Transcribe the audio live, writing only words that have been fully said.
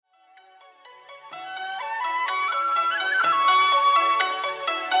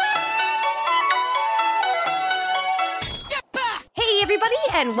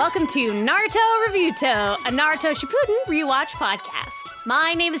and welcome to Naruto Reviewto, a Naruto Shippuden rewatch podcast.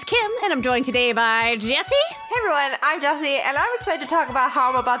 My name is Kim, and I'm joined today by Jesse. Hey everyone, I'm Jessie, and I'm excited to talk about how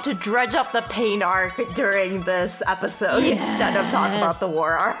I'm about to dredge up the pain arc during this episode instead of talk about the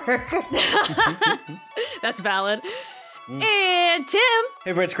war arc. That's valid. And Tim. Hey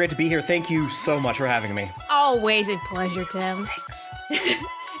everybody, it's great to be here. Thank you so much for having me. Always a pleasure, Tim. Thanks.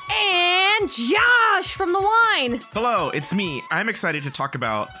 And Josh from the wine. Hello, it's me. I'm excited to talk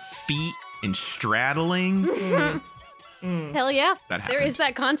about feet and straddling. Hell yeah. That there is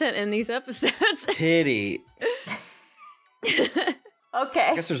that content in these episodes. Titty. Okay.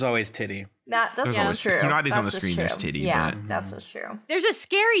 I guess there's always titty. That's always true. Tsunade's on the That's screen, true. there's titty. Yeah, but that's what's true. There's a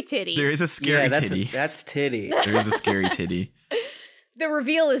scary titty. there is a scary titty. That's titty. There is a scary titty. The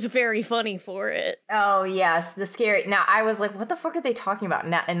reveal is very funny for it. Oh, yes, the scary. Now, I was like, what the fuck are they talking about?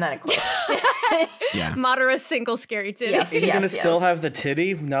 And then it clicked. Yeah. Madara's single scary titty. Yes. Is he gonna still have the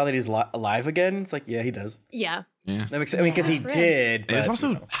titty now that he's alive again? It's like, yeah, he does. Yeah. Yeah. That makes, I mean, because he did. It is but, also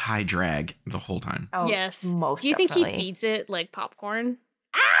you know. high drag the whole time. Oh, Yes. most Do you think definitely. he feeds it like popcorn?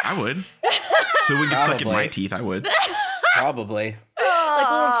 I would. So it would get stuck in my Probably. teeth, I would. Probably. Like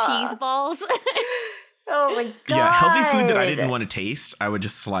little cheese balls? Oh my god. Yeah, healthy food that I didn't want to taste, I would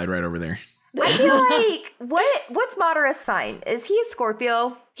just slide right over there. I feel like what's Madara's sign? Is he a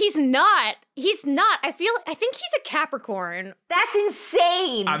Scorpio? He's not. He's not. I think he's a Capricorn. That's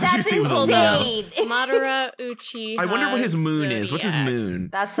insane. I thought you That's said he was a insane. Madara Uchi. I wonder what his moon is. What's his moon?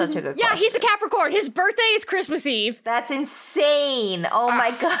 That's such a good Yeah, question. he's a Capricorn. His birthday is Christmas Eve. That's insane. Oh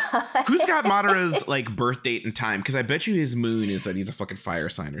my god. Who's got Madara's like birth date and time? Because I bet you his moon is that he's a fucking fire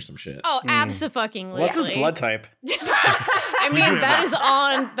sign or some shit. Oh, abso-fucking-lutely. What's his blood type? I mean,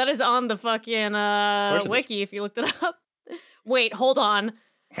 that is on the fucking wiki if you looked it up. Wait, hold on.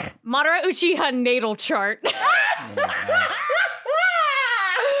 Madara Uchiha natal chart.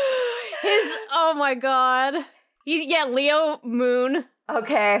 Oh my god. He's Leo moon,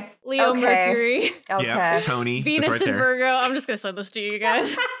 Okay. Leo Mercury, Okay. Yeah, Tony. Venus That's right and there. Virgo. I'm just gonna send this to you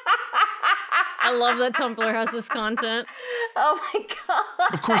guys. I love that Tumblr has this content. Oh my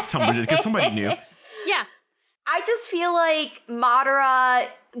god. Of course Tumblr did, because somebody knew. Yeah. I just feel like Madara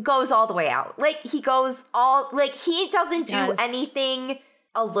goes all the way out. Like he doesn't do does. anything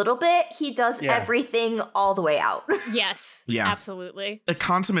a little bit. He does everything all the way out. Yes. Yeah. Absolutely. A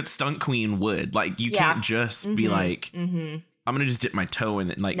consummate stunt queen would. Like, you can't just be like, I'm gonna just dip my toe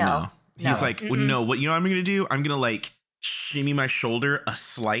in it. Like, no. He's like, well, no, what, you know what I'm gonna do? I'm gonna like shimmy my shoulder a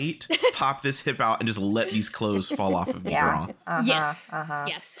slight, pop this hip out, and just let these clothes fall off of me, girl. Yes.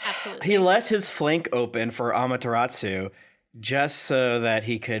 Yes, absolutely. He left his flank open for Amaterasu just so that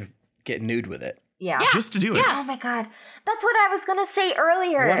he could get nude with it. Yeah. Just to do it. Oh my god. That's what I was gonna say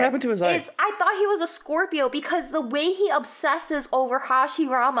earlier. What happened to his eye? I thought he was a Scorpio because the way he obsesses over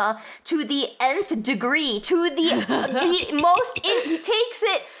Hashirama to the nth degree, to the most, he takes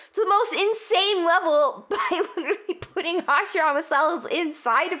it to the most insane level by literally putting Hashirama cells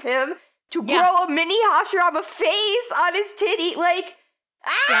inside of him to grow a mini Hashirama face on his titty. Like,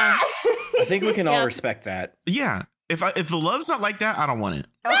 I think we can all respect that. Yeah. If the love's not like that, I don't want it.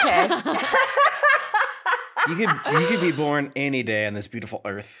 Okay. You could be born any day on this beautiful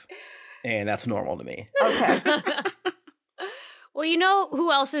earth, and that's normal to me. Okay. Well, you know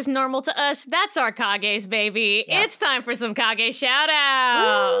who else is normal to us? That's our Kages, baby. Yeah. It's time for some Kage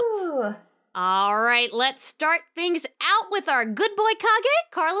shout-outs. Ooh. All right, let's start things out with our good boy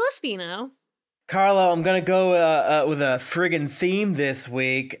Kage, Carlo Espino. Carlo, I'm gonna go with a friggin' theme this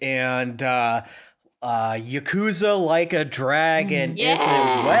week, and Yakuza Like a Dragon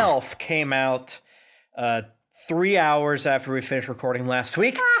Infinite Wealth came out 3 hours after we finished recording last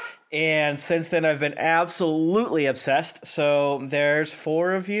week. And since then, I've been absolutely obsessed. So there's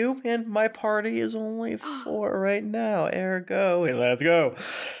 4 of you, and my party is only 4 right now. Ergo, let's go.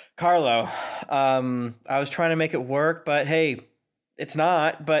 Carlo, I was trying to make it work, but hey, it's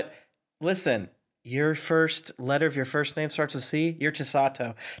not. But listen, your first letter of your first name starts with C. You're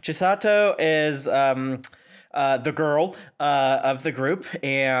Chisato. Chisato is the girl of the group,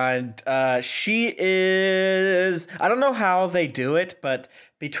 and she is, I don't know how they do it, but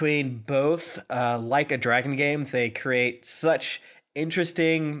between both Like a Dragon games, they create such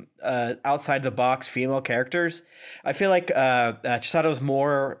interesting outside the box female characters. I feel like Chisato's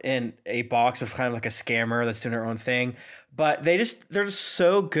more in a box of kind of like a scammer that's doing her own thing, but they're just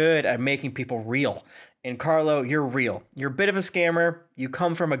so good at making people real. And Carlo, you're real. You're a bit of a scammer. You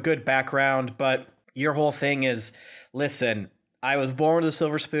come from a good background, but your whole thing is, listen, I was born with a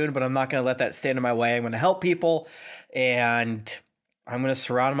silver spoon, but I'm not going to let that stand in my way. I'm going to help people. And I'm going to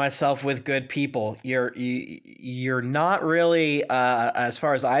surround myself with good people. You're not really, as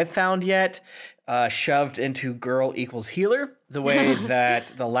far as I've found yet, shoved into girl equals healer the way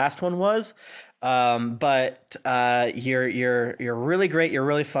that the last one was. But you're really great. You're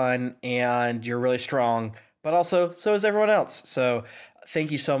really fun, and you're really strong. But also, so is everyone else. So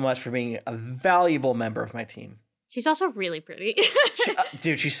thank you so much for being a valuable member of my team. She's also really pretty.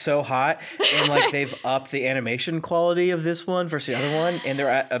 Dude, she's so hot. And like they've upped the animation quality of this one versus the other one. And they're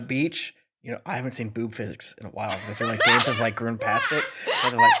at a beach. You know, I haven't seen boob physics in a while because I feel like games have like grown past it. But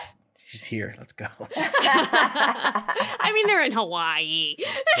they're like, she's here. Let's go. I mean, they're in Hawaii.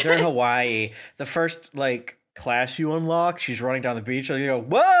 They're in Hawaii. The first like class you unlock, she's running down the beach and you go,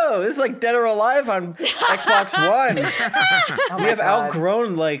 whoa, this is like Dead or Alive on Xbox One. We have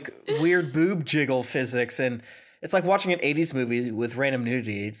outgrown like weird boob jiggle physics, and it's like watching an 80s movie with random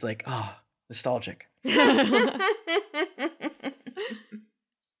nudity. It's like, oh, nostalgic. Carlo,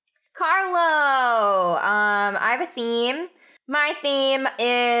 I have a theme. My theme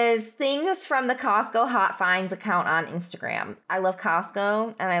is things from the Costco Hot Finds account on Instagram. I love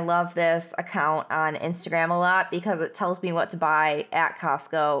Costco, and I love this account on Instagram a lot because it tells me what to buy at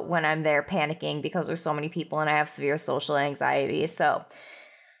Costco when I'm there panicking because there's so many people and I have severe social anxiety. So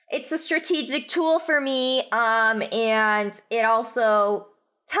it's a strategic tool for me, and it also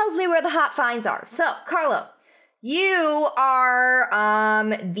tells me where the hot finds are. So, Carlo, you are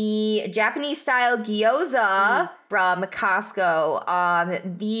the Japanese-style gyoza from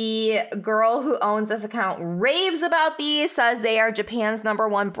Costco. The girl who owns this account raves about these, says they are Japan's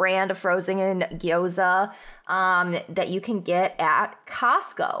 #1 brand of frozen gyoza that you can get at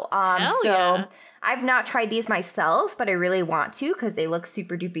Costco. Yeah. I've not tried these myself, but I really want to because they look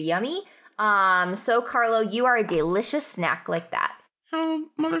super duper yummy. So, Carlo, you are a delicious snack like that. Oh,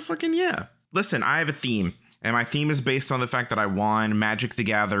 motherfucking yeah. Listen, I have a theme. And my theme is based on the fact that I won Magic the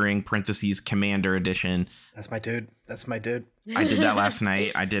Gathering Commander Edition. That's my dude. I did that last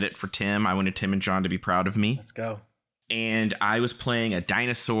night. I did it for Tim. I wanted Tim and John to be proud of me. Let's go. And I was playing a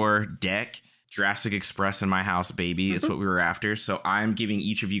dinosaur deck, Jurassic Express in my house, baby. It's what we were after. So I'm giving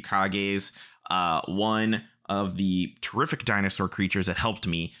each of you Kages one of the terrific dinosaur creatures that helped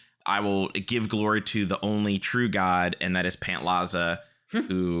me. I will give glory to the only true god, and that is Pantlaza,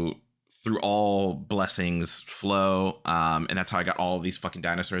 who through all blessings flow. And that's how I got all of these fucking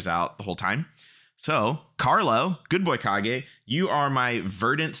dinosaurs out the whole time. So, Carlo, good boy Kage, you are my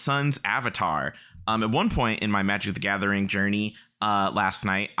Verdant Sun's avatar. At one point in my Magic the Gathering journey last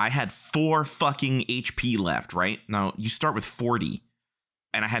night, I had 4 fucking HP left, right? Now, you start with 40,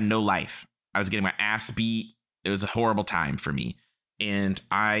 and I had no life. I was getting my ass beat. It was a horrible time for me. And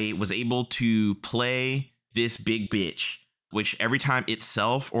I was able to play this big bitch, which every time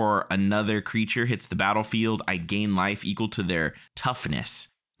itself or another creature hits the battlefield, I gain life equal to their toughness.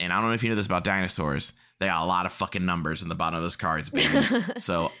 And I don't know if you know this about dinosaurs. They got a lot of fucking numbers in the bottom of those cards, baby.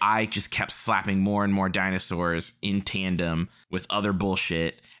 So I just kept slapping more and more dinosaurs in tandem with other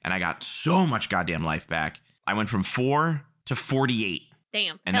bullshit. And I got so much goddamn life back. I went from 4 to 48.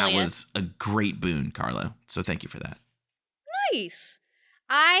 Damn. And that was a great boon, Carlo. So thank you for that. Nice.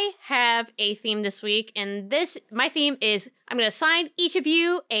 I have a theme this week, and my theme is I'm going to assign each of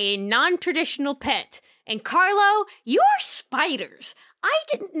you a non-traditional pet. And Carlo, you are spiders. I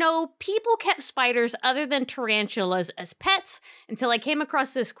didn't know people kept spiders other than tarantulas as pets until I came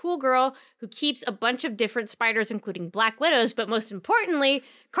across this cool girl who keeps a bunch of different spiders, including black widows. But most importantly,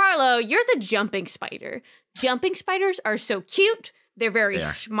 Carlo, you're the jumping spider. Jumping spiders are so cute. They're very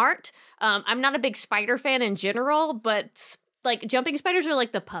smart. I'm not a big spider fan in general, but like jumping spiders are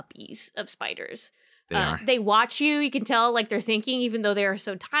like the puppies of spiders. They watch you. You can tell like they're thinking, even though they are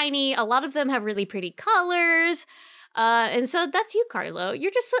so tiny. A lot of them have really pretty colors. And so that's you, Carlo.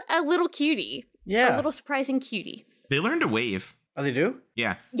 You're just a little cutie. Yeah. A little surprising cutie. They learn to wave. Oh, they do?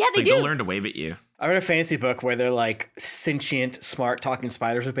 Yeah. Yeah, they do. They'll learn to wave at you. I read a fantasy book where they're like sentient, smart talking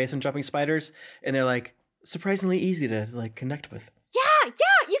spiders are based on jumping spiders. And they're like surprisingly easy to like connect with. Yeah.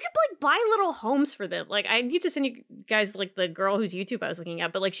 You could like buy little homes for them. Like I need to send you guys like the girl whose YouTube I was looking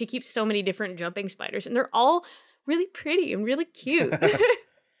at, but like she keeps so many different jumping spiders and they're all really pretty and really cute.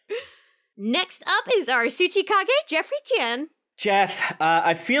 Next up is our Tsuchikage, Jeffrey Chan. Jeff,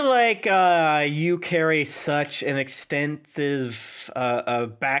 I feel like you carry such an extensive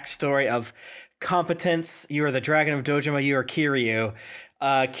backstory of competence. You are the Dragon of Dojima, you are Kiryu.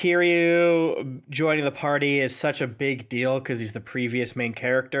 Kiryu joining the party is such a big deal because he's the previous main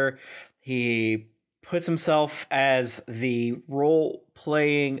character. He puts himself as the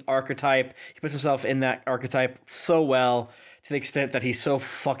role-playing archetype. He puts himself in that archetype so well to the extent that he's so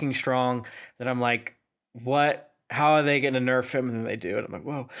fucking strong that I'm like, what how are they going to nerf him? And then they do. And I'm like,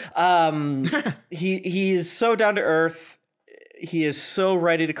 whoa. He's so down to earth. He is so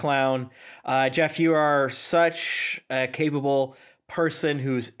ready to clown. Jeff, you are such a capable person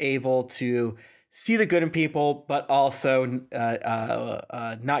who's able to see the good in people, but also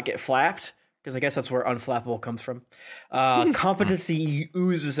not get flapped, because I guess that's where unflappable comes from. Competency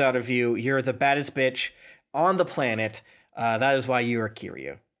oozes out of you. You're the baddest bitch on the planet. That is why you are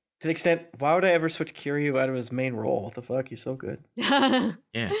Kiryu. To the extent, why would I ever switch Kiryu out of his main role? What the fuck? He's so good.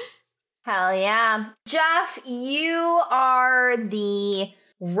 Yeah. Hell yeah. Jeff, you are the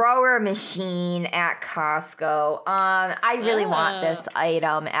rower machine at Costco. I really want this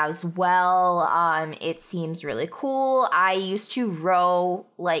item as well. It seems really cool. I used to row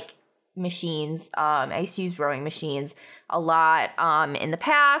machines. I used to use rowing machines a lot in the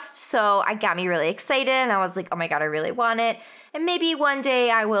past, so it got me really excited, and I was like, oh my god, I really want it. And maybe one day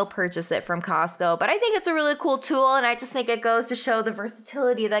I will purchase it from Costco, but I think it's a really cool tool, and I just think it goes to show the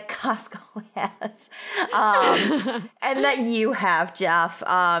versatility that Costco has, and that you have, Jeff.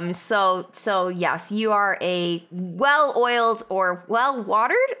 So yes, you are a well-oiled or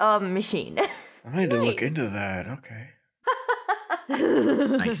well-watered machine. I need to look into that. Okay.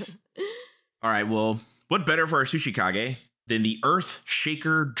 Nice. All right, well, what better for our Sushi Kage than the Earth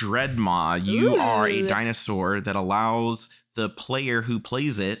Shaker Dreadmaw? You are a dinosaur that allows the player who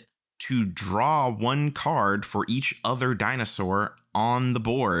plays it to draw one card for each other dinosaur on the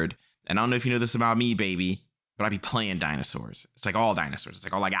board. And I don't know if you know this about me, baby, but I be playing dinosaurs. It's like all dinosaurs. It's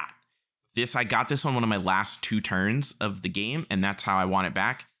like all I got. I got this on one of my last 2 turns of the game, and that's how I want it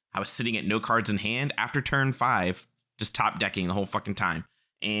back. I was sitting at no cards in hand after turn 5, just top decking the whole fucking time.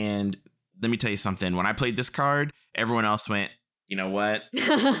 And let me tell you something. When I played this card, everyone else went, you know what?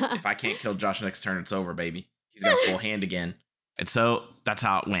 If I can't kill Josh next turn, it's over, baby. He's got a full hand again. And so that's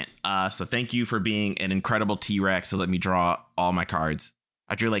how it went. So thank you for being an incredible T-Rex to let me draw all my cards.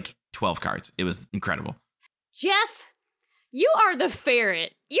 I drew 12 cards. It was incredible. Jeff, you are the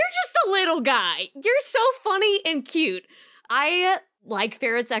ferret. You're just a little guy. You're so funny and cute. I like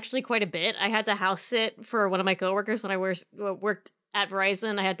ferrets actually quite a bit. I had to house sit for one of my coworkers when I worked at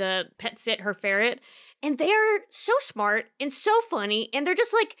Verizon. I had to pet sit her ferret. And they're so smart and so funny. And they're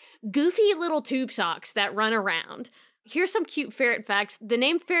just goofy little tube socks that run around. Here's some cute ferret facts. The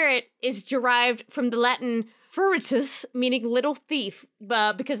name ferret is derived from the Latin ferretus, meaning little thief,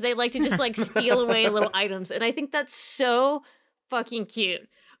 because they like to just steal away little items. And I think that's so fucking cute.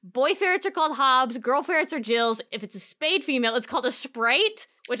 Boy ferrets are called Hobbs. Girl ferrets are Jills. If it's a spayed female, it's called a Sprite,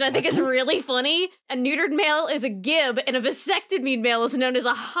 which I think is really funny. A neutered male is a Gib, and a vasectomy male is known as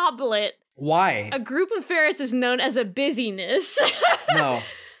a Hoblet. Why? A group of ferrets is known as a busyness. No,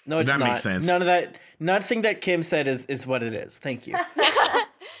 it's that not. Makes sense. None of that. Nothing that Kim said is what it is. Thank you.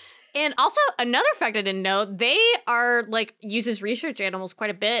 And also, another fact I didn't know, they are, used as research animals quite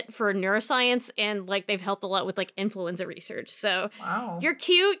a bit for neuroscience, and, they've helped a lot with, influenza research. So, wow. You're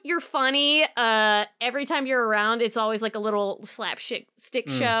cute, you're funny, every time you're around, it's always, a little slapstick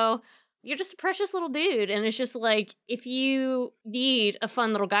show. You're just a precious little dude, and it's just, if you need a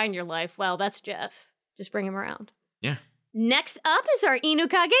fun little guy in your life, well, that's Jeff. Just bring him around. Yeah. Next up is our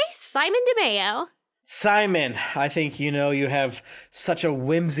Inukage, Simon DeMeo. Simon, I think you have such a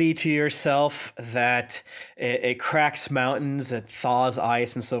whimsy to yourself that it cracks mountains, it thaws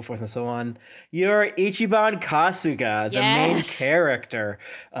ice, and so forth and so on. You're Ichiban Kasuga, the main character,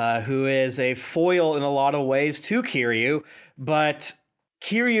 who is a foil in a lot of ways to Kiryu, but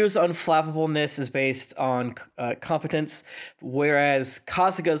Kiryu's unflappableness is based on competence, whereas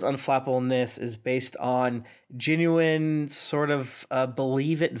Kasuga's unflappableness is based on genuine sort of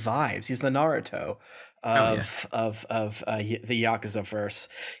believe it vibes. He's the Naruto of the Yakuza verse.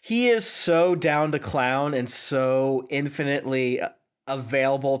 He is so down to clown and so infinitely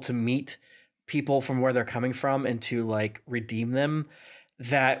available to meet people from where they're coming from and to redeem them,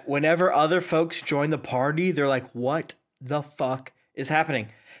 that whenever other folks join the party, they're like, what the fuck is happening?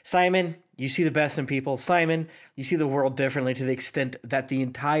 Simon, you see the best in people. Simon, you see the world differently to the extent that the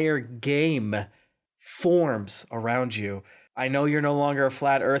entire game forms around you. I know you're no longer a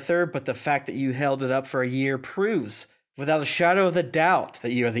flat earther, but the fact that you held it up for a year proves without a shadow of a doubt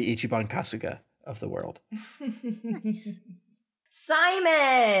that you are the Ichiban Kasuga of the world. Nice.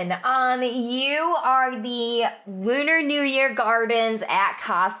 Simon, you are the Lunar New Year gardens at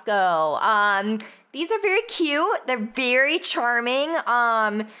Costco. These are very cute. They're very charming.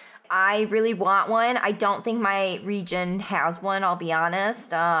 I really want one. I don't think my region has one, I'll be honest.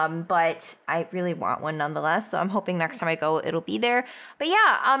 But I really want one nonetheless. So I'm hoping next time I go, it'll be there. But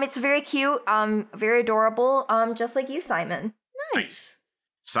yeah, it's very cute, very adorable, just like you, Simon. Nice.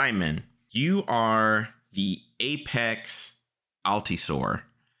 Simon, you are the Apex Altisaur.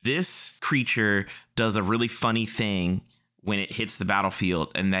 This creature does a really funny thing when it hits the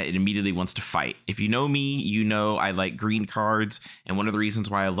battlefield, and that it immediately wants to fight. If you know me, you know I like green cards, and one of the reasons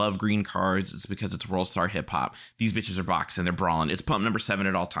why I love green cards is because it's World Star Hip Hop. These bitches are boxing, they're brawling. It's pump number 7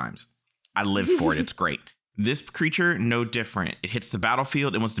 at all times. I live for it. It's great. This creature, no different. It hits the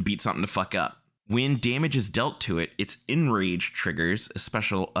battlefield and wants to beat something to fuck up. When damage is dealt to it, its Enrage triggers a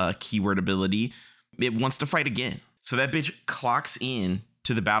special keyword ability. It wants to fight again. So that bitch clocks in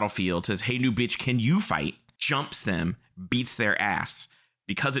to the battlefield, says, hey, new bitch, can you fight? Jumps them, beats their ass.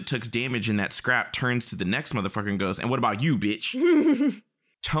 Because it took damage in that scrap, turns to the next motherfucker and goes, and what about you, bitch?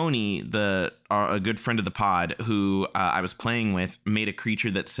 Tony, a good friend of the pod who I was playing with, made a creature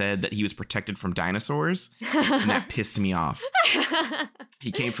that said that he was protected from dinosaurs. And that pissed me off.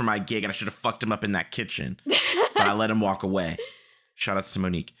 He came for my gig and I should have fucked him up in that kitchen. But I let him walk away. Shout outs to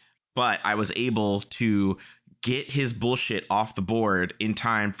Monique. But I was able to get his bullshit off the board in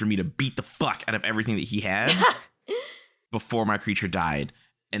time for me to beat the fuck out of everything that he had before my creature died.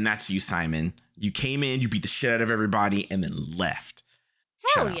 And that's you, Simon. You came in, you beat the shit out of everybody, and then left.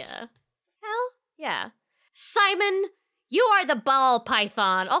 Hell yeah. Hell yeah. Simon, you are the ball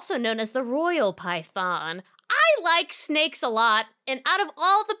python, also known as the royal python. I like snakes a lot, and out of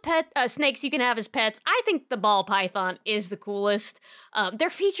all the snakes you can have as pets, I think the ball python is the coolest. They're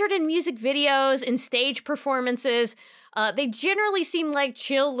featured in music videos, in stage performances. They generally seem like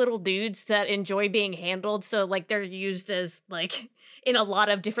chill little dudes that enjoy being handled, so like they're used as like in a lot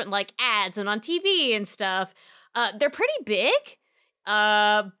of different like ads and on TV and stuff. They're pretty big,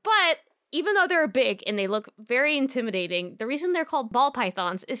 but even though they're big and they look very intimidating, the reason they're called ball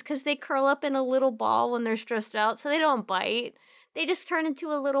pythons is because they curl up in a little ball when they're stressed out, so they don't bite. They just turn into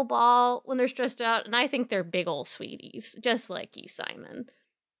a little ball when they're stressed out, and I think they're big ol' sweeties, just like you, Simon.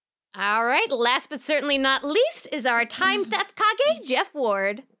 All right, last but certainly not least is our time theft Kage, Jeff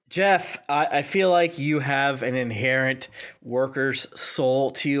Ward. Jeff, I feel like you have an inherent worker's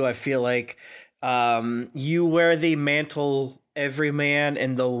soul to you. I feel like you wear the mantle everyman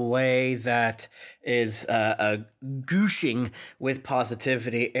in the way that is gooshing with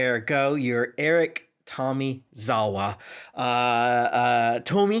positivity. Ergo, you're Eric Tommy Zawa.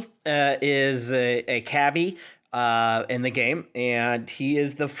 Tommy is a cabbie in the game, and he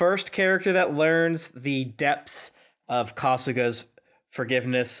is the first character that learns the depths of Kasuga's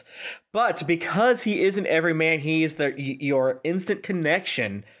forgiveness. But because he isn't everyman, he is your instant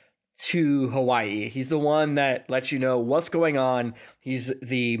connection to Hawaii. He's the one that lets you know what's going on. He's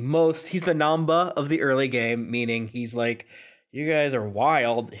the Namba of the early game, meaning he's like, you guys are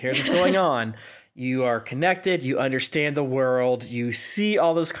wild. Here's what's going on. You are connected. You understand the world. You see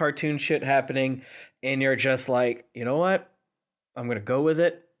all this cartoon shit happening, and you're just like, you know what? I'm going to go with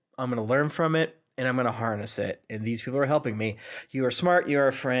it. I'm going to learn from it, and I'm going to harness it. And these people are helping me. You are smart. You are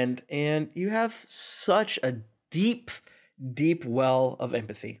a friend, and you have such a deep, deep well of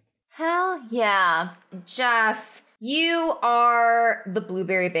empathy. Hell yeah. Jeff, you are the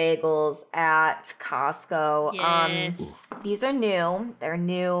blueberry bagels at Costco. Yes. These are new. They're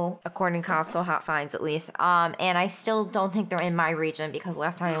new, according to Costco Hot Finds at least. And I still don't think they're in my region because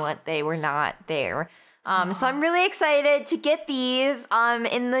last time I went, they were not there. So I'm really excited to get these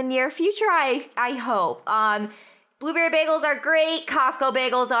in the near future, I hope. Blueberry bagels are great. Costco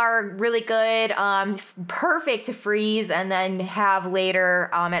bagels are really good. Perfect to freeze and then have later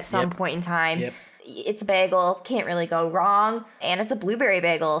at some point in time. Yep. It's a bagel. Can't really go wrong. And it's a blueberry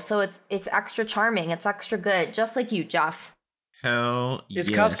bagel. So it's extra charming. It's extra good. Just like you, Jeff. Hell yes.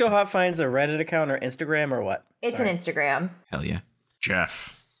 Is Costco Hot Finds a Reddit account or Instagram or what? It's an Instagram. Hell yeah.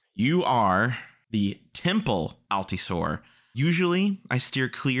 Jeff, you are the Temple Altisaur. Usually I steer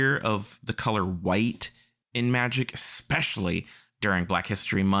clear of the color white in Magic, especially during Black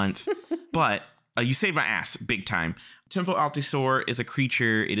History Month. But you saved my ass big time. Temple Altisaur is a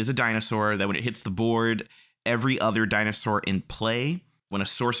creature. It is a dinosaur that when it hits the board, every other dinosaur in play, when a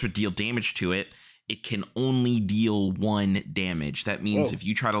source would deal damage to it, it can only deal 1 damage. That means if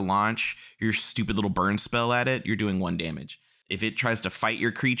you try to launch your stupid little burn spell at it, you're doing 1 damage. If it tries to fight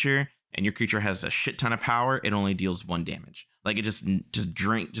your creature and your creature has a shit ton of power, it only deals 1 damage. Like it just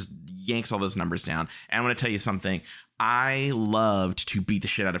yanks all those numbers down. And I'm going to tell you something. I loved to beat the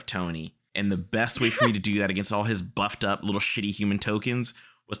shit out of Tony. And the best way for me to do that against all his buffed up little shitty human tokens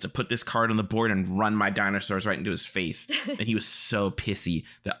was to put this card on the board and run my dinosaurs right into his face. And he was so pissy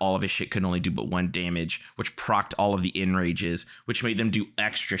that all of his shit could only do but 1 damage, which procced all of the enrages, which made them do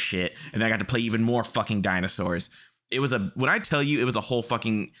extra shit. And then I got to play even more fucking dinosaurs. When I tell you it was a whole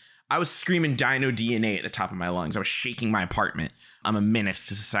fucking... I was screaming Dino DNA at the top of my lungs. I was shaking my apartment. I'm a menace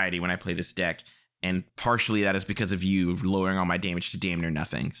to society when I play this deck. And partially that is because of you lowering all my damage to damn near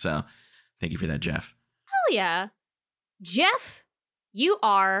nothing. So thank you for that, Jeff. Hell yeah. Jeff, you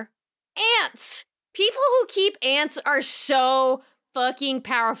are ants. People who keep ants are so fucking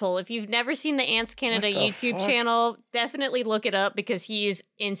powerful. If you've never seen the Ants Canada YouTube channel, definitely look it up because he is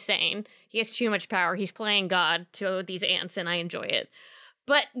insane. He has too much power. He's playing God to these ants, and I enjoy it.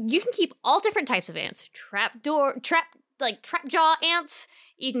 But you can keep all different types of ants. Trapjaw ants.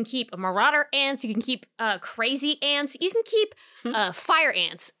 You can keep marauder ants. You can keep crazy ants. You can keep fire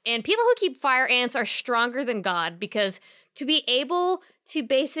ants. And people who keep fire ants are stronger than God because to be able to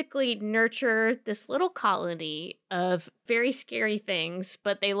basically nurture this little colony of very scary things,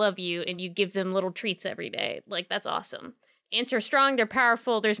 but they love you and you give them little treats every day. Like, that's awesome. Ants are strong. They're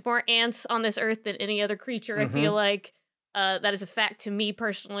powerful. There's more ants on this earth than any other creature, I feel like. That is a fact to me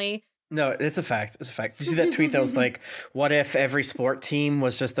personally. No, it's a fact. It's a fact. Did you see that tweet that was like, what if every sport team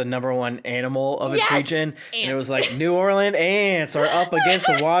was just the number one animal of its region? Ants. And it was like, New Orleans Ants are up against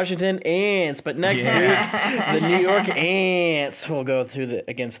the Washington Ants, but next week, the New York Ants will go through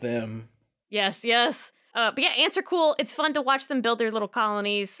against them. Yes, yes. But yeah, ants are cool. It's fun to watch them build their little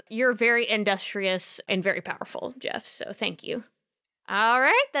colonies. You're very industrious and very powerful, Jeff, so thank you. All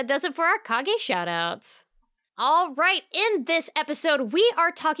right, that does it for our Kage shoutouts. All right, in this episode, we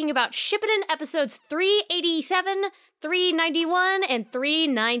are talking about Shippuden episodes 387, 391, and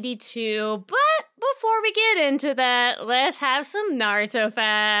 392. But before we get into that, let's have some Naruto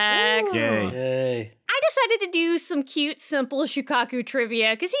facts. Yay. I decided to do some cute, simple Shukaku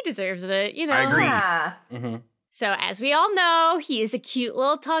trivia because he deserves it, you know? I agree. Yeah. Mm-hmm. So, as we all know, he is a cute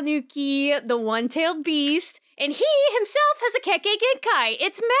little tanuki, the one-tailed beast. And he himself has a Kekkei Genkai.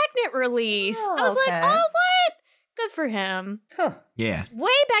 It's magnet release. Oh, I was like, okay. oh, what? Good for him. Huh. Yeah. Way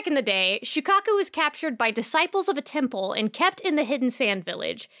back in the day, Shukaku was captured by disciples of a temple and kept in the Hidden Sand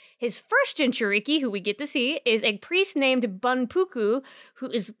Village. His first Jinchuriki, who we get to see, is a priest named Bunpuku, who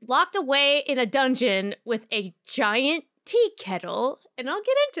is locked away in a dungeon with a giant tea kettle. And I'll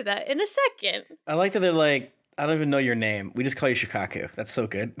get into that in a second. I like that they're like, I don't even know your name. We just call you Shukaku. That's so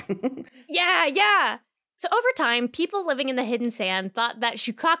good. Yeah. So over time, people living in the Hidden Sand thought that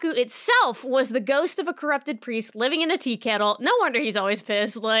Shukaku itself was the ghost of a corrupted priest living in a tea kettle. No wonder he's always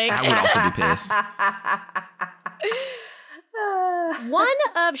pissed. Like, I would also be pissed. One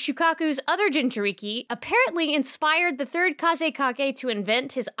of Shukaku's other Jinchuriki apparently inspired the third Kazekage to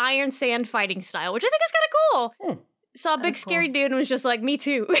invent his iron sand fighting style, which I think is kind of cool. Saw a big scary dude and was just like, me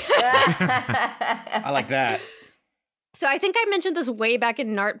too. I like that. So I think I mentioned this way back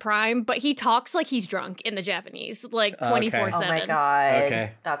in Nart Prime, but he talks like he's drunk in the Japanese, like 24/7. Oh my god.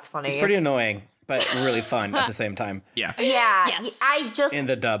 Okay. That's funny. It's pretty annoying, but really fun at the same time. Yeah. Yeah. Yes. I just In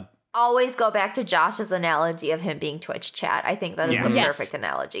the dub. always go back to Josh's analogy of him being Twitch chat. I think that is the Yes. perfect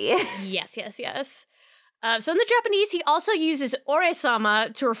analogy. Yes. So in the Japanese, he also uses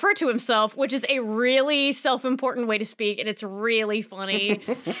ore-sama to refer to himself, which is a really self-important way to speak, and it's really funny.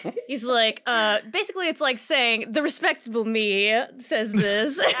 He's like, basically it's like saying, the respectable me says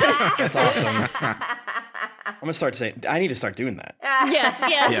this. That's awesome. I'm going to start saying, I need to start doing that. Yes.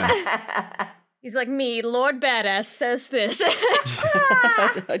 Yeah. He's like, me, Lord Badass, says this.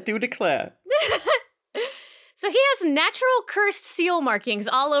 I do declare. So he has natural cursed seal markings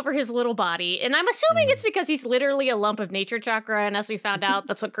all over his little body, and I'm assuming it's because he's literally a lump of nature chakra, and as we found out,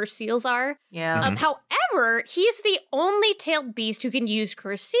 that's what cursed seals are. Yeah. However, he's the only tailed beast who can use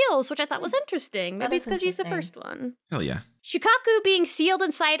cursed seals, which I thought was interesting. Maybe it's because he's the first one. Hell yeah. Shukaku being sealed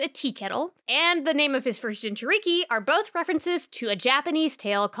inside a tea kettle, and the name of his first Jinchuriki are both references to a Japanese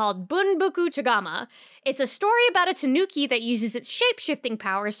tale called Bunbuku Chagama. It's a story about a tanuki that uses its shape-shifting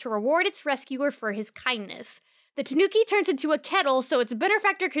powers to reward its rescuer for his kindness. The tanuki turns into a kettle, so its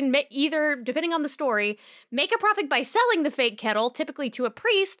benefactor can either, depending on the story, make a profit by selling the fake kettle, typically to a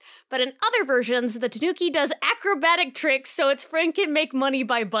priest, but in other versions, the tanuki does acrobatic tricks so its friend can make money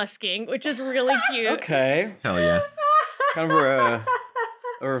by busking, which is really cute. Okay. Hell yeah. Kind of a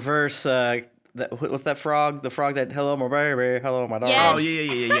reverse, what's that frog? The frog that, hello, my baby, hello, my dog. Yes. Oh,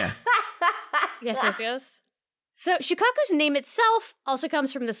 yeah. Yes. So Shukaku's name itself also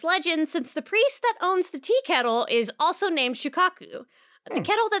comes from this legend, since the priest that owns the tea kettle is also named Shukaku. The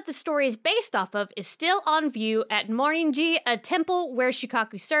kettle that the story is based off of is still on view at Morinji, a temple where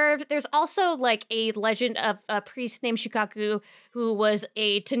Shukaku served. There's also like a legend of a priest named Shukaku who was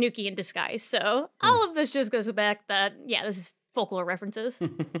a tanuki in disguise. So all of this just goes back that, this is folklore references.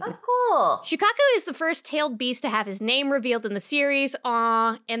 That's cool. Shukaku is the first tailed beast to have his name revealed in the series.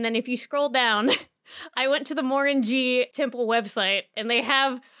 And then if you scroll down, I went to the Morinji temple website and they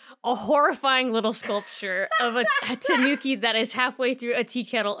have a horrifying little sculpture of a tanuki that is halfway through a tea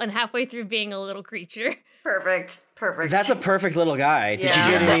kettle and halfway through being a little creature. Perfect. That's a perfect little guy. Did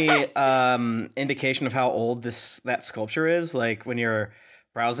you get any indication of how old that sculpture is? Like when you're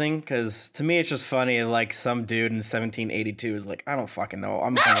browsing? Because to me, it's just funny. Like some dude in 1782 is like, I don't fucking know.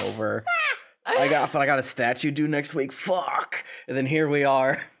 I'm hungover. I got a statue due next week. Fuck. And then here we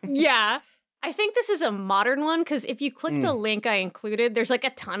are. Yeah. I think this is a modern one because if you click the link I included, there's like a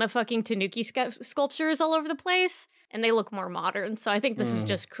ton of fucking tanuki sculptures all over the place, and they look more modern. So I think this is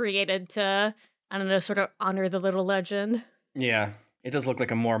just created to, I don't know, sort of honor the little legend. Yeah, it does look like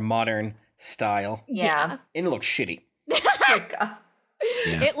a more modern style. Yeah. And it looks shitty.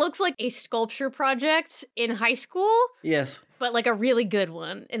 Yeah. It looks like a sculpture project in high school. Yes. But like a really good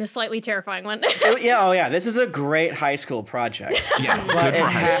one and a slightly terrifying one. Yeah, this is a great high school project. Yeah, good for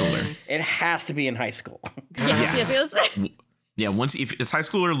a high schooler. It has to be in high school. Yes. Yeah, once if it's high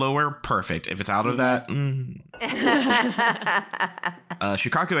school or lower, perfect. If it's out of that,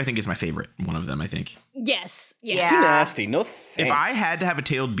 Shikaku, I think, is my favorite one of them. I think. Yes. Yeah. Too nasty. No thanks. If I had to have a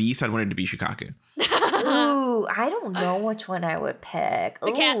tailed beast, I'd want it to be Shikaku. Ooh, I don't know which one I would pick.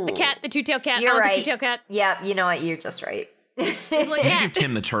 The two-tailed cat. You're right. The two-tailed cat. Yeah, you know what? You're just right. Like, You give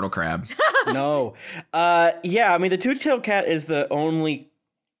Tim the turtle crab. No. Yeah, I mean, the two-tailed cat is the only...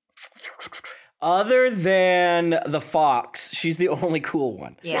 Other than the fox, she's the only cool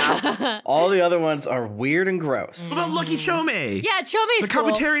one. Yeah. All the other ones are weird and gross. What about Lucky Chome? Yeah, Chome's the cool.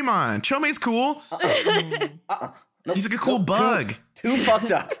 Kabuterimon. Chome's cool. Nope, He's like a cool bug. Too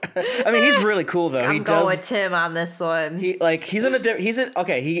fucked up. I mean, he's really cool though. I'm going with Tim on this one. He exists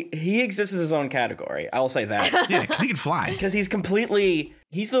in his own category. I will say that. Yeah, because he can fly. Because he's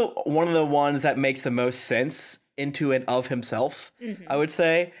the one of the ones that makes the most sense into and of himself. I would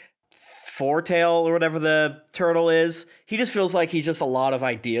say. Four-tail or whatever the turtle is. He just feels like he's just a lot of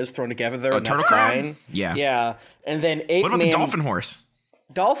ideas thrown together there, and turtle that's crab? fine. Yeah. Yeah. And then What about the dolphin horse?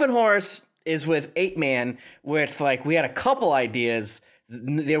 Dolphin horse is with 8-Man, where it's like we had a couple ideas.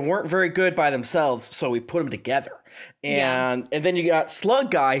 They weren't very good by themselves, so we put them together. And then you got Slug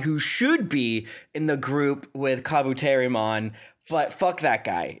Guy, who should be in the group with Kabuterimon, but fuck that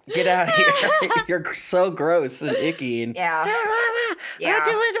guy. Get out of here. You're so gross and icky. And Yeah.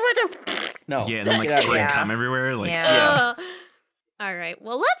 no. Yeah, and then like Get out of spray here. cum everywhere. Like, Yeah. All right.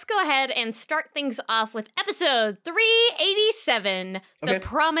 Well, let's go ahead and start things off with episode 387, The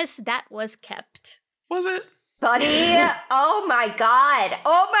Promise That Was Kept. Was it? Buddy, oh my god.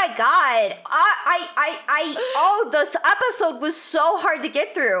 This episode was so hard to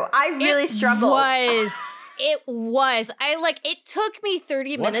get through. I really struggled. It was. It took me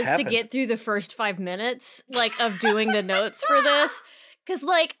 30 What minutes happened? to get through the first 5 minutes, of doing the notes for this. Because,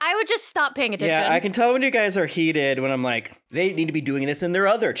 I would just stop paying attention. Yeah, I can tell when you guys are heated when I'm like, they need to be doing this in their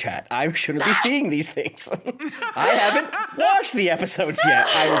other chat. I shouldn't be seeing these things. I haven't watched the episodes yet.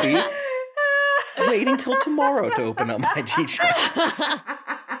 I will be waiting till tomorrow to open up my G chat.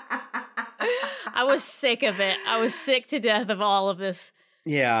 I was sick of it. I was sick to death of all of this.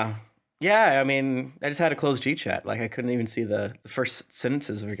 Yeah. Yeah, I mean, I just had to close G chat. I couldn't even see the first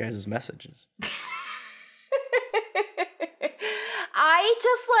sentences of your guys' messages.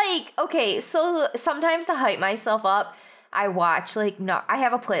 So sometimes to hype myself up, I watch I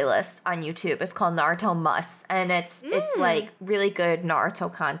have a playlist on YouTube. It's called Naruto Must, and it's really good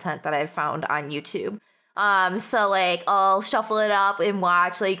Naruto content that I've found on YouTube. I'll shuffle it up and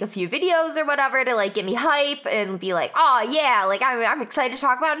watch a few videos or whatever to get me hype and be like, oh yeah, I'm excited to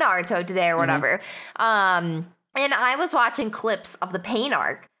talk about Naruto today or whatever. And I was watching clips of the Pain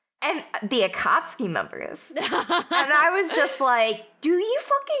arc and the Akatsuki members. And I was just like, do you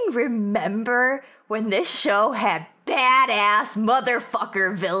fucking remember when this show had badass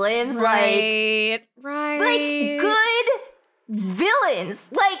motherfucker villains? Right. Good villains,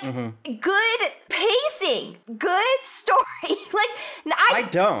 good pacing, good story. I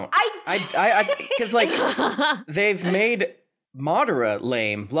don't. Because they've made Madara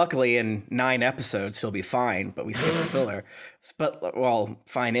lame. Luckily, in 9 episodes, he'll be fine. But we skipped the filler. But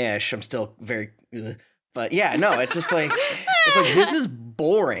fine-ish. I'm still very. But yeah, no. It's just this is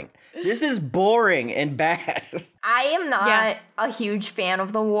boring. This is boring and bad. I am not a huge fan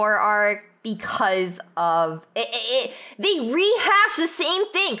of the war arc because of it. They rehash the same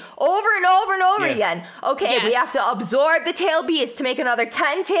thing over and over and over again. Okay, we have to absorb the tail beasts to make another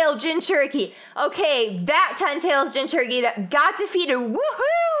 10-tailed Jinchuriki. Okay, that 10-tailed Jinchuriki got defeated.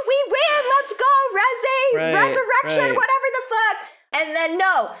 Woohoo! We win! Let's go! Resurrection! Whatever the fuck! And then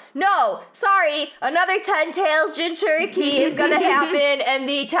sorry, another 10 tails Jinchuriki is gonna happen, and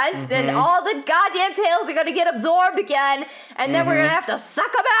the and all the goddamn tails are gonna get absorbed again, and then we're gonna have to suck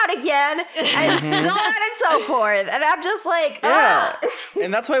them out again, and so on and so forth. And I'm just like,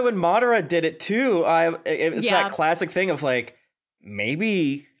 And that's why when Madara did it too, it's that classic thing of like,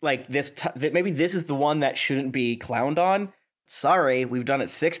 maybe like maybe this is the one that shouldn't be clowned on. Sorry, we've done it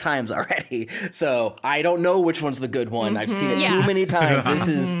 6 times already, so I don't know which one's the good one. I've seen it too many times.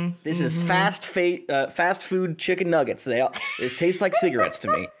 This is fast food chicken nuggets. This tastes like cigarettes to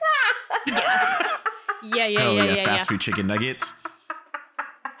me. Yeah. Fast food chicken nuggets.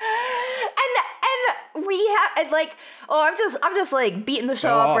 And we have like, I'm just like beating the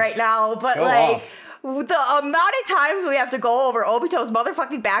show up right now, but the amount of times we have to go over Obito's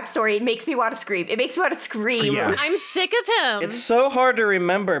motherfucking backstory, it makes me want to scream. Yeah. I'm sick of him. It's so hard to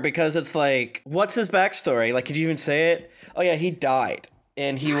remember because it's like, what's his backstory? Like, could you even say it? Oh yeah, he died.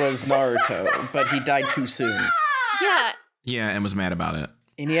 And he was Naruto, but he died too soon. Yeah. Yeah, and was mad about it.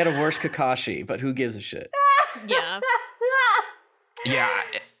 And he had a worse Kakashi, but who gives a shit? Yeah. Yeah,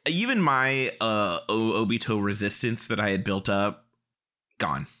 even my Obito resistance that I had built up,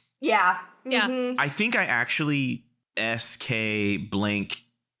 gone. Yeah. Yeah. I think I actually SK blank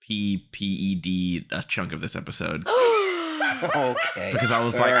PPED a chunk of this episode. Okay. Because I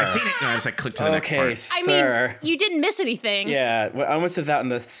was like, I've seen it, and I just like clicked to the next part. I mean, you didn't miss anything. Yeah, I almost did that in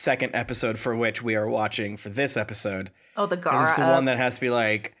the second episode for which we are watching for this episode. Oh, the Gaara. It's the one that has to be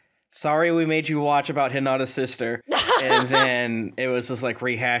like, sorry we made you watch about Hinata's sister. And then it was just like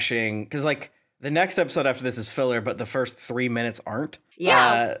rehashing, because like, the next episode after this is filler, but the first 3 minutes aren't.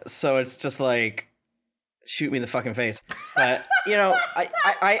 Yeah. So it's just like, shoot me in the fucking face. But, you know,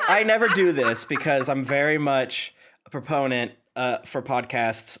 I never do this because I'm very much a proponent for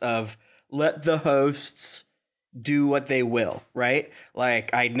podcasts of let the hosts do what they will, right?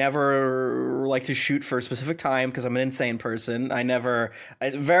 Like, I never like to shoot for a specific time because I'm an insane person. I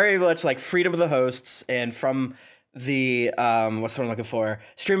very much like freedom of the hosts, and from the what's what I'm looking for,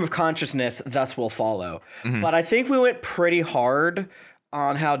 stream of consciousness thus will follow. But I think we went pretty hard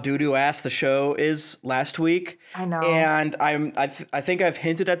on how doo-doo ass the show is last week. I know. And I think I've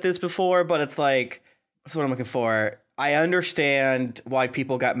hinted at this before, but it's like, what's what I'm looking for. I understand why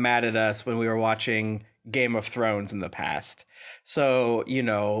people got mad at us when we were watching Game of Thrones in the past. So, you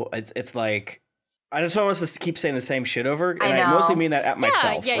know, it's like, I just don't want us to keep saying the same shit over. And I mostly mean that at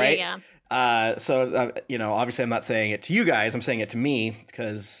myself, right? Yeah. So, you know, obviously I'm not saying it to you guys. I'm saying it to me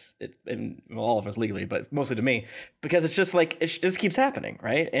because all of us legally, but mostly to me, because it's just like, it just keeps happening.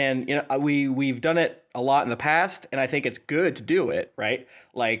 Right. And, you know, we've done it a lot in the past, and I think it's good to do it. Right.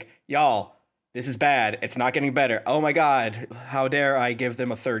 Like, y'all, this is bad. It's not getting better. Oh my God. How dare I give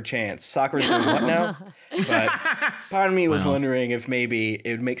them a third chance? Sakura's doing what now? But part of me was wondering if maybe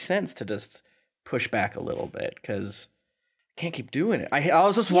it would make sense to just push back a little bit, because can't keep doing it. I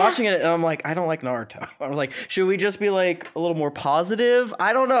was just watching it, and I'm like, I don't like Naruto. I was like, should we just be like a little more positive?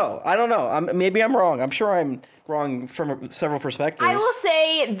 I don't know. Maybe I'm wrong. I'm sure I'm wrong from several perspectives. I will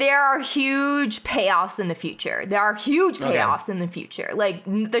say there are huge payoffs in the future. In the future. Like,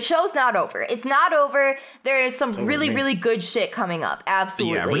 the show's not over. It's not over. There is some really good shit coming up.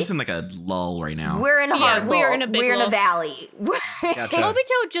 Absolutely. Yeah, we're just in like a lull right now. We're in a hard lull. We're in a big We're lull. in a valley. Gotcha.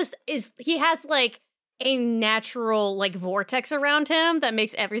 Obito just he has like a natural like vortex around him that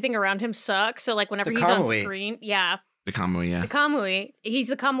makes everything around him suck. So like whenever he's on screen, The Kamui, yeah. The Kamui. He's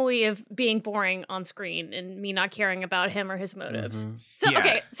the Kamui of being boring on screen and me not caring about him or his motives. So,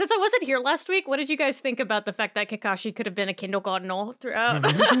 okay, since I wasn't here last week, what did you guys think about the fact that Kakashi could have been a kindergartner throughout?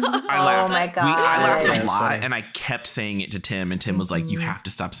 I laughed. Oh my God. I laughed a lot, funny. and I kept saying it to Tim, and Tim was like, you have to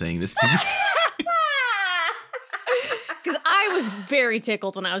stop saying this to me. Because I was very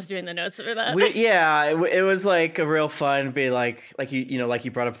tickled when I was doing the notes for that. It was like a real fun, be like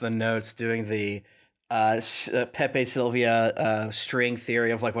you brought up the notes, doing the Pepe Sylvia string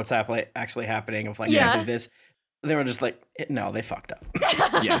theory of like what's actually happening, of like this. They were just like, no, they fucked up.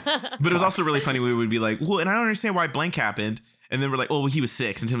 Yeah, but it was also really funny. We would be like, well, and I don't understand why blank happened, and then we're like, oh, well, he was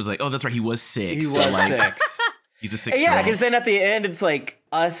 6, and Tim was like, oh, that's right, he was 6. He was 6. He's a 6. Yeah, because then at the end, it's like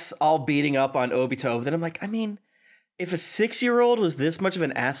us all beating up on Obito. But then I'm like, I mean, if a 6-year-old was this much of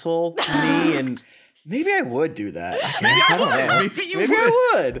an asshole to me, and maybe I would do that. I don't know. Maybe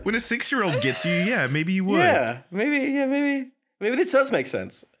I would. When a 6-year-old gets you, maybe you would. Yeah, maybe this does make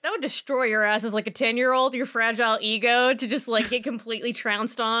sense. That would destroy your ass as like a 10-year-old, your fragile ego, to just like get completely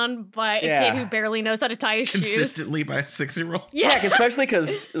trounced on by a kid who barely knows how to tie his shoes. Consistently by a 6-year-old. Yeah, especially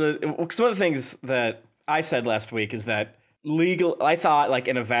because one of the things that I said last week is that I thought like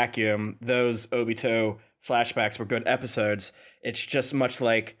in a vacuum, those Obito flashbacks were good episodes. It's just much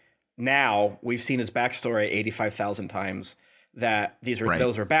like now we've seen his backstory 85,000 times that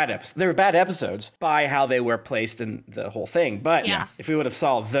those were bad episodes. They were bad episodes by how they were placed in the whole thing. But if we would have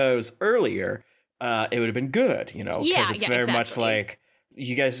saw those earlier, it would have been good, you know, because it's very much like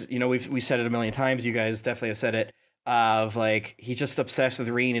you guys, you know, we said it a million times. You guys definitely have said it of like, he's just obsessed with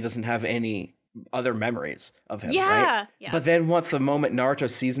Rin and doesn't have any other memories of him. Right? Yeah. But then once the moment Naruto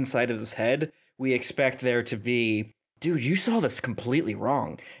sees inside of his head, we expect there to be, dude, you saw this completely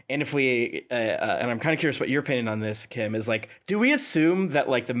wrong. And if we, and I'm kind of curious what your opinion on this, Kim, is like, do we assume that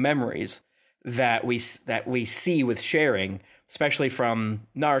like the memories that we see with sharing, especially from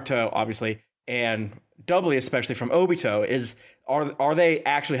Naruto, obviously, and doubly especially from Obito, are they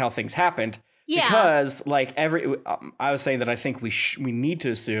actually how things happened? Yeah. Because like I was saying that I think we need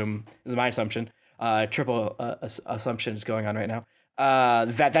to assume, this is my assumption, triple assumption is going on right now,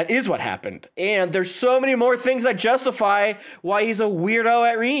 that is what happened. And there's so many more things that justify why he's a weirdo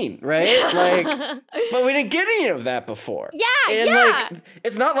at Rin, right? Like, but we didn't get any of that before. Yeah, and like,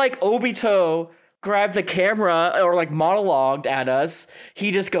 it's not like Obito grabbed the camera or like monologued at us. He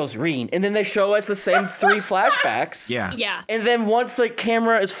just goes Rin, and then they show us the same 3 flashbacks. Yeah. And then once the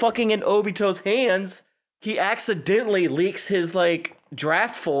camera is fucking in Obito's hands, he accidentally leaks his like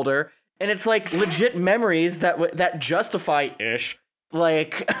draft folder, and it's like legit memories that justify-ish,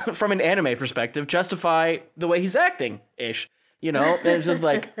 like from an anime perspective, justify the way he's acting-ish. You know? And it's just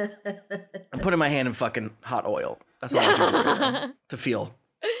like, I'm putting my hand in fucking hot oil. That's all I'm doing to feel.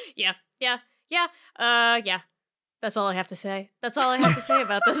 Yeah. That's all I have to say. That's all I have to say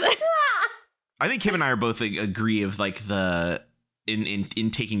about this. I think Kim and I are both agree of like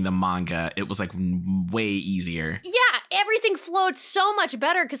in taking the manga, it was like way easier. Yeah, everything flowed so much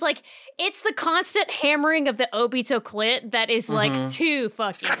better because like it's the constant hammering of the Obito clit that is like too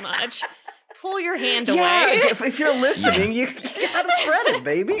fucking much. Pull your hand away. If you're listening, you gotta spread it,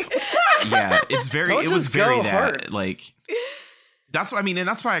 baby. Yeah, it was very that like. That's what I mean, and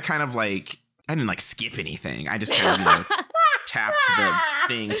that's why I kind of like, I didn't like skip anything. I just kind of tapped the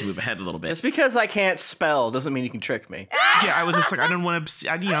thing to move ahead a little bit. Just because I can't spell doesn't mean you can trick me. Yeah, I was just like, I didn't want to,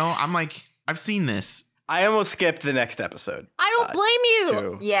 I'm like, I've seen this. I almost skipped the next episode. I don't blame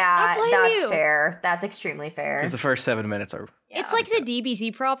you. Yeah, that's fair. That's extremely fair. Because the first 7 minutes are... It's like the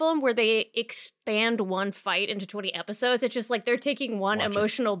DBZ problem where they expand one fight into 20 episodes. It's just like they're taking one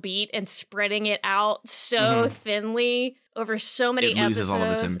emotional beat and spreading it out so thinly over so many episodes. It loses all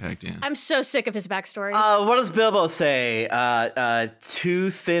of its impact, yeah. I'm so sick of his backstory. What does Bilbo say? Too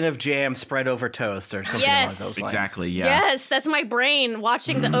thin of jam spread over toast or something along those lines. Exactly, yeah. Yes, that's my brain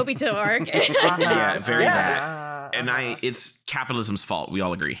watching the Obito arc. Yeah, very bad. And it's capitalism's fault. We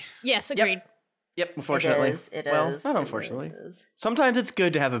all agree. Yes, agreed. Yep, unfortunately. It is. Not unfortunately. Sometimes it's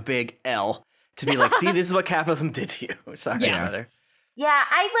good to have a big L to be like, see, this is what capitalism did to you. Sorry, brother. Yeah,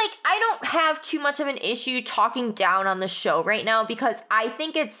 I don't have too much of an issue talking down on the show right now because I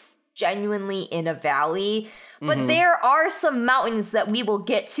think it's genuinely in a valley. But there are some mountains that we will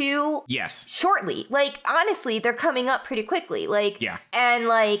get to shortly. Like, honestly, they're coming up pretty quickly. Like, and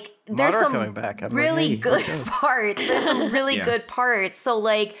like, there's some really good parts. There's some really good parts. So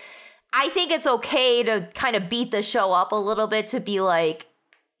like, I think it's okay to kind of beat the show up a little bit to be like,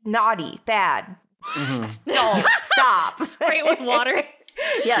 naughty, bad. Don't stop. Spray it with water.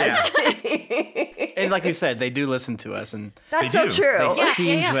 Yes. Yeah. And like you said, they do listen to us, and that's so true. They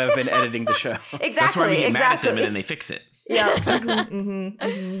seem to have been editing the show. Exactly. That's why we get mad at them and then they fix it. Yeah,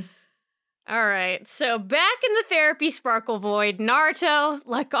 exactly. All right, so back in the therapy sparkle void, Naruto,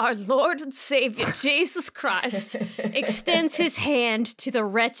 like our Lord and Savior Jesus Christ, extends his hand to the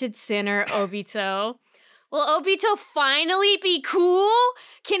wretched sinner Obito. Will Obito finally be cool?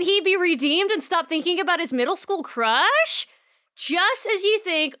 Can he be redeemed and stop thinking about his middle school crush? Just as you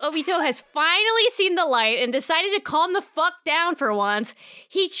think Obito has finally seen the light and decided to calm the fuck down for once,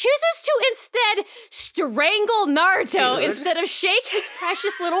 he chooses to instead strangle Naruto instead of shake his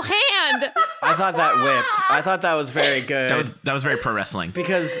precious little hand. I thought that whipped. I thought that was very good. That was very pro wrestling.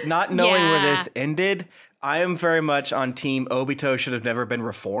 Because not knowing where this ended, I am very much on team Obito should have never been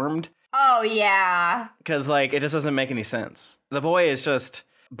reformed. Oh, yeah. Because, like, it just doesn't make any sense. The boy is just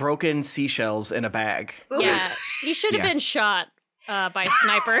broken seashells in a bag. Yeah, he should have been shot by a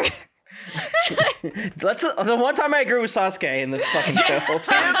sniper. That's the one time I agree with Sasuke in this fucking show.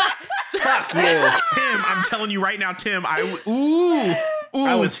 Fuck you, Tim. I'm telling you right now, Tim. I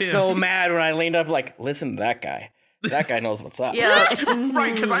was Tim. so mad when I leaned up, like, listen to that guy. That guy knows what's up. Yeah,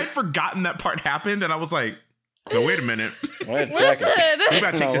 right. Because I had forgotten that part happened, and I was like, No, wait a minute. Wait a Listen. second. Maybe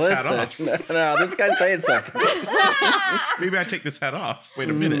I take this hat off. No, this guy's saying something. Maybe I take this hat off. Wait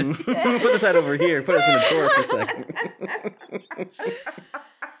a minute. Put this hat over here. Put us in a drawer for a second.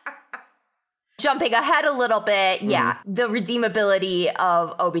 Jumping ahead a little bit, the redeemability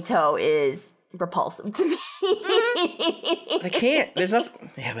of Obito is repulsive to me. I can't. There's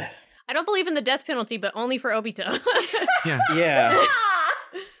nothing. Yeah, but... I don't believe in the death penalty, but only for Obito. Yeah.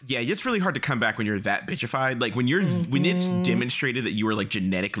 Yeah, it's really hard to come back when you're that bitchified. Like when it's demonstrated that you were like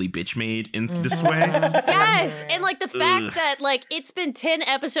genetically bitch made in this way. Yes, and like the fact that like it's been 10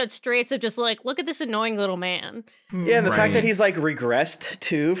 episodes straight of just like, look at this annoying little man. Yeah, and the fact that he's like regressed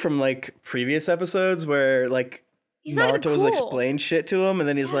too from like previous episodes where like He's not even Naruto's cool. explained shit to him, and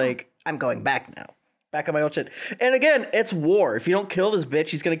then he's like, I'm going back now. Back on my old shit. And again, it's war. If you don't kill this bitch,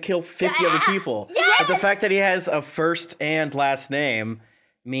 he's gonna kill 50 other people. But the fact that he has a first and last name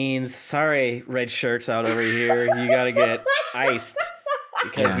means, sorry, red shirts out over here, you gotta get iced.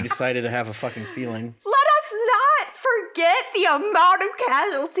 Because we decided to have a fucking feeling. Let us not forget the amount of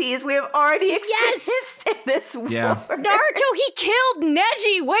casualties we have already experienced in this war. Yeah. Naruto, he killed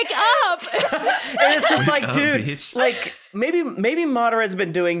Neji. Wake up! And it's just like, up, dude, bitch. like maybe Madara's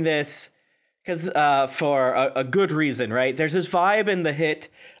been doing this because for a good reason, right? There's this vibe in the hit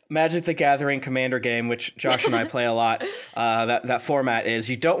Magic the Gathering Commander game, which Josh and I play a lot. That format is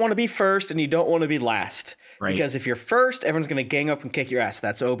you don't want to be first and you don't want to be last. Right. Because if you're first, everyone's going to gang up and kick your ass.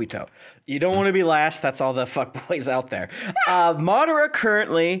 That's Obito. You don't want to be last. That's all the fuckboys out there. Madara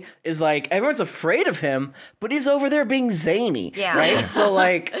currently is like, everyone's afraid of him, but he's over there being zany. Yeah. Right? So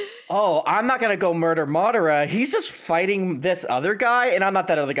like, oh, I'm not going to go murder Madara. He's just fighting this other guy, and I'm not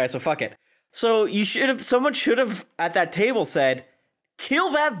that other guy, so fuck it. So someone should have at that table said,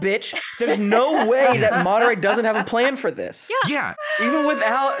 kill that bitch. There's no way that Madara doesn't have a plan for this. Yeah. Even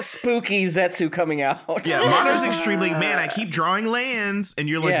without spooky Zetsu coming out. Yeah, Madara's extremely, man, I keep drawing lands. And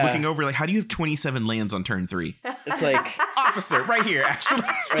you're like looking over, like, how do you have 27 lands on turn 3? It's like, Officer, right here, actually.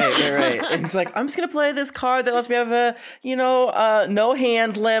 right. And it's like, I'm just going to play this card that lets me have a, no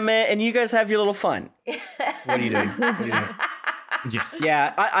hand limit, and you guys have your little fun. What are you doing? Yeah.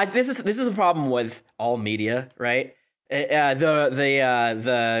 Yeah, this is the problem with all media, right?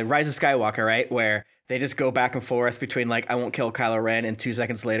 The Rise of Skywalker, right, where they just go back and forth between like, I won't kill Kylo Ren, and 2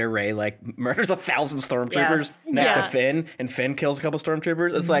 seconds later Rey like murders 1,000 stormtroopers next to Finn, and Finn kills a couple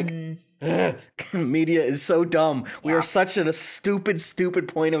stormtroopers. It's like, media is so dumb. We are such a stupid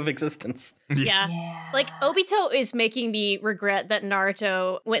point of existence. Yeah. Like, Obito is making me regret that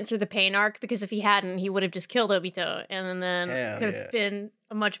Naruto went through the pain arc, because if he hadn't, he would have just killed Obito, and then could have been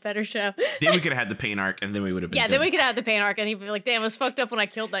a much better show. Then we could have had the pain arc, and then we would have been good. Then we could have the pain arc, and he'd be like, damn, it was fucked up when I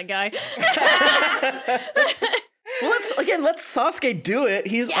killed that guy. Well, let Sasuke do it.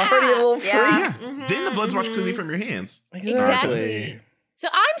 He's already a little freak. Yeah. Then the blood's washed cleanly from your hands. Exactly. So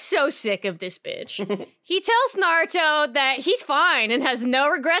I'm so sick of this bitch. He tells Naruto that he's fine and has no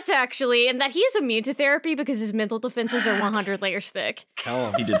regrets, actually, and that he is immune to therapy because his mental defenses are 100 layers thick.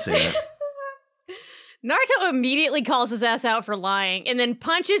 Oh, He did say that. Naruto immediately calls his ass out for lying and then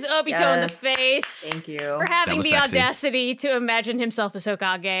punches Obito in the face. Thank you. For having the sexy. audacity to imagine himself as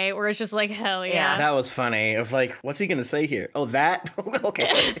Hokage, where it's just like, hell yeah. that was funny. Of like, what's he gonna say here? Oh, that?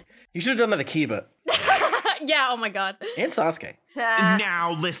 Okay. You should have done that to Kiba. Yeah, oh my god. And Sasuke.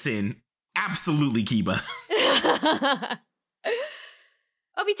 Now, listen. Absolutely, Kiba.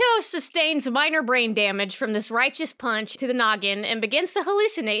 Obito sustains minor brain damage from this righteous punch to the noggin and begins to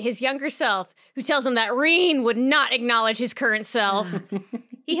hallucinate his younger self, who tells him that Rin would not acknowledge his current self.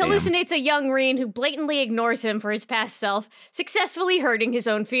 He hallucinates a young Rin who blatantly ignores him for his past self, successfully hurting his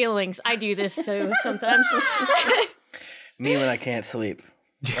own feelings. I do this too sometimes. Me when I can't sleep.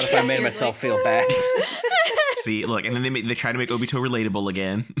 What if I made myself feel bad? See, look, and then they try to make Obito relatable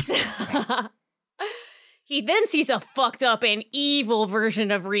again. He then sees a fucked up and evil version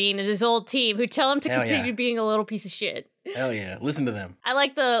of Rin and his old team, who tell him to continue being a little piece of shit. Hell yeah. Listen to them. I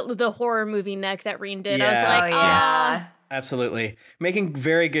like the horror movie neck that Rin did. Yeah. I was like, yeah. Absolutely. Making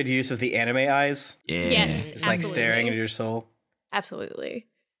very good use of the anime eyes. Yeah. Yes, Just like staring into your soul. Absolutely.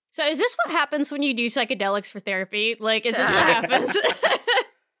 So is this what happens when you do psychedelics for therapy? Like, is this what happens?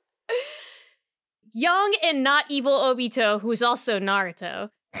 Young and not evil Obito, who is also Naruto,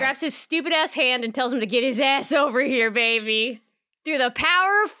 grabs his stupid ass hand and tells him to get his ass over here, baby. Through the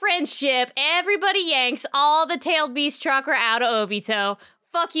power of friendship, everybody yanks all the tailed beast chakra out of Obito.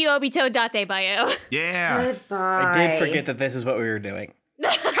 Fuck you, Obito, date bayo. Yeah. Goodbye. I did forget that this is what we were doing.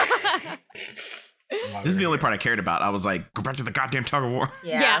 This is the only part I cared about. I was like, go back to the goddamn tug of war.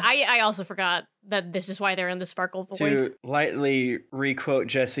 Yeah, I also forgot that this is why they're in the Sparkle Void. To lightly re-quote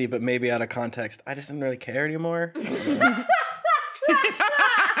Jesse, but maybe out of context, I just didn't really care anymore.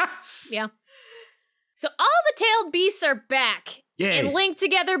 Yeah. So all the tailed beasts are back. Yay. And linked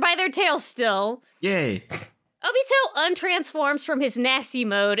together by their tails still. Yay. Obito untransforms from his nasty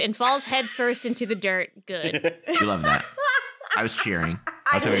mode and falls headfirst into the dirt. Good. You love that. I was cheering.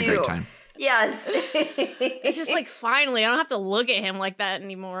 I was having a great time. Yes. It's just like, finally, I don't have to look at him like that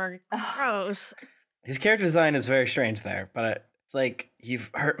anymore. Gross. His character design is very strange there, but it's like, you've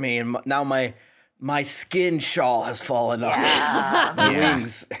hurt me, and now my skin shawl has fallen off. My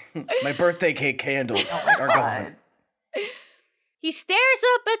wings, my birthday cake candles are gone. He stares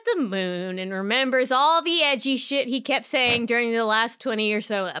up at the moon and remembers all the edgy shit he kept saying during the last 20 or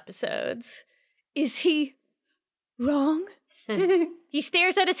so episodes. Is he wrong? He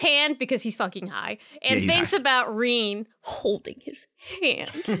stares at his hand because he's fucking high and thinks about Reen holding his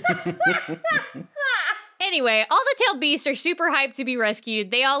hand. Anyway, all the tailed beasts are super hyped to be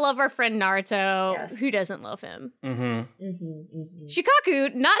rescued. They all love our friend Naruto. Yes. Who doesn't love him?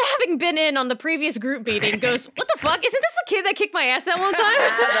 Shikaku, not having been in on the previous group meeting, goes, what the fuck? Isn't this the kid that kicked my ass that one time?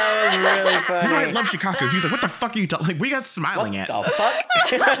 That was really funny. This is why I love Shikaku. He's like, what the fuck are you talking? Like, what are you guys smiling at? What the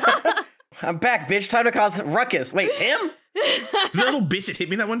fuck? I'm back, bitch. Time to cause ruckus. Wait, him? Is that little bitch that hit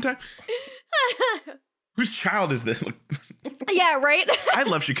me that one time? Whose child is this? Yeah, right? I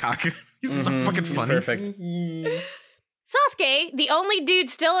love Shikaku. He's so fucking funny. Perfect. Sasuke, the only dude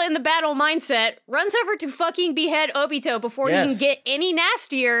still in the battle mindset, runs over to fucking behead Obito before he can get any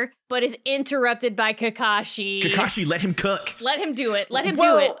nastier, but is interrupted by Kakashi. Kakashi, let him cook. Let him do it. Let him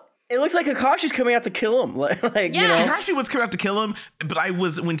do it. It looks like Kakashi's coming out to kill him. You know? Kakashi was coming out to kill him, but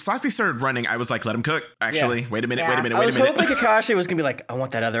when Sasuke started running, I was like, let him cook. Actually, wait a minute. I was hoping Kakashi was going to be like, I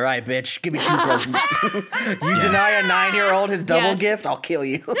want that other eye, bitch. Give me 2 groceries. You deny a 9-year-old his double gift, I'll kill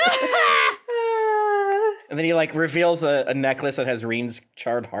you. And then he like reveals a necklace that has Reen's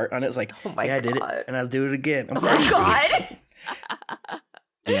charred heart on it. It's like, I did it, and I'll do it again. Oh my god.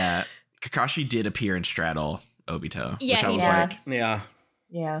 Yeah, Kakashi did appear and straddle Obito. Yeah, which I was like, Yeah.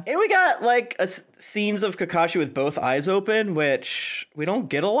 And we got like scenes of Kakashi with both eyes open, which we don't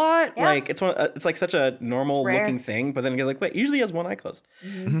get a lot. Yeah. Like it's like such a normal looking thing, but then he's like, wait, usually he has one eye closed.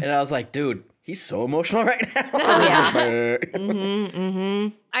 And I was like, dude, he's so emotional right now.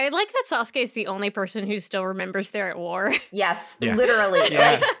 I like that Sasuke is the only person who still remembers they're at war. Yes, literally.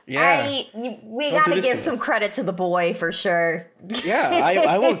 We gotta give some credit to the boy for sure.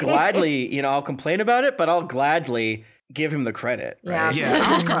 I will gladly, I'll complain about it, but I'll gladly give him the credit. Right? Yeah,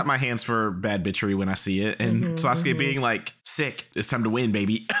 I'll clap my hands for bad bitchery when I see it. And Sasuke being like, sick, it's time to win,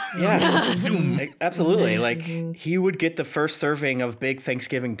 baby. Yeah, absolutely. Like, he would get the first serving of big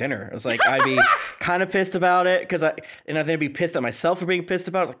Thanksgiving dinner. It was like, I'd be kind of pissed about it, and I think I'd be pissed at myself for being pissed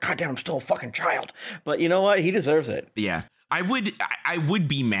about it. I was like, God damn, I'm still a fucking child. But you know what? He deserves it. Yeah. I would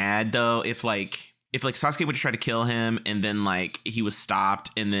be mad, though, if Sasuke would try to kill him and then like he was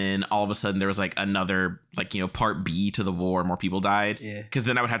stopped and then all of a sudden there was like another part B to the war, more people died. Yeah. Because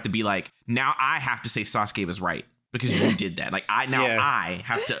then I would have to be like, now I have to say Sasuke was right because you did that. Like I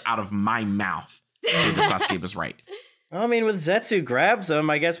have to out of my mouth say that Sasuke was right. Well, I mean, with Zetsu grabs him,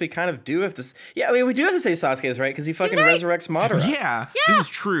 I guess we kind of do have to. Yeah, I mean, we do have to say Sasuke is right because he fucking resurrects Madara. Yeah, this is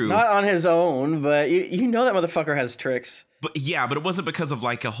true. Not on his own, but you know that motherfucker has tricks. But it wasn't because of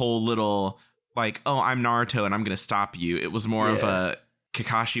like a whole little. Like, oh, I'm Naruto and I'm going to stop you. It was more of a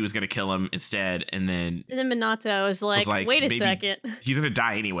Kakashi was going to kill him instead. And then Minato was like, wait a second. He's going to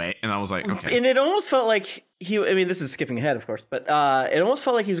die anyway. And I was like, okay. And it almost felt like this is skipping ahead, of course, but it almost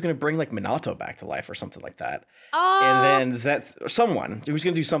felt like he was going to bring like Minato back to life or something like that. And then someone, he was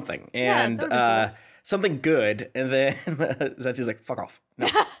going to do something. And something good. And then Zetsu's like, fuck off. No.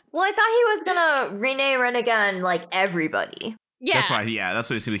 Well, I thought he was going to Rinnegan like everybody. Yeah. That's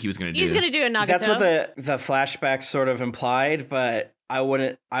what it seemed like he was going to do. He's going to do a Nagato. That's what the flashbacks sort of implied, but I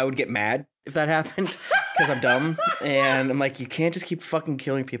would get mad if that happened because I'm dumb. And I'm like, you can't just keep fucking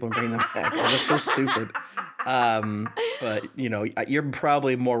killing people and bringing them back. That's so stupid. But, you're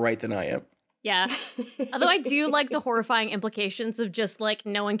probably more right than I am. Yeah. Although I do like the horrifying implications of just like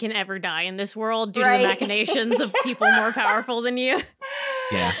no one can ever die in this world due to the machinations of people more powerful than you.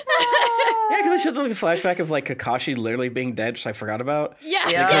 Yeah. Yeah, because I showed them the flashback of like Kakashi literally being dead, which I forgot about. Yeah,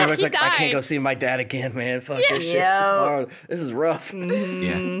 he died. I can't go see my dad again, man. Fuck this shit. This is rough.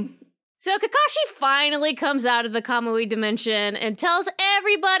 Yeah. So Kakashi finally comes out of the Kamui dimension and tells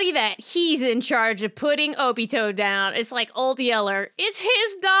everybody that he's in charge of putting Obito down. It's like Old Yeller. It's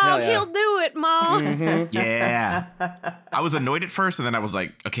his dog. He'll do it, Mom. Mm-hmm. Yeah. I was annoyed at first, and then I was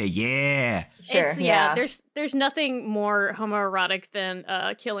like, okay, yeah. Sure. There's nothing more homoerotic than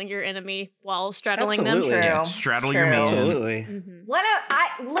killing your enemy while straddling Absolutely. them. Yeah, straddle your man. Absolutely. Mm-hmm.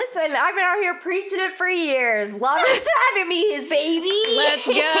 Listen, I've been out here preaching it for years. Love is to enemies, baby. Let's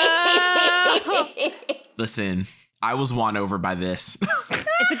go. Listen, I was won over by this.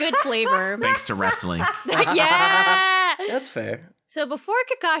 It's a good flavor. Thanks to wrestling. Yeah. That's fair. So before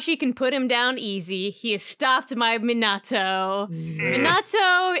Kakashi can put him down easy, he is stopped by Minato.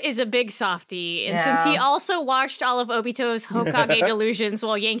 Minato is a big softie, and since he also watched all of Obito's Hokage delusions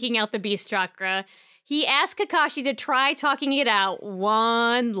while yanking out the beast chakra, he asked Kakashi to try talking it out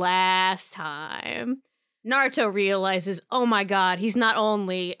one last time. Naruto realizes, oh my god, he's not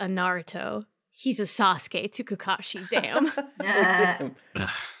only a Naruto, he's a Sasuke to Kakashi, damn.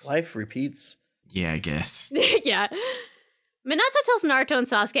 Life repeats. Yeah, I guess. Yeah. Minato tells Naruto and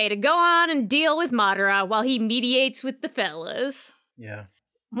Sasuke to go on and deal with Madara while he mediates with the fellas. Yeah.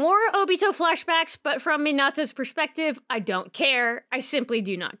 More Obito flashbacks, but from Minato's perspective, I don't care. I simply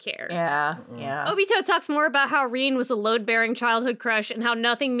do not care. Yeah. Obito talks more about how Rin was a load-bearing childhood crush and how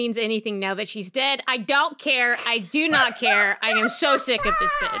nothing means anything now that she's dead. I don't care. I do not care. I am so sick of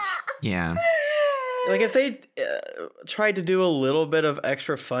this bitch. Yeah. Like, if they tried to do a little bit of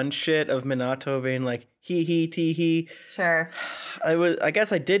extra fun shit of Minato being like, he, tee, he. Sure. I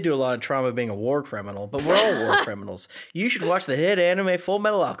guess I did do a lot of trauma being a war criminal, but we're all war criminals. You should watch the hit anime Full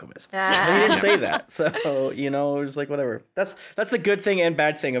Metal Alchemist. He didn't say that. So, you know, it's like, whatever. That's the good thing and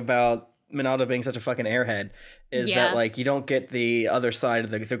bad thing about Minato being such a fucking airhead is that, like, you don't get the other side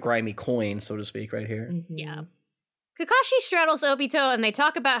of the grimy coin, so to speak, right here. Mm-hmm. Yeah. Kakashi straddles Obito, and they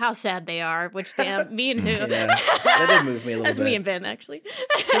talk about how sad they are, which, damn, me and who? Yeah, that did move me a little bit. That's me and Ben, actually.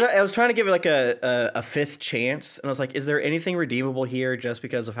 I was trying to give it, like, a fifth chance, and I was like, is there anything redeemable here just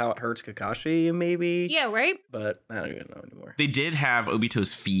because of how it hurts Kakashi, maybe? Yeah, right? But I don't even know anymore. They did have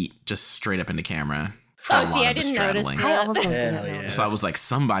Obito's feet just straight up into camera. Oh, see, I didn't notice that. I almost looked Hell at yeah. So I was like,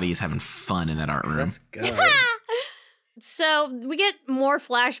 somebody's having fun in that art room. Let's go. So we get more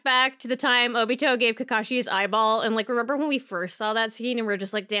flashback to the time Obito gave Kakashi his eyeball, and like, remember when we first saw that scene and we are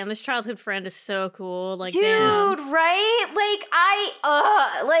just like, damn, this childhood friend is so cool. Like, dude, damn. right?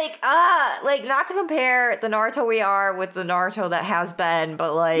 Like, not to compare the Naruto we are with the Naruto that has been,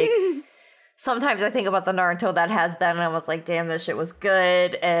 but like, sometimes I think about the Naruto that has been, and I was like, damn, this shit was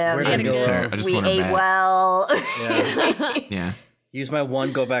good, and Where'd it go? I just we want her ate back. well. Yeah. Yeah. Use my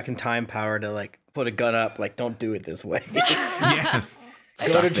one go back in time power to, like, put a gun up. Like, don't do it this way. Yeah.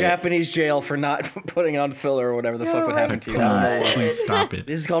 Go to Japanese jail for not putting on filler or whatever the fuck would happen to you. Please stop it.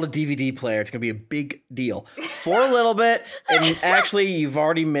 This is called a DVD player. It's going to be a big deal. For a little bit, and actually, you've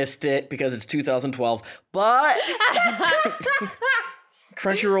already missed it because it's 2012. But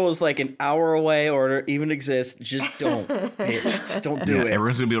Crunchyroll is like an hour away or it even exists. Just don't, bitch. Just don't do it.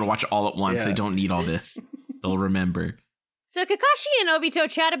 Everyone's going to be able to watch it all at once. Yeah. They don't need all this. They'll remember. So Kakashi and Obito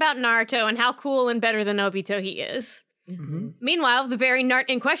chat about Naruto and how cool and better than Obito he is. Mm-hmm. Meanwhile, the very Nart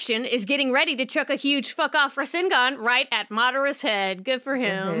in question is getting ready to chuck a huge fuck off Rasengan right at Madara's head. Good for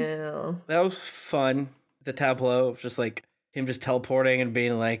him. That was fun. The tableau of just like him just teleporting and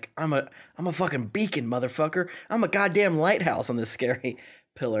being like, I'm a fucking beacon, motherfucker. I'm a goddamn lighthouse on this scary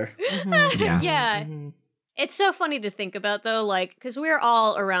pillar. Yeah. Yeah. It's so funny to think about, though, like, because we're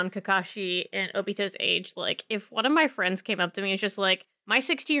all around Kakashi and Obito's age. Like, if one of my friends came up to me and was just like, my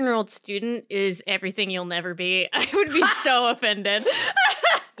 16-year-old student is everything you'll never be, I would be so offended.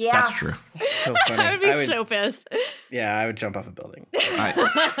 Yeah. That's true. So funny. I would be so pissed. Yeah, I would jump off a building.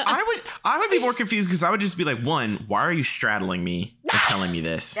 I would be more confused because I would just be like, one, why are you straddling me and telling me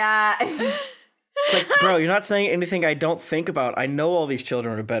this? It's like, bro, you're not saying anything I don't think about. I know all these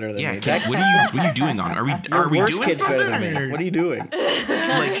children are better than Yeah, me. kid, what are you doing on? Are we Worst doing kid's something? better than me. What are you doing?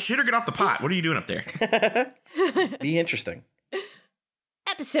 Like, shit or get off the pot. What are you doing up there? Be interesting.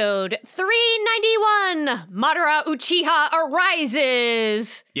 Episode 391, Madara Uchiha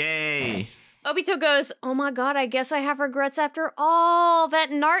arises. Yay. Obito goes, oh my god, I guess I have regrets after all. That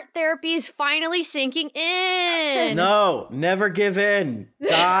Nart therapy is finally sinking in. No, never give in.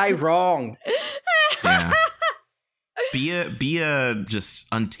 Die wrong. Yeah. Be a just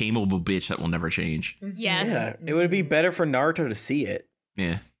untamable bitch that will never change. Yes. Yeah, it would be better for Naruto to see it.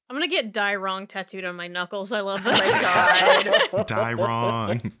 Yeah. I'm gonna get die wrong tattooed on my knuckles. I love that. Die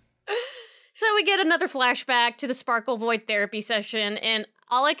wrong. So we get another flashback to the Sparkle Void therapy session, and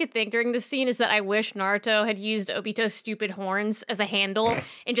All I could think during this scene is that I wish Naruto had used Obito's stupid horns as a handle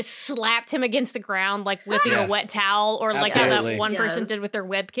and just slapped him against the ground like whipping a wet towel, or like how that one person did with their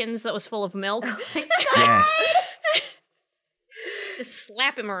webkins that was full of milk. Yes. Just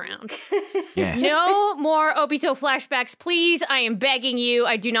slap him around. Yes. No more Obito flashbacks, please. I am begging you.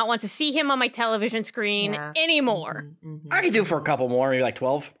 I do not want to see him on my television screen anymore. I could do for a couple more, maybe like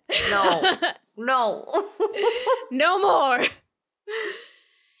 12. No. No. No more.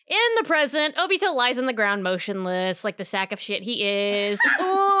 In the present, Obito lies on the ground motionless, like the sack of shit he is.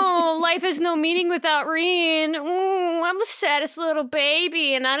 Oh, life has no meaning without Rin. Ooh, I'm the saddest little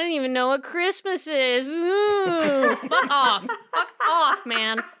baby, and I don't even know what Christmas is. Ooh, fuck off. Fuck off,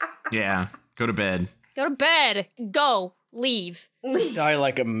 man. Yeah. Go to bed. Go to bed. Go. Leave. Die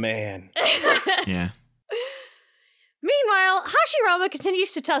like a man. Yeah. Meanwhile, Hashirama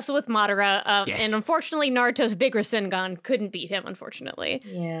continues to tussle with Madara, Yes. and unfortunately, Naruto's big Rasengan couldn't beat him, unfortunately.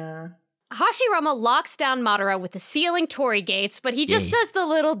 Yeah. Hashirama locks down Madara with the sealing Torii gates, but he just does the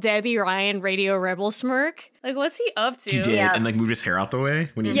little Debbie Ryan Radio Rebel smirk. Like, what's he up to? He did, and like moved his hair out the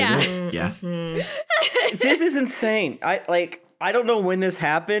way when he did it. Yeah. This is insane. I don't know when this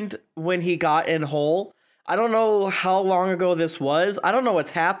happened, when he got in whole. I don't know how long ago this was. I don't know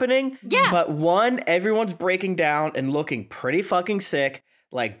what's happening. Yeah. But one, everyone's breaking down and looking pretty fucking sick,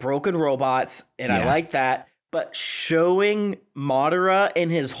 like broken robots, and I like that. But showing Madara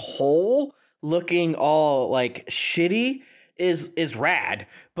in his hole looking all like shitty is rad.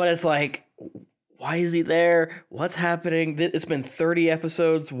 But it's like, why is he there? What's happening? It's been 30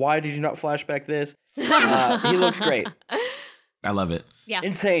 episodes. Why did you not flashback this? He looks great. I love it. Yeah.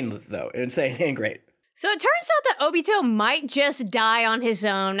 Insane, though. Insane and great. So it turns out that Obito might just die on his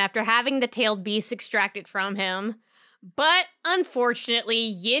own after having the tailed beast extracted from him. But unfortunately,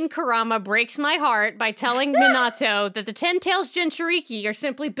 Yin Kurama breaks my heart by telling Minato that the 10 Tails Jinchuriki are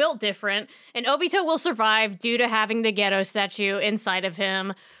simply built different, and Obito will survive due to having the Ghetto statue inside of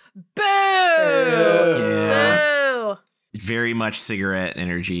him. Boo! Yeah. Boo! Very much cigarette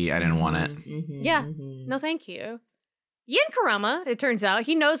energy. I didn't want it. Yeah, no thank you. Yin Kurama, it turns out,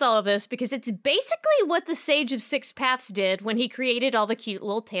 he knows all of this because it's basically what the Sage of Six Paths did when he created all the cute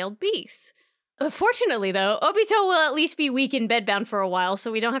little tailed beasts. Fortunately, though, Obito will at least be weak and bedbound for a while,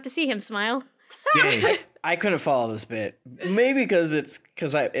 so we don't have to see him smile. Yay. I couldn't follow this bit. Maybe because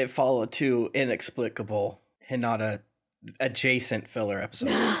it followed two inexplicable and not a adjacent filler episode.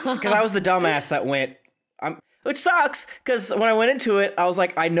 Because I was the dumbass that went, which sucks, because when I went into it, I was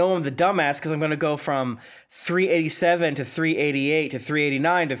like, I know I'm the dumbass because I'm going to go from 387 to 388 to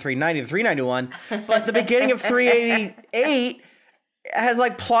 389 to 390 to 391. But the beginning of 388 has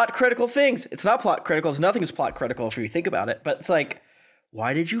like plot critical things. It's not plot critical. Nothing is plot critical if you think about it. But it's like,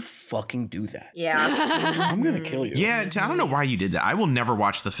 why did you fucking do that? Yeah. I'm going to kill you. Yeah, I don't know why you did that. I will never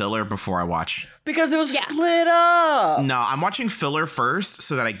watch the filler before I watch. Because it was split up. No, I'm watching filler first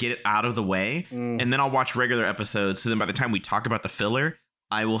so that I get it out of the way. And then I'll watch regular episodes. So then by the time we talk about the filler,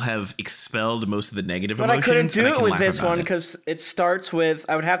 I will have expelled most of the negative emotions. But I couldn't do it with this one because it starts with,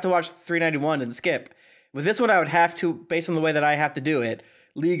 I would have to watch 391 and skip. With this one, I would have to, based on the way that I have to do it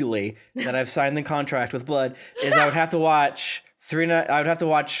legally, that I've signed the contract with Blood, is I would have to watch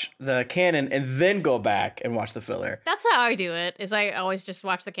the canon and then go back and watch the filler. That's how I do it, is I always just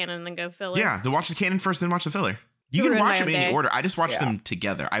watch the canon and then go filler. Yeah, then watch the canon first, then watch the filler. You can watch them in any order. I just watch them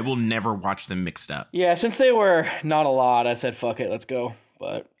together. I will never watch them mixed up. Yeah, since they were not a lot, I said, fuck it, let's go.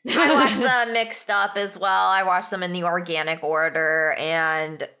 But I watched them mixed up as well. I watched them in the organic order,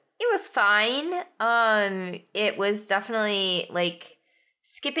 and it was fine. It was definitely like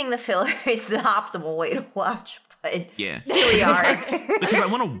skipping the filler is the optimal way to watch. But here we are. Because I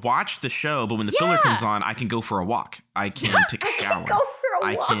want to watch the show, but when the filler comes on, I can go for a walk. I can take a shower.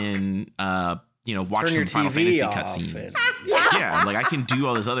 I can, watch some Final Fantasy cutscenes. Yeah, like I can do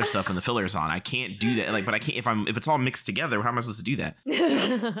all this other stuff when the filler's on. I can't do that. Like, but I can't if it's all mixed together. How am I supposed to do that?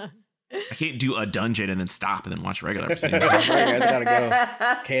 I can't do a dungeon and then stop and then watch a regular episode. I guys gotta go.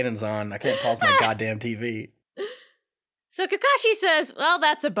 Canon's on. I can't pause my goddamn TV. So Kakashi says, well,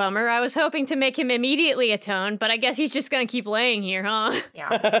 that's a bummer. I was hoping to make him immediately atone, but I guess he's just gonna keep laying here, huh?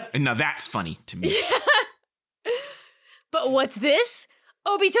 Yeah. And now that's funny to me. But what's this?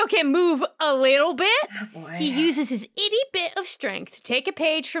 Obito can move a little bit. Oh, He uses his itty bit of strength to take a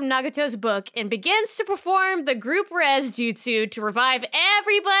page from Nagato's book and begins to perform the group res jutsu to revive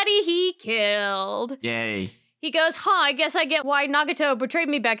everybody he killed. Yay. He goes, I guess I get why Nagato betrayed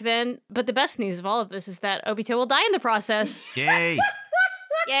me back then. But the best news of all of this is that Obito will die in the process. Yay.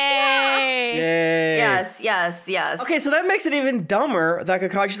 Yay! Yay. Yes. Okay, so that makes it even dumber that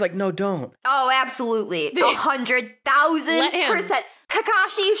Kakashi's like, no, don't. Oh, absolutely. 100,000%.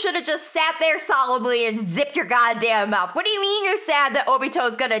 Kakashi, you should have just sat there solemnly and zipped your goddamn mouth. What do you mean you're sad that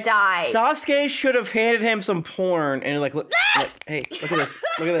Obito's gonna die? Sasuke should have handed him some porn and like, look, hey, look at this.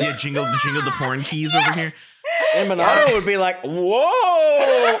 Yeah, jingle the porn keys over here. And Minato would be like,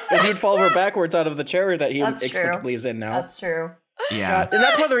 whoa! And he'd fall over backwards out of the chair that he inexplicably is in now. That's true. Yeah. And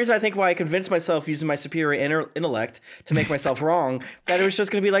that's part of the reason I think why I convinced myself using my superior intellect to make myself wrong, that it was just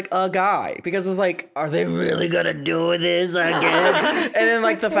going to be like a guy. Because it's like, are they really going to do this again? And then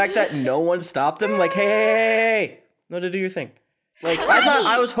like the fact that no one stopped him, like, hey, no, to do your thing. Like,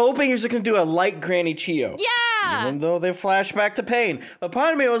 I was hoping he was just going to do a light Granny Chio. Yeah! Even though they flash back to pain. But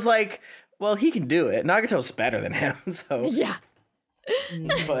part of me was like, well, he can do it. Nagato's better than him, so. Yeah.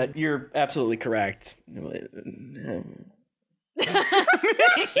 But you're absolutely correct.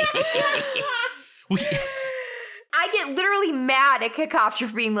 I get literally mad at Kakashi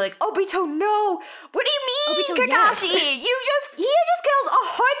for being like, Obito, no. What do you mean, Obito, Kakashi? yes. He just killed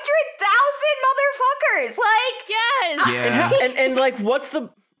 100,000 motherfuckers. Like, Yes! Yeah. And like, what's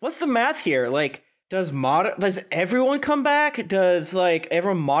the math here? Like, does everyone come back? Does like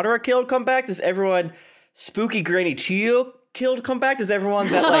everyone Madara killed come back? Does everyone spooky Granny Chio killed come back? Does everyone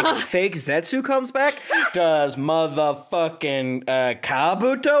that like fake Zetsu comes back? Does motherfucking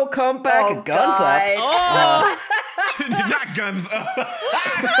Kabuto come back? Oh, Guns God. up. Not guns up.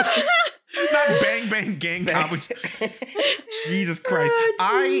 Not bang bang gang Kabuto. Jesus Christ.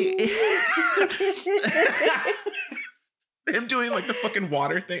 Him doing like the fucking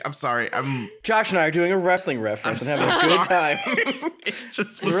water thing. I'm sorry. Josh and I are doing a wrestling reference and having a good time. It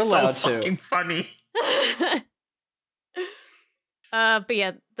just was You're allowed so to. fucking funny. But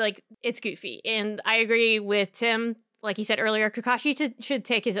yeah, like, it's goofy. And I agree with Tim. Like he said earlier, Kakashi should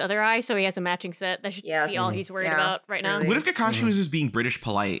take his other eye so he has a matching set. That should be all he's worried about right now. really. What if Kakashi was just being British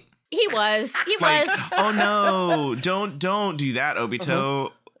polite? He was. Like, oh no, don't do that,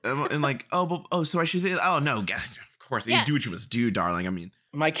 Obito. And like, so I should say, oh no, of course, you do what you must do, darling. I mean,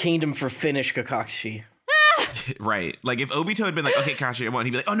 My kingdom for Finnish Kakashi. right. Like if Obito had been like, okay, Kashi, I want,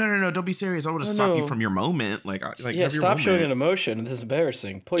 he'd be like, oh no, don't be serious. I want to stop you from your moment. Like Yeah, stop showing an emotion. This is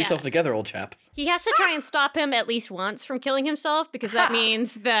embarrassing. Pull yourself together, old chap. He has to try and stop him at least once from killing himself because that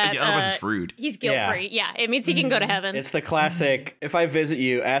means that otherwise it's rude. He's guilt-free. Yeah, it means he can go to heaven. It's the classic, if I visit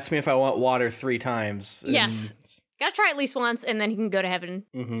you, ask me if I want water 3 times. Yes. Gotta try at least once, and then he can go to heaven.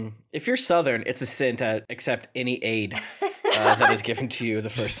 Mm-hmm. If you're Southern, it's a sin to accept any aid that is given to you the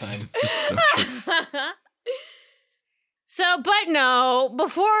first time. So true. But no,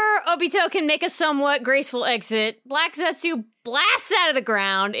 before Obito can make a somewhat graceful exit, Black Zetsu blasts out of the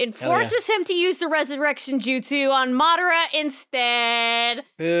ground and forces him to use the resurrection jutsu on Madara instead.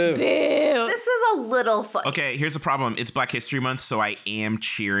 Boo. Boo. This is a little fun. Okay, here's the problem. It's Black History Month, so I am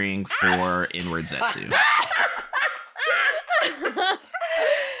cheering for Inward Zetsu.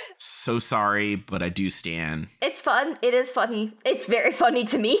 So sorry, but I do stan. It's fun. It is funny. It's very funny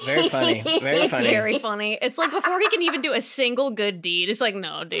to me. Very funny. Very It's funny. very funny. It's like before he can even do a single good deed, it's like,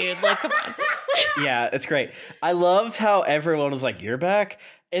 no, dude, like, come on. Yeah, it's great. I loved how everyone was like, "You're back,"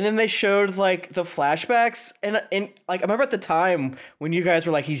 and then they showed like the flashbacks, and like I remember at the time when you guys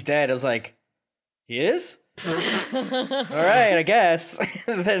were like, "He's dead," I was like, "He is." All right, I guess.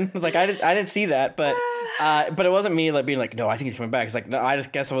 Then like I didn't see that, but it wasn't me like being like, no, I think he's coming back. It's like, no, I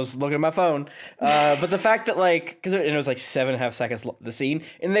just guess I was looking at my phone. But the fact that like, because it was like 7.5 seconds the scene,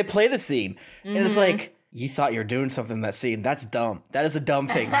 and they play the scene, and it's like, you thought you were doing something in that scene. That's dumb. That is a dumb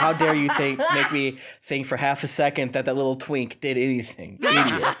thing. How dare you make me think for half a second that little twink did anything?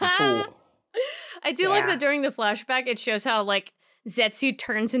 Idiot, fool. I do like that during the flashback, it shows how like Zetsu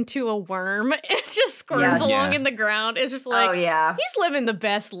turns into a worm and just squirms along in the ground. It's just like, he's living the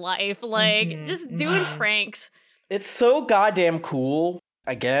best life, like just doing pranks. It's so goddamn cool,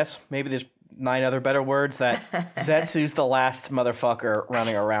 I guess. Maybe there's 9 other better words that Zetsu's the last motherfucker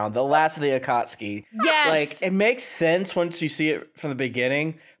running around, the last of the Akatsuki. Yes. Like, it makes sense once you see it from the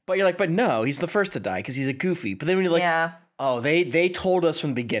beginning, but you're like, but no, he's the first to die because he's a goofy. But then when you're like, oh, they told us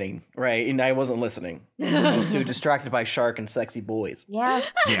from the beginning, right? And I wasn't listening. I was too distracted by shark and sexy boys. Yeah.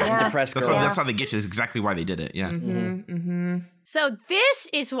 Depressed girls. That's how they get you. That's exactly why they did it. Yeah. So this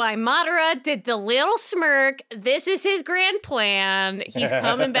is why Madara did the little smirk. This is his grand plan. He's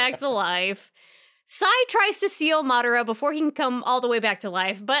coming back to life. Sai tries to seal Madara before he can come all the way back to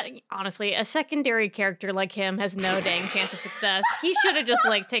life, but honestly, a secondary character like him has no dang chance of success. He should have just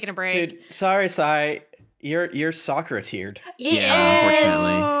like taken a break. Dude, sorry, Sai. You're soccer-tiered.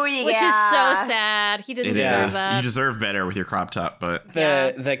 Unfortunately. Which is so sad. He didn't deserve that. You deserve better with your crop top, but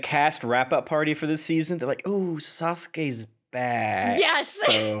The cast wrap-up party for this season, they're like, oh, Sasuke's back. Yes.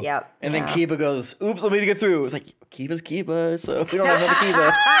 So, Yep. And then Kiba goes, oops, let me get through. It's like, Kiba's Kiba, so we don't have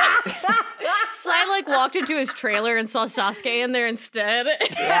another Kiba. Sai like walked into his trailer and saw Sasuke in there instead.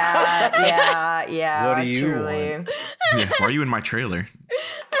 Yeah. What do you want? Yeah, why are you in my trailer?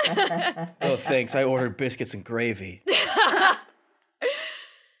 Oh, thanks. I ordered biscuits and gravy.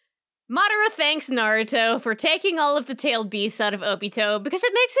 Madara thanks Naruto for taking all of the tailed beasts out of Obito because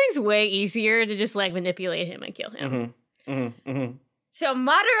it makes things way easier to just like manipulate him and kill him. So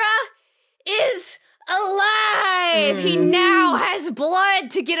Madara is alive! He now has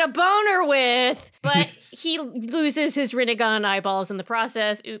blood to get a boner with, but he loses his Rinnegan eyeballs in the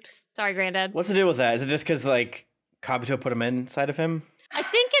process. Oops. Sorry, Granddad. What's the deal with that? Is it just because, like, Kabuto put them inside of him? I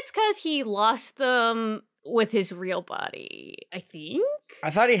think it's because he lost them with his real body, I think.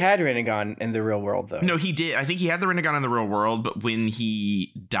 I thought he had Rinnegan in the real world, though. No, he did. I think he had the Rinnegan in the real world, but when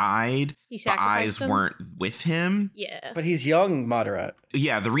he died, the eyes weren't with him. Yeah. But he's young, Madara.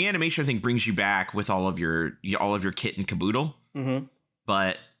 Yeah, the reanimation thing brings you back with all of your kit and caboodle. Mm-hmm.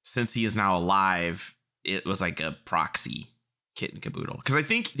 But since he is now alive, it was like a proxy kit and caboodle. Because I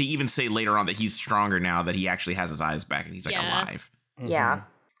think they even say later on that he's stronger now, that he actually has his eyes back and he's like alive. Mm-hmm. Yeah.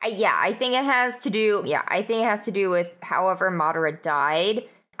 I think it has to do. Yeah, I think it has to do with however Madara died.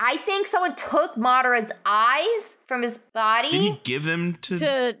 I think someone took Madara's eyes from his body. Did he give them to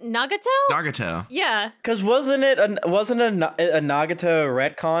Nagato? Nagato? Yeah. Because wasn't a Nagato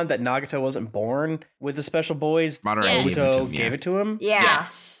retcon that Nagato wasn't born with the special boys? Madara Yes. gave it to him? Yeah.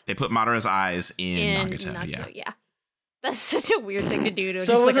 Yes. They put Madara's eyes in Nagato. Yeah. That's such a weird thing to do to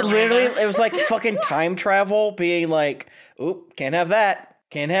So just was like it literally, it was like fucking time travel being like, oop, can't have that.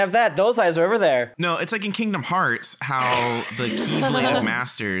 Can't have that. Those eyes are over there. No, it's like in Kingdom Hearts, how the Keyblade of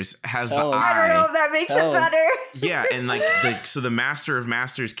Masters has the eye. I don't know if that makes it better. Yeah, and like so the Master of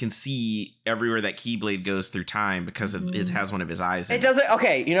Masters can see everywhere that Keyblade goes through time because it has one of his eyes in It doesn't.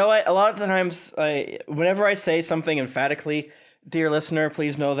 Okay, you know what? A lot of the times, whenever I say something emphatically, dear listener,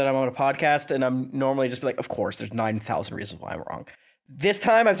 please know that I'm on a podcast, and I'm normally just be like, of course, there's 9,000 reasons why I'm wrong. This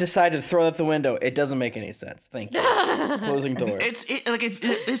time, I've decided to throw out the window. It doesn't make any sense. Thank you. Closing door.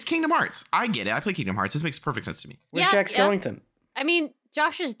 It's Kingdom Hearts. I get it. I play Kingdom Hearts. This makes perfect sense to me. Where's Jack Skellington? I mean,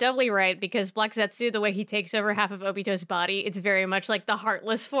 Josh is doubly right because Black Zetsu, the way he takes over half of Obito's body, it's very much like the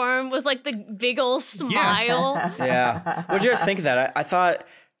Heartless form with like the big ol' smile. Yeah. What did you guys think of that? I thought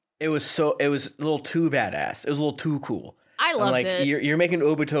it was a little too badass. It was a little too cool. I loved it. You're making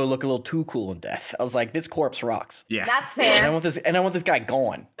Obito look a little too cool in death. I was like, this corpse rocks. Yeah. That's fair. And I want this guy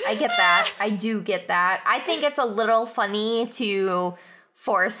gone. I get that. I do get that. I think it's a little funny to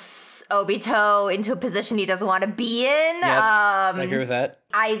force Obito into a position he doesn't want to be in. Yes, I agree with that.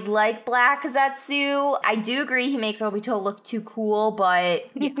 I like Black Zetsu. I do agree he makes Obito look too cool, but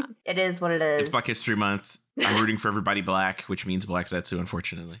it is what it is. It's Black History Month. I'm rooting for everybody black, which means Black Zetsu,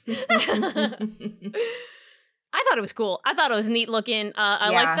 unfortunately. I thought it was cool. I thought it was neat looking.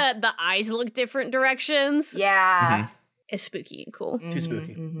 I like that the eyes look different directions. Yeah. Mm-hmm. It's spooky and cool. Too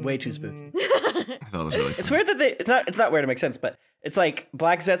spooky. Way too spooky. I thought it was really fun. It's weird that it's not weird, it makes sense, but it's like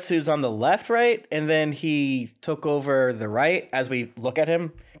Black Zetsu's on the left, right? And then he took over the right as we look at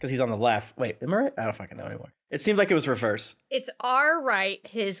him because he's on the left. Wait, am I right? I don't fucking know anymore. It seems like it was reverse. It's our right,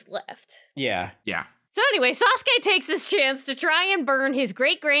 his left. Yeah. Yeah. So anyway, Sasuke takes this chance to try and burn his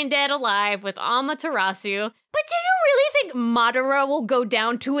great-granddad alive with Amaterasu. But do you really think Madara will go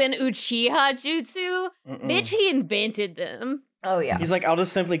down to an Uchiha jutsu? Bitch, he invented them. Oh, yeah. He's like, I'll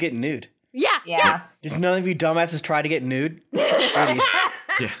just simply get nude. Yeah. Did none of you dumbasses try to get nude? Idiots.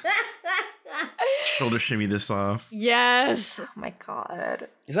 Yeah. Shoulder shimmy this off. Yes. Oh, my God.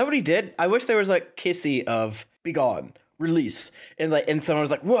 Is that what he did? I wish there was like kissy of be gone, release. And someone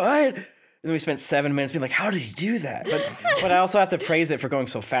was like, what? And then we spent 7 minutes being like, how did he do that? But I also have to praise it for going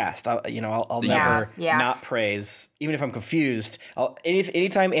so fast. I'll never not praise, even if I'm confused.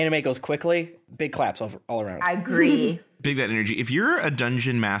 Anytime anime goes quickly, big claps all around. I agree. Big that energy. If you're a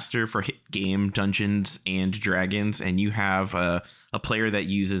dungeon master for hit game Dungeons and Dragons and you have a player that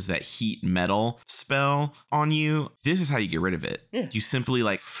uses that heat metal spell on you, this is how you get rid of it. Yeah. You simply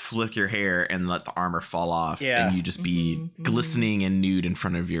like flick your hair and let the armor fall off and you just be glistening and nude in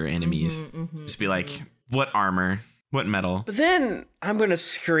front of your enemies. Just be like, what armor? What metal? But then I'm going to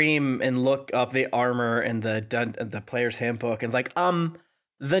scream and look up the armor and the player's handbook and it's like,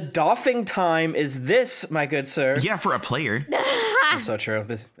 the doffing time is this, my good sir. Yeah, for a player. That's so true.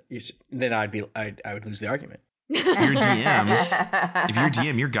 Then I would lose the argument. If you're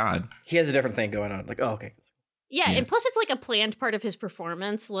DM, you're God. He has a different thing going on. Like, oh, okay. Yeah, and plus it's like a planned part of his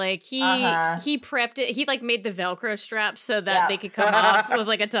performance. Like he prepped it. He like made the Velcro straps so that they could come off with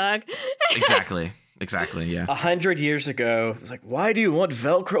like a tug. Exactly. Exactly, yeah. 100 years ago, it's like, why do you want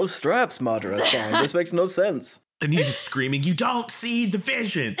Velcro straps, Madara-san? This makes no sense. And he's just screaming, you don't see the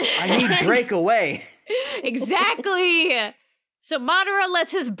vision. I need breakaway. Exactly. So Madara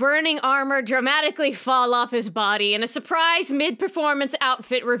lets his burning armor dramatically fall off his body in a surprise mid-performance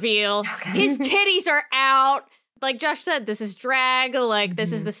outfit reveal. Okay. His titties are out. Like Josh said, this is drag. Like,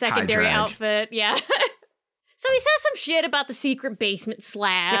 this is the secondary outfit. Yeah. So he says some shit about the secret basement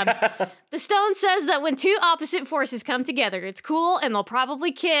slab. The stone says that when two opposite forces come together, it's cool and they'll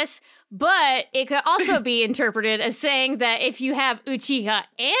probably kiss, but it could also be interpreted as saying that if you have Uchiha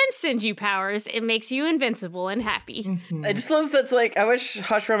and Senju powers, it makes you invincible and happy. Mm-hmm. I just love that's like, I wish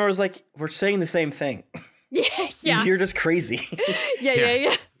Hashirama was like, we're saying the same thing. Yeah. You're just crazy.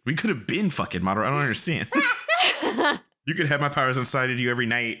 Yeah. We could have been fucking Madara. I don't understand. You could have my powers inside of you every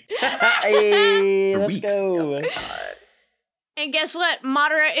night. Hey, let's weeks. go. And guess what?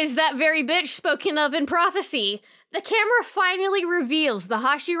 Madara is that very bitch spoken of in prophecy. The camera finally reveals the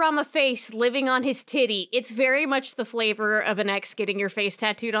Hashirama face living on his titty. It's very much the flavor of an ex getting your face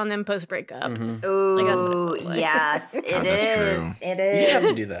tattooed on them post-breakup. Mm-hmm. Ooh, like, that's what it felt like. Yes, it God, is. That's true. It is. You have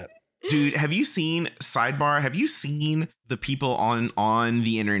to do that. Dude, have you seen the people on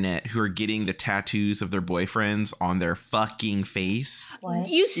the internet who are getting the tattoos of their boyfriends on their fucking face? What?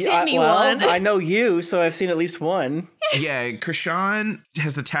 You sent me one. I know you, so I've seen at least one. Yeah, Krishan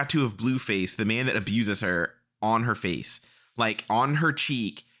has the tattoo of Blueface, the man that abuses her, on her face. Like, on her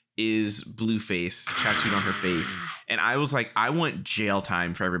cheek is Blueface tattooed on her face. And I was like, I want jail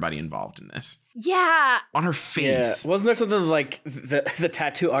time for everybody involved in this. Yeah. On her face. Yeah. Wasn't there something like the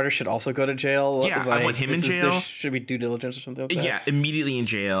tattoo artist should also go to jail? Yeah, like, I want him in jail. Should be due diligence or something like that? Yeah, immediately in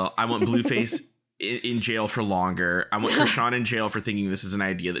jail. I want Blueface in jail for longer. I want Krishan in jail for thinking this is an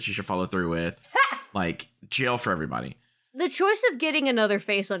idea that she should follow through with. Like, jail for everybody. The choice of getting another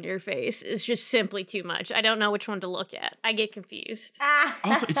face on your face is just simply too much. I don't know which one to look at. I get confused.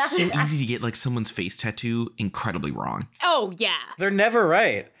 Also, it's so easy to get like someone's face tattoo incredibly wrong. Oh, yeah. They're never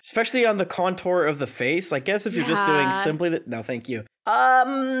right. Especially on the contour of the face. I guess if you're just doing simply that. No, thank you.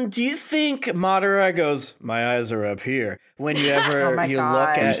 Do you think Madara goes, my eyes are up here, when you ever look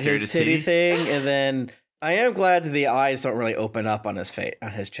at his titty thing, and then I am glad that the eyes don't really open up on his face,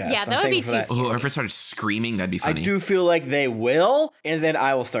 on his chest. Yeah, that would be too scary. Oh, if it started screaming, that'd be funny. I do feel like they will, and then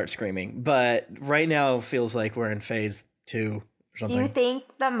I will start screaming. But right now it feels like we're in phase 2 or something. Do you think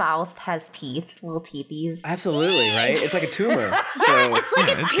the mouth has teeth, little teethies? Absolutely, right? It's like a tumor. Yeah, it's like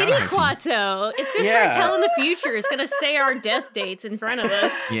a titty quato. It's going to start telling the future. It's going to say our death dates in front of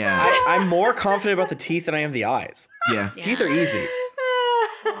us. Yeah. I'm more confident about the teeth than I am the eyes. Yeah. Teeth are easy.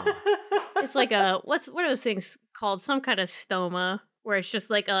 It's like what are those things called? Some kind of stoma, where it's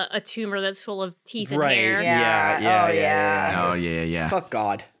just like a tumor that's full of teeth and hair. Yeah. Oh, yeah. Fuck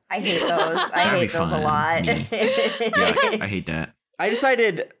God. I hate those. I hate those a lot. Yeah, I hate that. I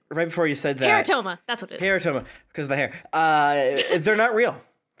decided right before you said that. Teratoma. That's what it is. Teratoma, because of the hair. They're not real.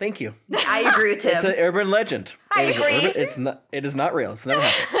 Thank you. I agree, Tim. It's an urban legend. I agree. It is not real. It's never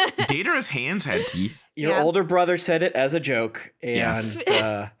happened. Datara's hands had teeth. Your older brother said it as a joke,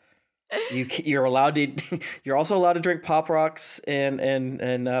 and you're allowed to. You're also allowed to drink Pop Rocks and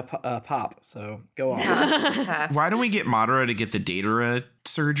pop. So go on. Why don't we get Madara to get the Datara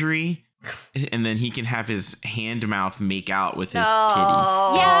surgery, and then he can have his hand mouth make out with his titty?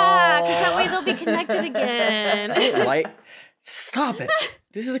 Yeah, because that way they'll be connected again. Stop it.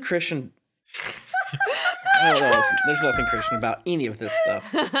 This is a Christian. I don't know. There's nothing Christian about any of this stuff.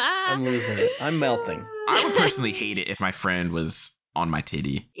 I'm losing it. I'm melting. I would personally hate it if my friend was on my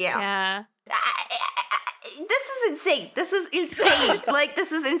titty. Yeah. This is insane. This is insane. Like,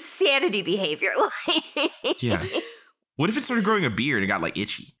 this is insanity behavior. Yeah. What if it started growing a beard and got like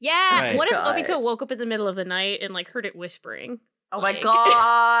itchy? Yeah. Right. What if Obito woke up in the middle of the night and like heard it whispering? Oh my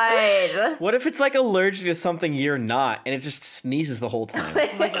God. What if it's like allergic to something you're not and it just sneezes the whole time? Oh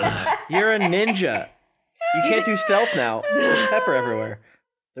my God. You're a ninja. You can't do stealth now. There's pepper everywhere.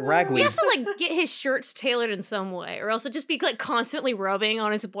 The ragweed. We have to like get his shirts tailored in some way, or else it'd just be like constantly rubbing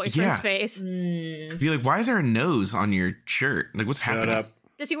on his boyfriend's face. Be like, why is there a nose on your shirt? Like, what's happening? Up.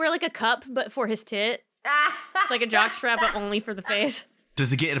 Does he wear like a cup but for his tit? Like a jockstrap but only for the face?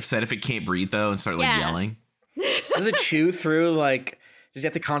 Does it get upset if it can't breathe though and start like yelling? Does it chew through like? Does he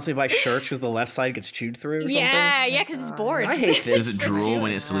have to constantly buy shirts because the left side gets chewed through? Or something? Yeah, because it's bored. I hate this. Does it drool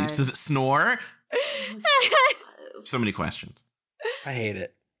when it sleeps? Does it snore? So many questions. I hate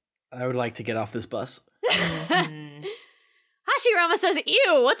it. I would like to get off this bus. Hashirama Hashirama says,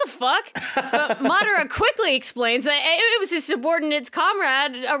 ew, what the fuck? But Madara quickly explains that it was his subordinate's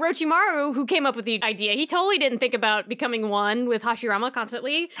comrade, Orochimaru, who came up with the idea. He totally didn't think about becoming one with Hashirama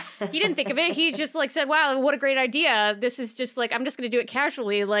constantly. He didn't think of it. He just like said, wow, what a great idea. This is just like, I'm just going to do it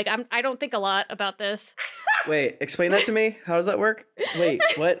casually. Like, I don't think a lot about this. Wait, explain that to me. How does that work? Wait,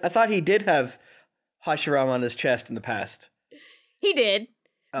 what? I thought he did have Hashirama on his chest in the past. He did.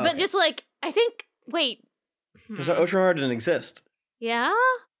 Oh, but okay. just like, I think, wait. Because Orochimaru didn't exist. Yeah?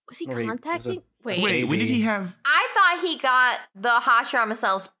 Was he contacting? Wait, when did he have... I thought he got the Hashirama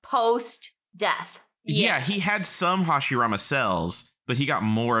cells post-death. Yeah, he had some Hashirama cells, but he got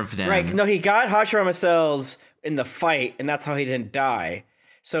more of them. Right, no, he got Hashirama cells in the fight, and that's how he didn't die.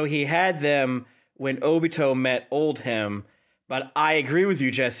 So he had them when Obito met old him, but I agree with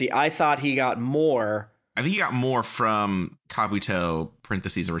you, Jesse. I thought he got more. I think he got more from Kabuto,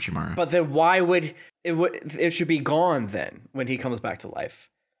 parentheses, Orochimaru. But then why would it should be gone then when he comes back to life?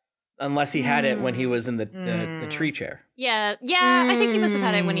 Unless he had it when he was in the tree chair. Yeah, I think he must have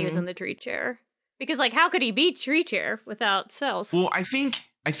had it when he was in the tree chair. Because, like, how could he be tree chair without cells? Well, I think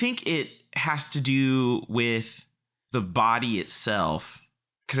it has to do with the body itself.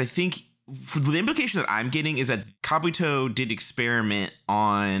 Because I think the implication that I'm getting is that Kabuto did experiment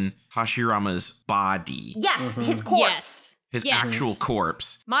on Hashirama's body. Yes, his corpse. Yes. His actual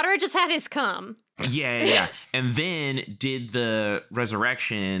corpse. Madara just had his cum. Yeah. And then did the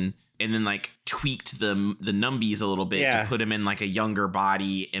resurrection and then like tweaked the numbies a little bit to put him in like a younger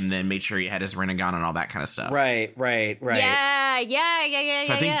body and then made sure he had his Rinnegan and all that kind of stuff. Right. Yeah.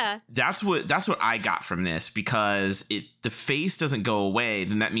 So I think that's what I got from this, because the face doesn't go away,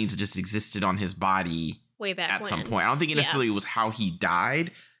 then that means it just existed on his body way back at some point. I don't think it necessarily was how he died,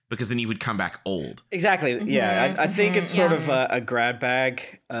 because then he would come back old. Exactly. Yeah. I think it's sort of a grab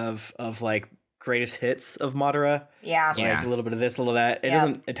bag of like greatest hits of Madara. Yeah. Like a little bit of this, a little of that. It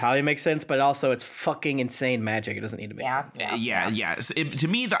doesn't entirely make sense, but also it's fucking insane magic. It doesn't need to make sense. Yeah. So to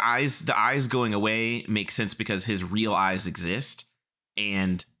me, the eyes going away makes sense because his real eyes exist,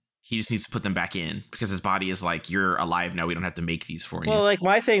 and he just needs to put them back in because his body is like, you're alive now. We don't have to make these for you. Well, like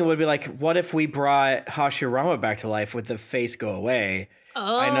my thing would be like, what if we brought Hashirama back to life with the face go away?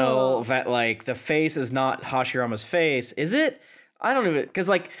 Oh. I know that like the face is not Hashirama's face, is it? I don't even, because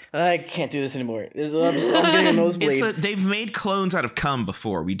like I can't do this anymore. I'm getting a nosebleed. They've made clones out of cum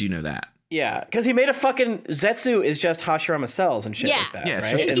before. We do know that. Yeah, because he made a fucking Zetsu is just Hashirama cells and shit like that. Yeah,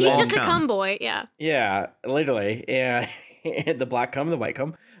 right? He's just a cum boy. Yeah. Yeah, literally. Yeah, the black cum, the white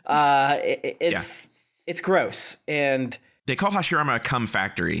cum. It's gross, and they call Hashirama a cum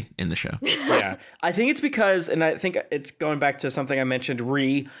factory in the show. Yeah, I think it's because, and I think it's going back to something I mentioned.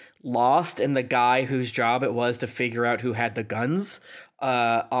 Lost, and the guy whose job it was to figure out who had the guns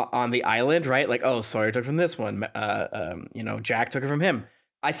on the island, right? Like, oh, Sawyer took it from this one. Jack took it from him.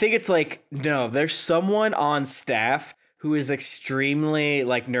 I think it's like, no, there's someone on staff who is extremely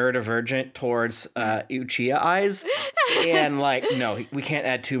like neurodivergent towards Uchiha eyes, and like, no, we can't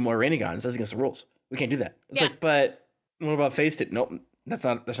add 2 more Reneigans. That's against the rules. We can't do that. It's like, but what about Faced It? Nope. That's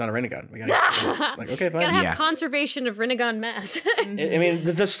not a Rinnegan. We gotta like, okay, fine. Gotta have conservation of Rinnegan mass. I mean,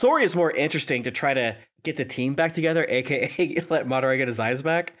 the story is more interesting to try to get the team back together, aka let Madara get his eyes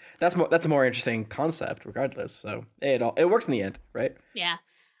back. That's a more interesting concept, regardless. So it works in the end, right? Yeah.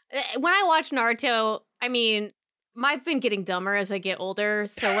 When I watch Naruto, I mean, I've been getting dumber as I get older.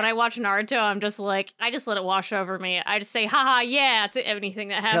 So when I watch Naruto, I'm just like, I just let it wash over me. I just say, haha, yeah, to anything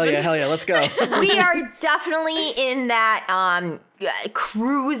that happens. Hell yeah, let's go. We are definitely in that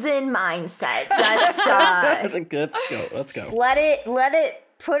cruising mindset. Just let's go. Let it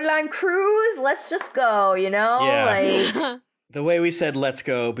put it on cruise. Let's just go, Yeah. Like the way we said let's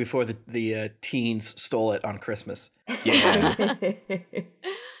go before the teens stole it on Christmas. Yeah.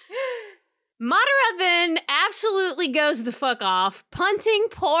 Madara then absolutely goes the fuck off, punting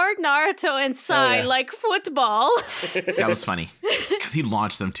poor Naruto and Sai like football. That was funny, because he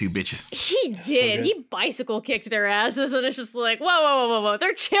launched them 2 bitches. He did. So he bicycle kicked their asses, and it's just like, whoa.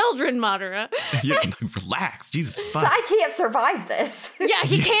 They're children, Madara. Yeah, relax. Jesus fuck. I can't survive this. Yeah,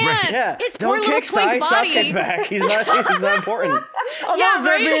 he can. Yeah, His don't poor little kick Sai. twink body. Sasuke's back. He's not important. Yeah,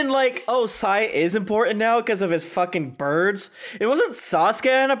 they're right? being like, oh, Sai is important now because of his fucking birds. It wasn't Sasuke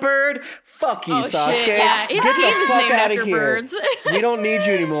and a bird. Fuck you, Sasuke. Shit, yeah. His Get team the is fuck named out of after here. birds. We don't need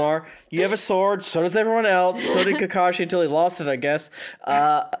you anymore. You have a sword. So does everyone else. So did Kakashi until he lost it, I guess.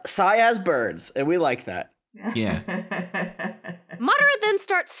 Sai has birds, and we like that. Yeah. Madara then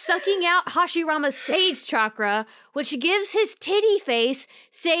starts sucking out Hashirama's sage chakra, which gives his titty face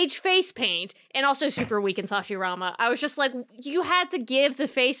sage face paint, and also super weakens Hashirama. I was just like, you had to give the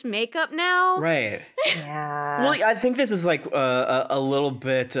face makeup now? Right. Yeah. Well, I think this is like a little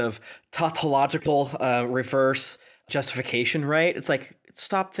bit of tautological reverse justification, right? It's like,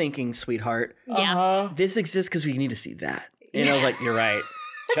 stop thinking, sweetheart. Yeah. This exists because we need to see that. And I was like, you're right.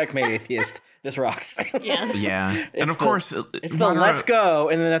 Checkmate, atheist. This rocks. Yes. Yeah. And of course, it's the let's go.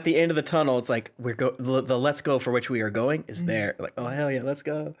 And then at the end of the tunnel, it's like, the let's go for which we are going is there. Like, oh, hell yeah, let's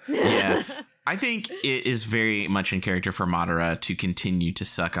go. Yeah. I think it is very much in character for Madara to continue to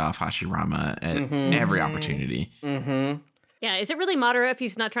suck off Hashirama at every opportunity. Mm-hmm. Yeah, is it really Madara if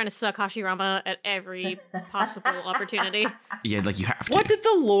he's not trying to suck Hashirama at every possible opportunity? Yeah, like you have to. What did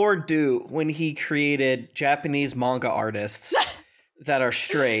the Lord do when he created Japanese manga artists that are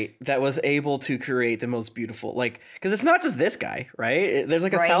straight, that was able to create the most beautiful, like, because it's not just this guy, right? There's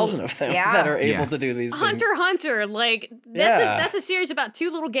like 1,000 of them that are able to do these things. Hunter Hunter, like, that's a series about two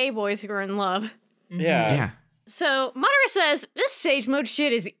little gay boys who are in love. Yeah. Yeah. So Madara says, this sage mode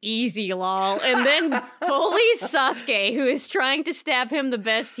shit is easy, lol, and then bullies Sasuke, who is trying to stab him the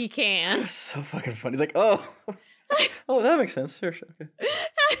best he can. So fucking funny. He's like, oh, that makes sense. Sure. Okay.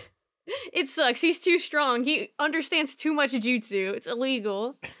 It sucks. He's too strong. He understands too much jutsu. It's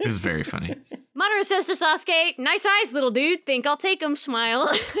illegal. It was very funny. Madara says to Sasuke, nice eyes, little dude. Think I'll take them, smile.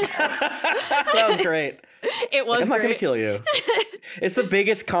 That was great. It was I'm not great. going to kill you. It's the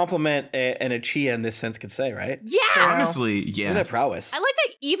biggest compliment an Uchiha in this sense could say, right? Yeah! Honestly, Look yeah. at that prowess. I like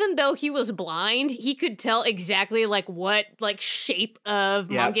that even though he was blind, he could tell exactly like what like shape of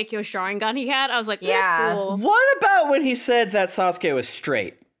Mangekyo Sharingan he had. I was like, that's cool. What about when he said that Sasuke was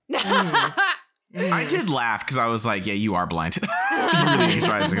straight? I did laugh because I was like, yeah, you are blind. He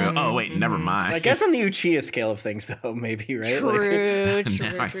tries to go, oh, wait, never mind. I guess on the Uchiha scale of things, though, maybe, right? True,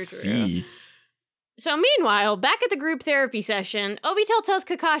 Now I see. So meanwhile, back at the group therapy session, Obito tells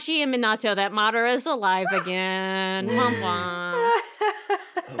Kakashi and Minato that Madara is alive again. Womp womp.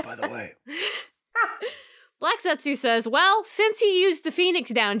 Oh, by the way. Black Zetsu says, well, since he used the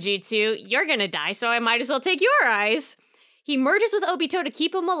Phoenix Down jutsu, you're gonna die, so I might as well take your eyes. He merges with Obito to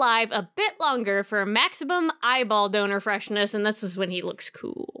keep him alive a bit longer for maximum eyeball donor freshness, and this is when he looks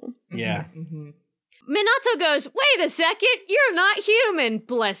cool. Yeah. Minato goes, wait a second, you're not human.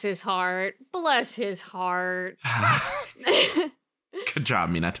 Bless his heart. Bless his heart. Good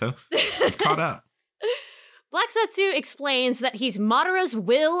job, Minato. You've caught up. Black Zetsu explains that he's Madara's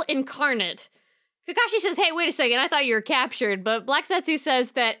will incarnate. Kakashi says, hey, wait a second, I thought you were captured, but Black Zetsu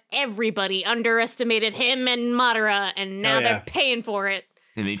says that everybody underestimated him and Madara, and now they're paying for it.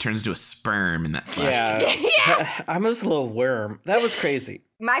 And then he turns into a sperm in that flash. Yeah. I'm just a little worm. That was crazy.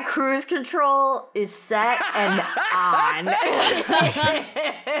 My cruise control is set and on.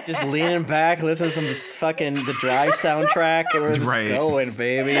 Just leaning back, listening to some fucking The Drive soundtrack, and we're just going,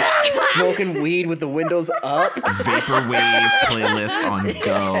 baby. Smoking weed with the windows up. Vaporwave playlist on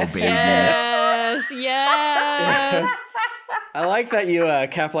go, baby. Yes. I like that you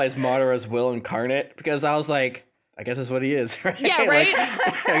capitalized Madara's will incarnate, because I was like, I guess that's what he is, right? Yeah, right?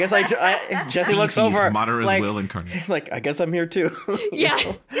 Like, I guess Jesse looks over. Madara's like, will incarnate. Like, I guess I'm here too.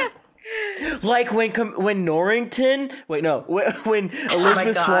 Yeah. Like when Norrington, when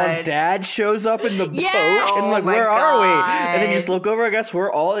Elizabeth Swann's dad shows up in the boat, and like, where are we? And then you just look over. I guess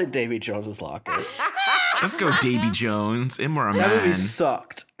we're all in Davy Jones's locker. Let's go, Davy Jones. And we're a That man. movie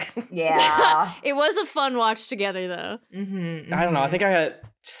sucked. Yeah. It was a fun watch together, though. I don't know. I think I got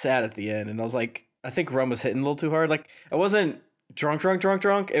sad at the end, and I was like, I think rum was hitting a little too hard. Like, I wasn't drunk.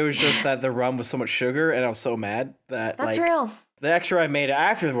 It was just that the rum was so much sugar, and I was so mad that That's real. The extra I made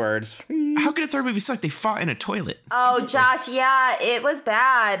afterwards. How could a third movie suck? They fought in a toilet. Oh, Josh, yeah, it was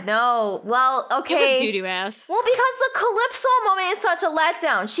bad. No. Well, okay. It was doo-doo ass. Well, because the Calypso moment is such a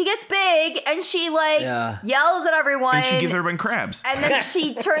letdown. She gets big and she yells at everyone. And she gives everyone crabs. And then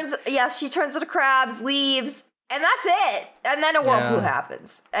she turns into crabs, leaves, and that's it. And then a whirlpool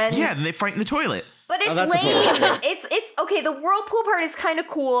happens. And then they fight in the toilet. But it's lame. It's okay. The whirlpool part is kind of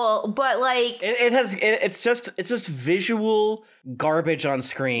cool, but like it's just visual garbage on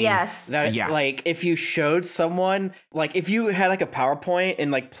screen. Yes. Like, if you showed someone, like, if you had like a PowerPoint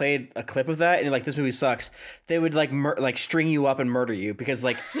and like played a clip of that and like, this movie sucks, they would like string you up and murder you, because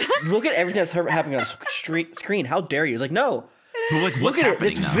like, look at everything that's happening on screen. How dare you? It's like, no. But like, what's Look at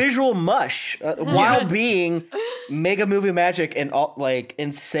happening it. It's now? visual mush while being mega movie magic and like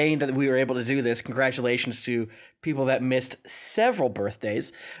insane that we were able to do this. Congratulations to people that missed several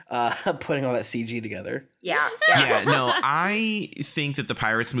birthdays putting all that CG together. Yeah. Yeah, no, I think that the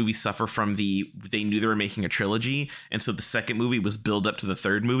Pirates movie suffer from they knew they were making a trilogy, and so the second movie was build up to the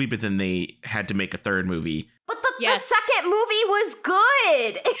third movie, but then they had to make a third movie. But the second movie was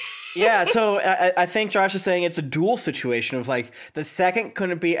good. Yeah, so I think Josh is saying it's a dual situation of like the second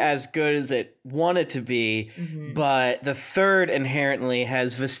couldn't be as good as it wanted to be, but the third inherently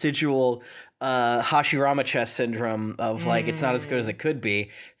has vestigial Hashirama chest syndrome of like it's not as good as it could be.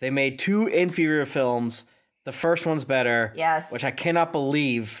 They made two inferior films. The first one's better, Yes. which I cannot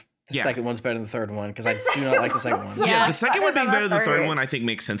believe the second one's better than the third one because I do not like the second one. Yeah, the second one being better than the third one, I think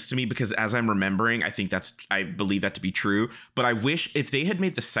makes sense to me because as I'm remembering, I believe that to be true. But I wish if they had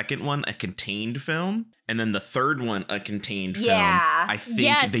made the second one a contained film and then the third one a contained film, I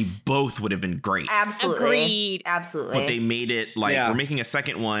think they both would have been great. Absolutely. Agreed. Absolutely. But they made it like we're making a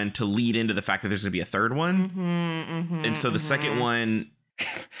second one to lead into the fact that there's going to be a third one. And so the second one...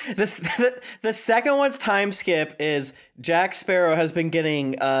 The second one's time skip is Jack Sparrow has been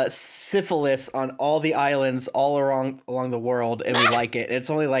getting syphilis on all the islands all along the world, and we like it. It's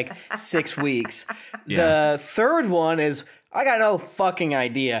only like 6 weeks. The third one is I got no fucking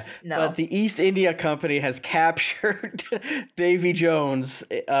idea. No. But the East India Company has captured Davy Jones,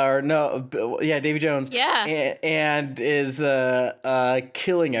 Davy Jones. Yeah. And is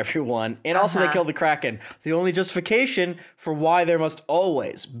killing everyone. And also they killed the Kraken. The only justification for why there must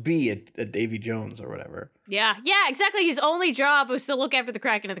always be a Davy Jones or whatever. Yeah, exactly. His only job was to look after the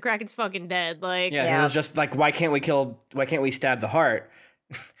Kraken, and the Kraken's fucking dead. Like, Yeah, it's just like, why can't we stab the heart?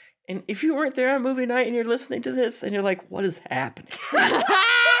 And if you weren't there on movie night and you're listening to this and you're like, what is happening?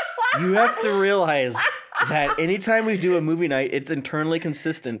 You have to realize that anytime we do a movie night, it's internally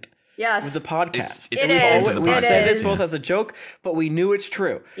consistent with the podcast. We said this both as a joke, but we knew it's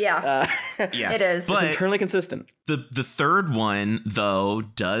true. It is. It's internally consistent. The third one, though,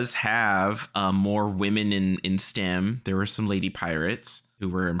 does have more women in STEM. There were some lady pirates who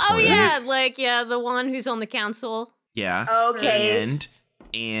were important. Oh, yeah, the one who's on the council. Yeah. Okay.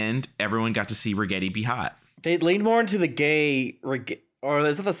 And everyone got to see Rigetti be hot. They leaned more into the gay, or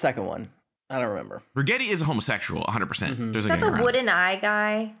is that the second one? I don't remember. Rigetti is a homosexual, 100%. There's Is that the wooden eye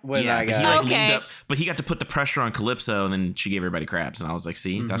guy? Wooden eye guy. He leaned up, but he got to put the pressure on Calypso, and then she gave everybody crabs. And I was like,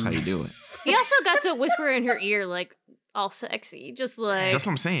 see, that's how you do it. He also got to whisper in her ear, like, all sexy. Just like... That's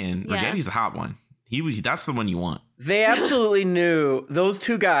what I'm saying. Yeah. Rigetti's the hot one. That's the one you want. They absolutely knew. Those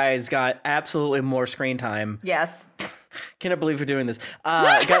two guys got absolutely more screen time. Yes. Cannot believe we're doing this.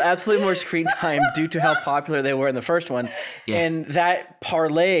 Got absolutely more screen time due to how popular they were in the first one. Yeah. And that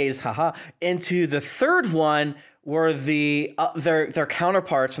parlays, into the third one where their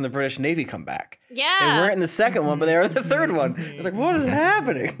counterparts from the British Navy come back. Yeah. They weren't in the second one, but they were in the third one. It's like, what is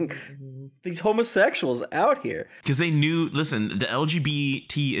happening? These homosexuals out here. Because they knew, listen, the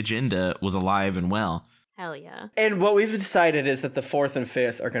LGBT agenda was alive and well. Hell yeah. And what we've decided is that the fourth and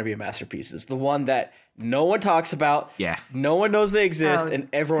fifth are going to be masterpieces. The one that no one talks about. Yeah. No one knows they exist, and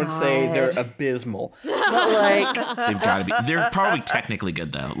everyone say they're abysmal. But like, they've got to be. They're probably technically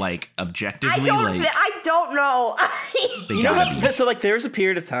good though. Like objectively, I don't know. You know what? So like, there's a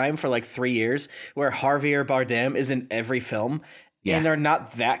period of time for like 3 years where Javier Bardem is in every film, and they're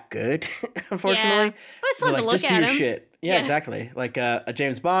not that good, unfortunately. Yeah. But it's fun to look just at do him. Shit. Yeah, exactly. Like a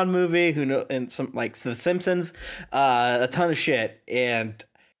James Bond movie, and some like The Simpsons, a ton of shit, and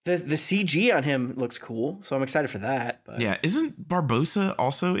the CG on him looks cool, so I'm excited for that. But. Yeah, isn't Barbossa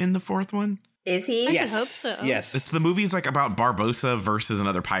also in the fourth one? Is he? I should hope so. Yes. It's the movie's like about Barbossa versus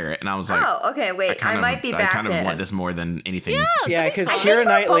another pirate, and I was like, oh, okay, wait, I might be back. I kind of want this more than anything. Yeah, because Keira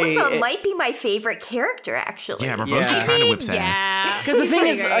Knightley might be my favorite character, actually. Yeah, Barbossa kind of whips ass. Yeah. Because the thing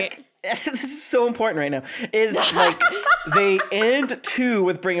is, like, this is so important right now, is like they end 2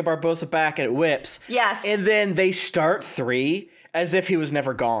 with bringing Barbossa back and it whips. Yes. And then they start 3 as if he was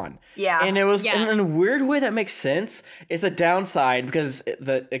never gone. Yeah. And it was in a weird way that makes sense. It's a downside because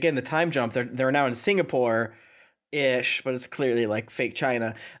the time jump, they're now in Singapore ish, but it's clearly like fake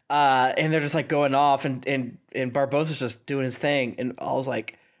China. And they're just like going off and Barbossa's just doing his thing. And I was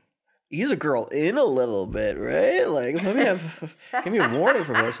like, ease a girl in a little bit, right? Like, let me give me a warning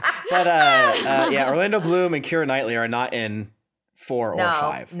for this. But Orlando Bloom and Keira Knightley are not in 4 or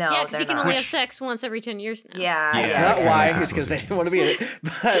 5. No, yeah, because you can only have sex once every 10 years now. Yeah. It's not why, it's because they didn't want to be in it.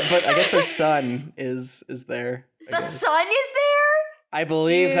 But I guess their son is there. The son is there? I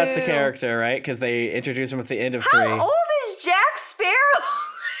believe that's the character, right? Because they introduce him at the end of 3. How old is Jack Sparrow?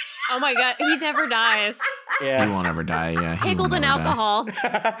 Oh my god, he never dies. Yeah. He won't ever die. Yeah. Pickled in alcohol.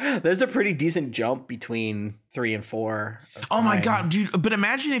 There's a pretty decent jump between 3 and 4. Oh my God, dude. But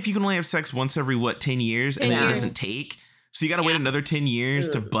imagine if you can only have sex once every, 10 years? 10 and then years. it doesn't take. So you got to wait another 10 years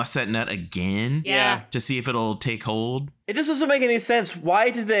to bust that nut again? Yeah. To see if it'll take hold? It just doesn't make any sense. Why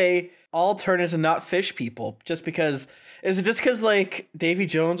did they all turn into not fish people? Just because... Is it just because, like, Davy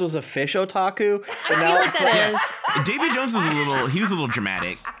Jones was a fish otaku? I feel like that is. Davy Jones was a little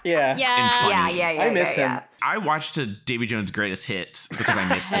dramatic. Yeah. And Yeah. funny. Yeah. I miss him. I watched Davy Jones' greatest hits because I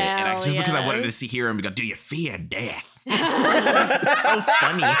missed it. And just because I wanted to hear him go, do you fear death? So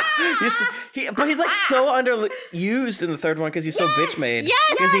funny. But he's like so underused in the third one because he's so bitch made. Yes!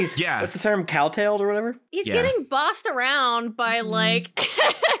 Because he's, Yeah. what's the term, cowtailed or whatever? He's Yeah. getting bossed around by like the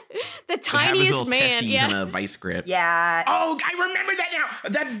And have his tiniest little man. testes Yeah. in a vice grip. Yeah. Oh, I remember that now.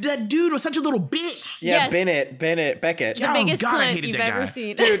 That dude was such a little bitch. Yeah, Yes. Beckett. The Oh, biggest God, I cunt hated you've that ever guy.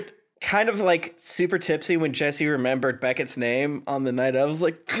 seen. Dude, kind of like super tipsy when Jesse remembered Beckett's name on the night of. I was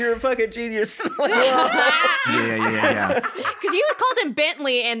like, you're a fucking genius. Like, Yeah. Because you called him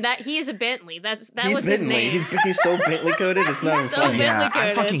Bentley, and that he is a Bentley. That he's was his Bentley. name. He's so Bentley coded. It's not even so funny. Bentley Yeah, I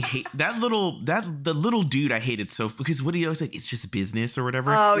coded. fucking hate the little dude. I hated so because what he always like, it's just business or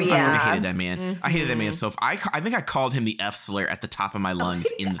whatever. Oh, I yeah. fucking hated that man. I hated that man so. I think I called him the F slur at the top of my lungs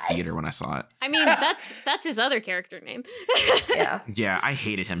in the theater when I saw it. I mean, that's his other character name. Yeah. Yeah, I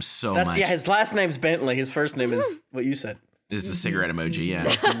hated him so much. Yeah, his last name's Bentley. His first name is what you said. This is a cigarette emoji.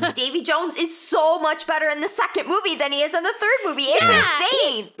 Yeah. Davy Jones is so much better in the second movie than he is in the third movie. It's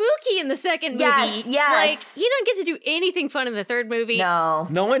He's insane. spooky in the second movie. Yes, yes. Like, he doesn't get to do anything fun in the third movie. No.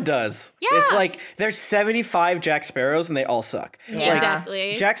 No one does. Yeah. It's like there's 75 Jack Sparrows and they all suck. Yeah.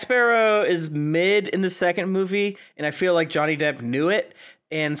 Exactly. Jack Sparrow is mid in the second movie, and I feel like Johnny Depp knew it,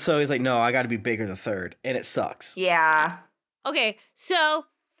 and so he's like, no, I got to be bigger the third, and it sucks. Yeah. Okay, so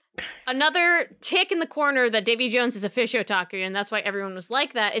another tick in the corner that Davy Jones is a fish otaku, and that's why everyone was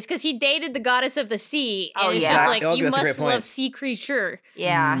like that, is because he dated the goddess of the sea. And Oh, it's yeah. just like, Oh, you that's a great must point. love sea creature.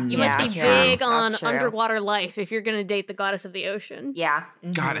 Yeah. You yeah, must be that's true. big on That's true. underwater life if you're going to date the goddess of the ocean. Yeah.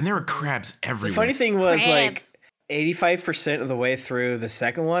 God, and there were crabs everywhere. The funny thing was, Crabs. like, 85% of the way through the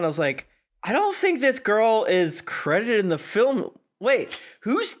second one, I was like, I don't think this girl is credited in the film. Wait,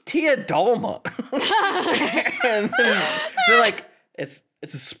 who's Tia Dalma? And then they're like, it's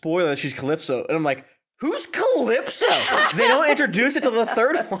a spoiler, she's Calypso. And I'm like, who's Calypso? They don't introduce it till the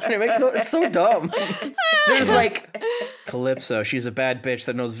third one. It's so dumb. There's like, Calypso, she's a bad bitch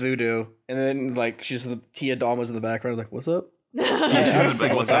that knows voodoo. And then like, Tia Dalma's in the background. I was like, what's up? Yeah, she was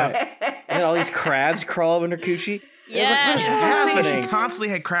like, what's up? And then all these crabs crawl up in her coochie. Yes. What is I was saying, happening? she constantly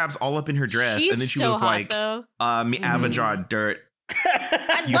had crabs all up in her dress, She's and then she so was hot, like, though. me Avajar dirt.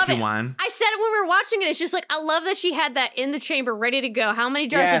 I You love feel it. one? I said it when we were watching it. It's just like, I love that she had that in the chamber ready to go. How many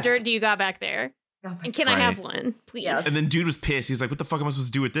jars of Yes. dirt do you got back there? And can I have one, please? Yes. And then dude was pissed. He was like, what the fuck am I supposed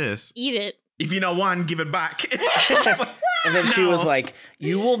to do with this? Eat it. If you know one, give it back. It's like, And then she no. was like,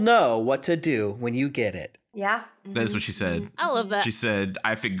 you will know what to do when you get it. Yeah. That's what she said. I love that. She said,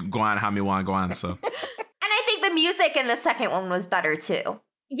 I think go on how me want go on. So And I think the music in the second one was better too.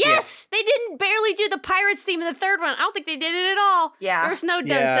 Yes, they didn't barely do the Pirates theme in the third one. I don't think they did it at all. Yeah. There's no dun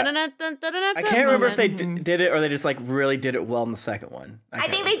Yeah. dun dun dun dun dun. I can't remember if they moment. did it or they just like really did it well in the second one. I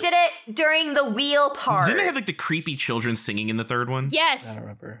think they did it during the wheel part. didn't they have like the creepy children singing in the third one? I Yes. don't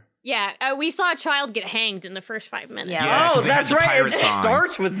remember. Yeah. We saw a child get hanged in the first 5 minutes. Yeah. Yeah, 'cause Oh, they had that's the right. It pirate song.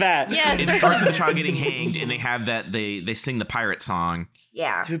 starts with that. Yes. It starts with the child getting hanged, and they have that they sing the pirate song,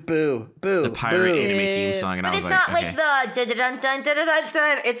 Yeah. Boo, boo, the pirate boo. anime theme song, and But I it's was not like, like okay. the dun dun dun dun dun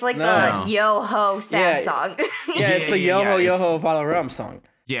dun. It's like No. the yo ho sad Yeah. song. Yeah, it's the Yeah, Yoho it's- Yoho Bottle Rum song,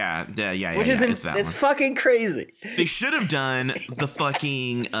 yeah, which is it's that it's one. fucking crazy. They should have done the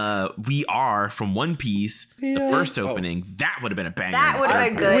fucking "We Are" from One Piece, the first opening. That would have been a banger. That would have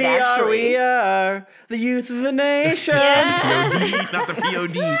been good, we actually. are the youth of the nation. Yes. POD, not the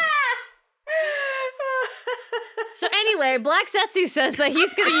POD. So anyway, Black Setsu says that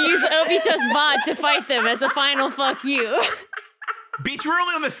he's going to use Obito's bod to fight them as a final fuck you. Bitch, we're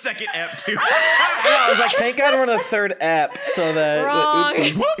only on the second ep too. I was like, thank God we're on the third ep, so that Wrong.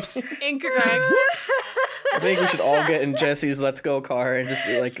 oopsies. Whoops. Incorrect. I think we should all get in Jesse's Let's Go car and just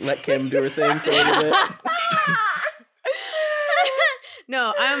be like, let Kim do her thing for a little bit.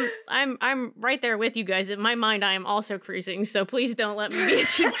 No, I'm right there with you guys. In my mind, I am also cruising, so please don't let me be in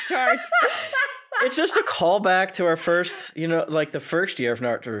charge. It's just a callback to our first, like the first year of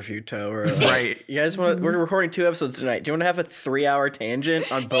Naruto Reviewto. Or like, Right. You guys want? We're recording 2 episodes tonight. Do you want to have a 3-hour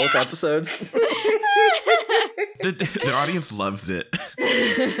tangent on both episodes? The audience loves it.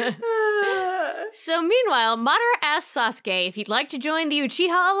 So meanwhile, Madara asks Sasuke if he'd like to join the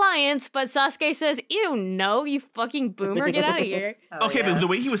Uchiha Alliance, but Sasuke says, ew, no, you fucking boomer, get out of here. But the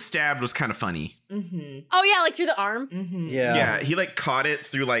way he was stabbed was kind of funny. Oh yeah, like through the arm? Yeah, he like caught it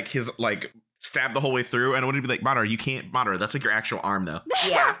through like his like stabbed the whole way through, and I would be like, Madara, you can't, Madara, that's like your actual arm though.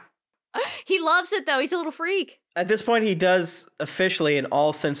 Yeah. He loves it though, he's a little freak. At this point, he does officially, in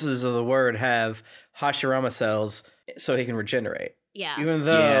all senses of the word, have Hashirama cells so he can regenerate. Yeah. Even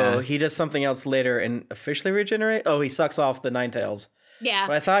though he does something else later and officially regenerate. Oh, he sucks off the Nine Tails. Yeah.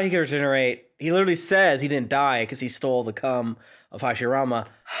 But I thought he could regenerate. He literally says he didn't die because he stole the cum of Hashirama,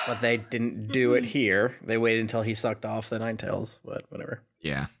 but they didn't do it here. They waited until he sucked off the Nine Tails, but whatever.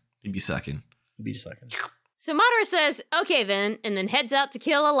 Yeah, he'd be sucking. So Madara says, okay then, and then heads out to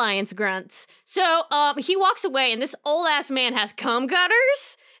kill Alliance grunts. So he walks away, and this old-ass man has cum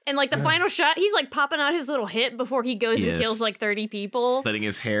gutters. And, like, the final shot, he's, like, popping out his little hip before he goes and kills, like, 30 people. Letting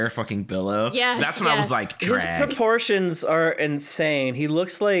his hair fucking billow. Yes, that's when I was like, drag. His proportions are insane. He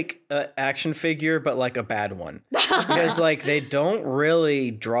looks like an action figure, but, like, a bad one. Because, like, they don't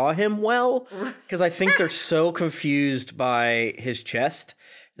really draw him well. Because I think they're so confused by his chest.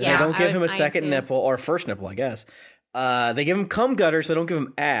 They don't give him a second nipple, or first nipple, I guess. They give him cum gutters, they don't give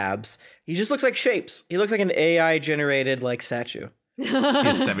him abs. He just looks like shapes. He looks like an AI-generated, like, statue. He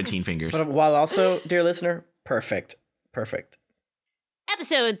has 17 fingers. But while also, dear listener, perfect.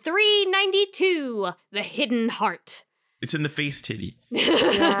 Episode 392, The Hidden Heart. It's in the face titty.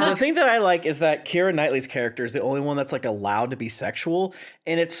 The thing that I like is that Keira Knightley's character is the only one that's like allowed to be sexual,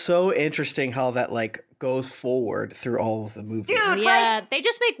 and it's so interesting how that like goes forward through all of the movies. Dude, yeah, they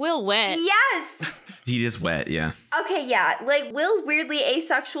just make Will wet. Yes. He is wet, yeah. Okay, yeah. Like, Will's weirdly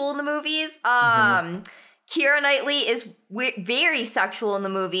asexual in the movies. Keira Knightley is very sexual in the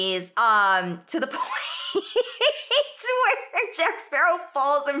movies, to the point where Jack Sparrow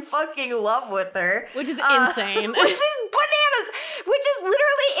falls in fucking love with her. Which is insane. Which is bananas. Which is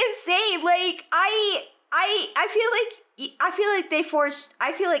literally insane. Like, I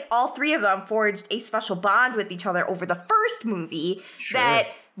feel like all three of them forged a special bond with each other over the first movie. Sure. That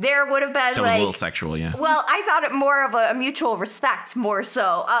there would have been that was a little sexual, yeah. Well, I thought it more of a mutual respect, more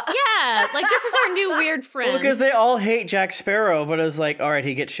so. Yeah, like this is our new weird friend. Well, because they all hate Jack Sparrow, but it's like, all right,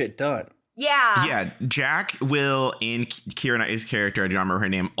 he gets shit done. Yeah. Yeah, Jack, Will, and Keira Knightley's character, I don't remember her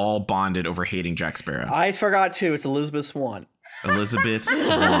name, all bonded over hating Jack Sparrow. I forgot too. It's Elizabeth Swann. Elizabeth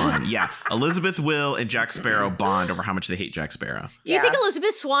Swann. Yeah. Elizabeth, Will, and Jack Sparrow bond over how much they hate Jack Sparrow. Do you think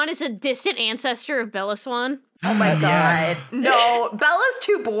Elizabeth Swann is a distant ancestor of Bella Swan? Oh my God. Yes. No, Bella's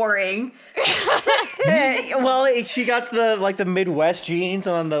too boring. Well, she got the Midwest genes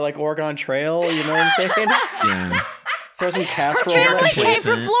on the like Oregon Trail, you know what I'm saying? Yeah. Throw some casserole. Her family came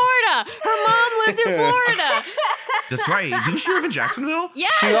from Florida. Her mom lived in Florida. That's right. Didn't she live in Jacksonville? Yes.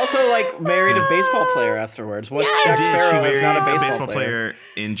 She also like married a baseball player afterwards. What's Jack Sparrow? She married not a baseball player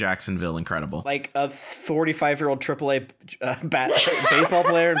in Jacksonville. Incredible. Like a 45-year-old AAA baseball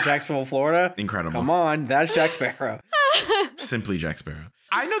player in Jacksonville, Florida. Incredible. Come on, that's Jack Sparrow. Simply Jack Sparrow.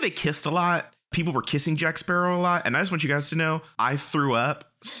 I know they kissed a lot. People were kissing Jack Sparrow a lot, and I just want you guys to know I threw up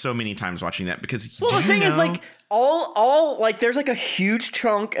so many times watching that because the thing is like all like there's like a huge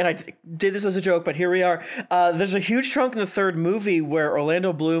chunk, and I did this as a joke, but here we are. There's a huge chunk in the third movie where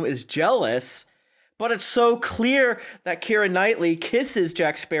Orlando Bloom is jealous, but it's so clear that Keira Knightley kisses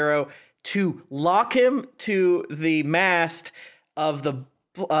Jack Sparrow to lock him to the mast of the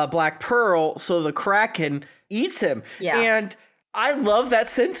Black Pearl so the Kraken eats him. Yeah. And I love that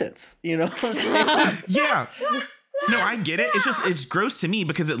sentence, you know what I'm saying? Yeah. No, I get it. It's gross to me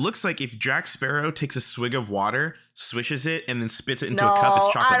because it looks like if Jack Sparrow takes a swig of water, swishes it, and then spits it into a cup, it's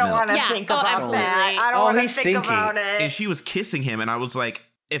chocolate milk. I don't want to think about that. I don't want to think about it. And she was kissing him, and I was like,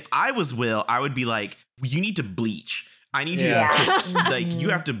 if I was Will, I would be like, you need to bleach. I need you to, like, you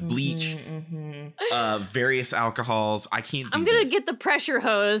have to bleach various alcohols. I can't do I'm going to this. get the pressure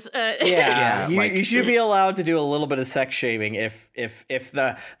hose. You should be allowed to do a little bit of sex shaming if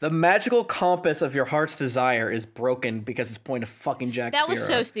the magical compass of your heart's desire is broken because it's pointing to fucking Jack Sparrow. That was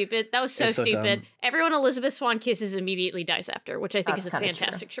so stupid. That was so stupid. Dumb. Everyone Elizabeth Swann kisses immediately dies after, which I think is a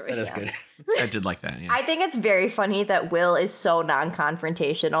fantastic choice. That is good. I did like that, yeah. I think it's very funny that Will is so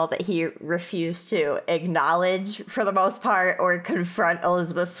non-confrontational that he refused to acknowledge, for the most part, or confront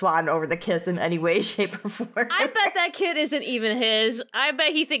Elizabeth Swann over the kiss in any way, shape, or form. I bet that kid isn't even his. I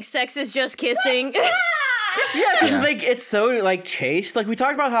bet he thinks sex is just kissing. Yeah, because like it's so like chaste. Like we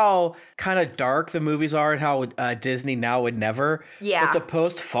talked about how kind of dark the movies are and how Disney now would never. Yeah. But the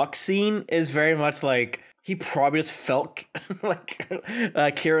post-fuck scene is very much like he probably just felt like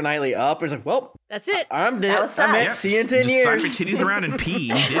Keira Knightley up. He's like, well, that's it. I'm dead. I'm it. See you in 10 years. Just slap your titties around and pee.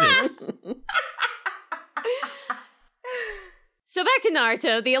 He did it. So back to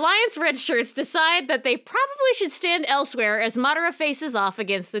Naruto. The Alliance Red Shirts decide that they probably should stand elsewhere as Madara faces off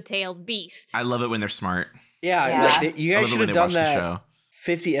against the tailed beast. I love it when they're smart. Yeah. Like, you guys should have done that show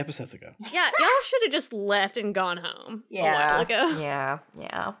 50 episodes ago. Yeah, y'all should have just left and gone home a while ago. Yeah.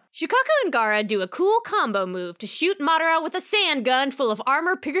 Shukaku and Gaara do a cool combo move to shoot Madara with a sand gun full of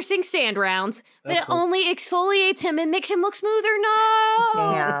armor-piercing sand rounds that only exfoliates him and makes him look smoother. No!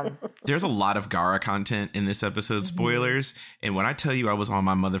 Damn. There's a lot of Gaara content in this episode, spoilers. And when I tell you I was on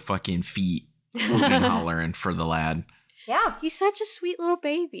my motherfucking feet hooting and hollering for the lad. Yeah. He's such a sweet little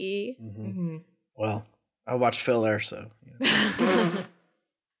baby. Well, I watched filler, so...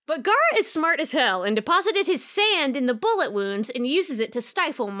 But Gaara is smart as hell and deposited his sand in the bullet wounds and uses it to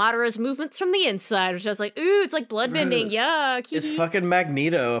stifle Madara's movements from the inside, which I was like, ooh, it's like bloodbending. Yuck. It's fucking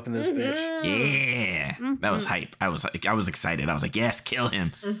Magneto up in this bitch. Yeah. That was hype. I was excited. I was like, yes, kill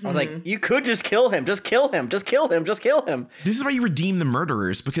him. I was like, you could just kill him. Just kill him. Just kill him. Just kill him. This is why you redeem the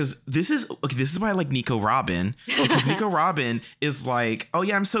murderers, because this is why I like Nico Robin. Because Nico Robin is like, oh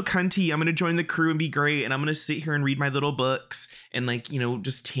yeah, I'm so cunty. I'm going to join the crew and be great. And I'm going to sit here and read my little books and like, you know,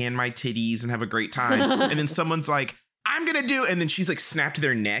 just tan my titties and have a great time. And then someone's like, I'm gonna do, and then she's like snapped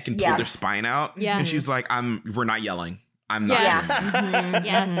their neck and pulled their spine out. Yes. And she's like, we're not yelling. I'm not. Yes. Yelling.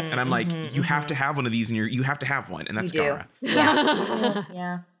 Yes. And I'm like, you have to have one of these, and you have to have one, and that's Gaara.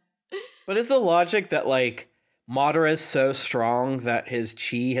 Yeah. But is the logic that like Madara is so strong that his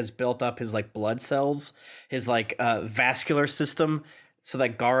chi has built up his like blood cells, his like vascular system, so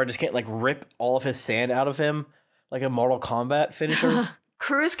that Gaara just can't like rip all of his sand out of him like a Mortal Kombat finisher?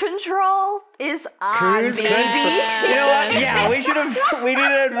 Cruise control is on, baby. You know what? Yeah, we should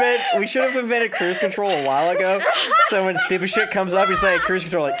have invented cruise control a while ago. So when stupid shit comes up, you say cruise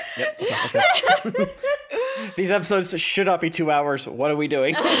control, like, yep, okay, let's go. These episodes should not be 2 hours. What are we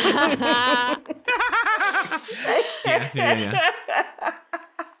doing? Yeah.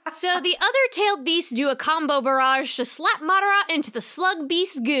 So the other tailed beasts do a combo barrage to slap Madara into the slug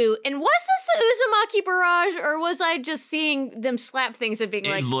beast goo. And was this the Uzumaki barrage, or was I just seeing them slap things and being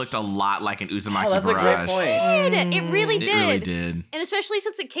like... It looked a lot like an Uzumaki that's barrage. a great point. It really did. It really did. And especially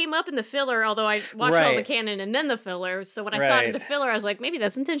since it came up in the filler, although I watched all the canon and then the filler. So when I saw it in the filler, I was like, maybe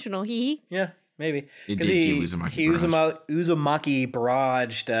that's intentional. Hee. Yeah, maybe. It did give Uzumaki barrage. Uzumaki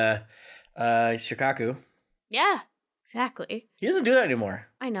barraged Shukaku. Yeah. Exactly. He doesn't do that anymore.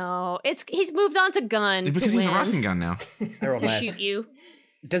 I know. He's moved on to gun because he's a Rasengan now. to shoot you.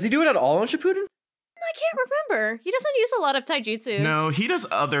 Does he do it at all in Shippuden? I can't remember. He doesn't use a lot of taijutsu. No, he does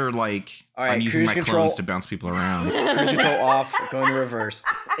other like all right, I'm using my clones to bounce people around. Cruise control off, going in reverse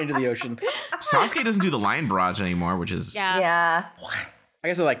into the ocean. Sasuke doesn't do the lion barrage anymore, which is Yeah. I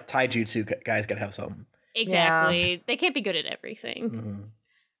guess like taijutsu guys gotta have something. Exactly. Yeah. They can't be good at everything.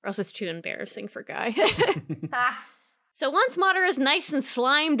 Or else it's too embarrassing for Guy. So once Madara's nice and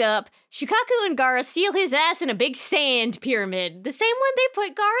slimed up, Shukaku and Gaara seal his ass in a big sand pyramid. The same one they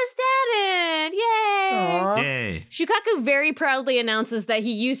put Gaara's dad in. Yay! Aww. Yay. Shukaku very proudly announces that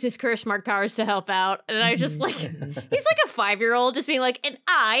he used his curse mark powers to help out. And I just like, he's like a 5-year-old just being like, and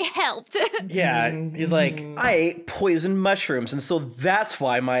I helped. Yeah, he's like, I ate poison mushrooms, and so that's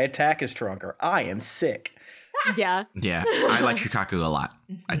why my attack is stronger. I am sick. Yeah. Yeah, I like Shukaku a lot.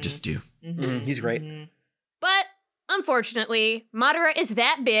 I just do. He's great. But unfortunately, Madara is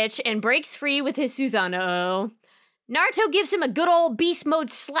that bitch and breaks free with his Susanoo. Naruto gives him a good old beast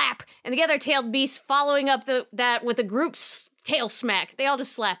mode slap, and the other tailed beasts following up that with a group tail smack. They all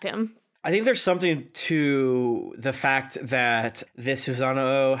just slap him. I think there's something to the fact that this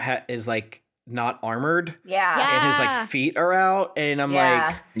Susanoo is like not armored. Yeah. And his like feet are out, and I'm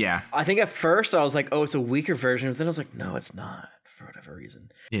like, yeah. I think at first I was like, oh, it's a weaker version, but then I was like, no, it's not. For whatever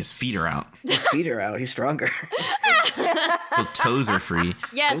reason. His feet are out. His feet are out. He's stronger. His toes are free.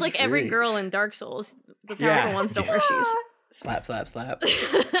 Yeah, it's like every girl in Dark Souls. The powerful ones don't wear shoes. Slap, slap, slap.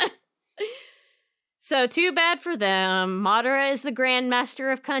 So too bad for them. Madara is the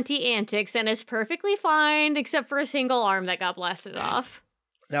grandmaster of cunty antics and is perfectly fine, except for a single arm that got blasted off.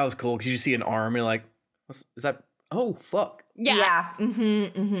 That was cool, because you see an arm and you're like, is that... Oh, fuck. Yeah.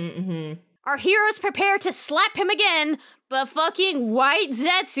 Our heroes prepare to slap him again, but fucking White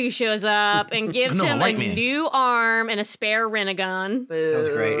Zetsu shows up and gives him a new arm and a spare Rinnegan. That was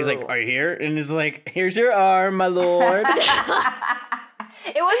great. He's like, are you here? And he's like, here's your arm, my lord.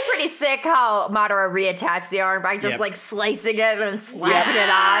 It was pretty sick how Madara reattached the arm by just like slicing it and slapping it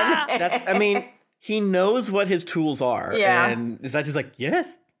on. I mean, he knows what his tools are. Yeah. And Zetsu's like,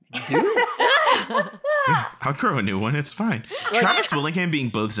 yes, you do. I'll grow a new one. It's fine. Travis Willingham being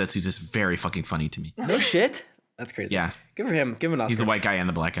both Zetsus is very fucking funny to me. No shit. That's crazy. Yeah. Give him an Oscar. He's the white guy and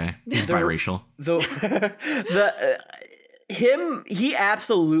the black guy. He's biracial. He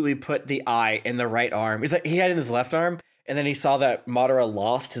absolutely put the eye in the right arm. He's like, he had it in his left arm, and then he saw that Madara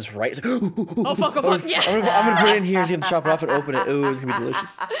lost his right. He's like, oh, fuck, yeah. I'm gonna put it in here. He's gonna chop it off and open it. Ooh, it's gonna be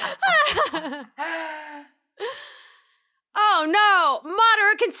delicious. Oh no!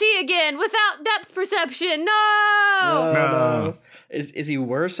 Madara can see again without depth perception. No. Is he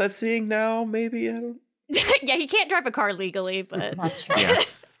worse at seeing now? Maybe I don't. Yeah, he can't drive a car legally, but That's true. Yeah.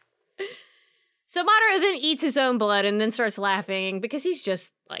 So Madara then eats his own blood and then starts laughing because he's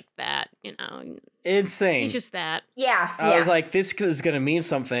just like that, you know. Insane. He's just that. Yeah. I was like, this is gonna mean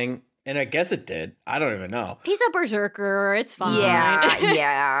something, and I guess it did. I don't even know. He's a berserker. It's fine.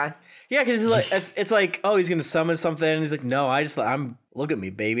 Yeah. Yeah, because it's like, oh, he's gonna summon something, and he's like, no, I'm look at me,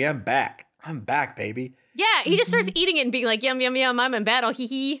 baby, I'm back, baby. Yeah, he just starts eating it and being like, yum, yum, yum, I'm in battle, hee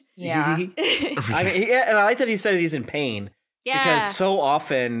hee. Yeah. And I like that he said he's in pain. Yeah. Because so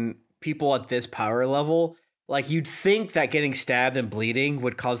often people at this power level, like you'd think that getting stabbed and bleeding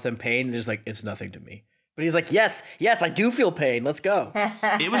would cause them pain, and there's like, it's nothing to me. But he's like, yes, I do feel pain. Let's go.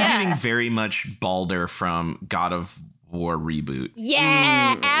 It was giving very much Balder from God of War reboot.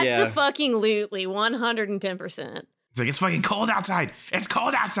 Yeah, abso-fucking-lutely, 110%. It's like, it's fucking cold outside. It's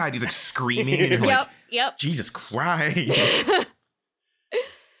cold outside. He's like screaming. And you're Yep. Jesus Christ.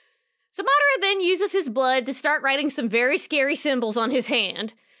 So Madara then uses his blood to start writing some very scary symbols on his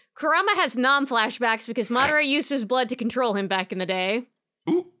hand. Kurama has non-flashbacks because Madara used his blood to control him back in the day.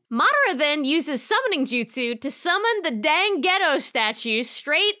 Ooh. Madara then uses summoning jutsu to summon the dang ghetto statue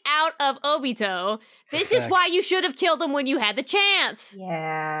straight out of Obito. This is why you should have killed him when you had the chance.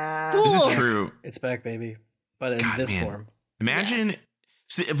 Yeah. Fools. This is true. It's back, baby. But in this form. Imagine,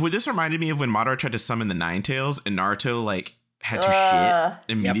 this reminded me of when Madara tried to summon the Nine Tails and Naruto like had to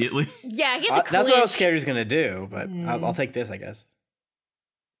shit immediately. Yeah, he had to clinch. That's what I was scared he was gonna do, but I'll take this, I guess.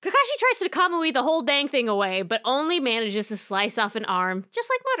 Kakashi tries to Kamui the whole dang thing away, but only manages to slice off an arm, just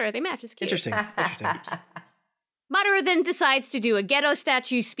like Madara. They match. It's cute. Interesting. Madara then decides to do a ghetto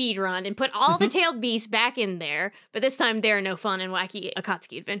statue speedrun and put all the tailed beasts back in there, but this time there are no fun and wacky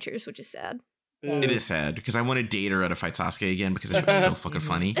Akatsuki adventures, which is sad. It is sad because I wanted Datara to fight Sasuke again because it's so fucking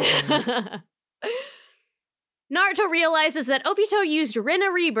funny. Naruto realizes that Obito used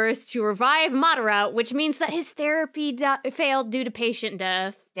Rinna Rebirth to revive Madara, which means that his therapy failed due to patient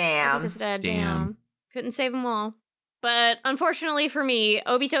death. Damn. Obito's dead. Damn. Couldn't save them all. But unfortunately for me,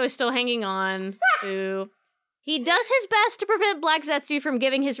 Obito is still hanging on. Ooh. He does his best to prevent Black Zetsu from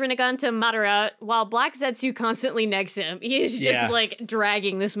giving his Rinnegan to Madara, while Black Zetsu constantly negs him. He is just, like,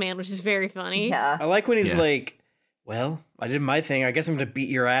 dragging this man, which is very funny. Yeah. I like when he's like, well, I did my thing. I guess I'm going to beat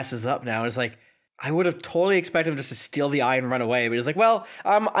your asses up now. And it's like, I would have totally expected him just to steal the eye and run away. But he's like, well,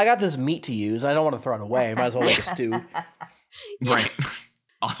 I got this meat to use. I don't want to throw it away. Might as well make a stew. Right.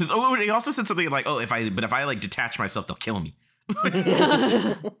 Oh, he also said something like, if I like detach myself, they'll kill me.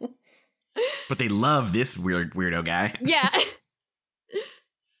 But they love this weirdo guy. Yeah.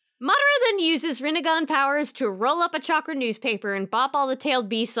 Madara then uses Rinnegan powers to roll up a chakra newspaper and bop all the tailed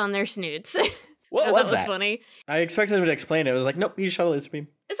beasts on their snoots. What was that? Was funny. I expected him to explain it. It was like, nope, he shot a laser beam.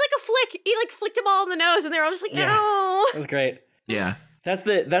 It's like a flick. He like flicked them all in the nose, and they were all just like, no. That was great. Yeah. That's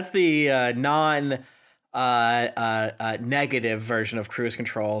the negative version of cruise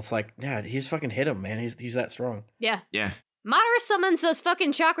control. It's like, yeah, he's fucking hit him, man. He's that strong. Yeah. Yeah. Madara summons those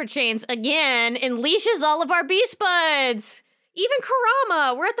fucking chakra chains again and leashes all of our beast buds. Even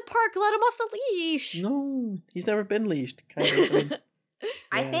Kurama, we're at the park, let him off the leash. No, he's never been leashed. Kind of.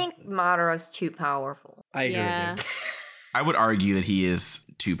 I think Madara's too powerful. I agree with you. I would argue that he is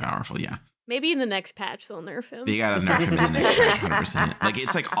too powerful, yeah. Maybe in the next patch they'll nerf him. They gotta nerf him in the next patch, 100%. Like,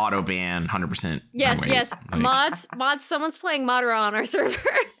 it's like auto ban, 100%. Yes. Like, Mods, someone's playing Madara on our server.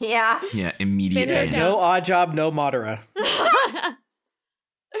 Yeah. Yeah, immediate ban. No odd job, no Madara.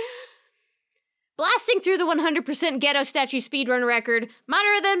 Blasting through the 100% ghetto statue speedrun record,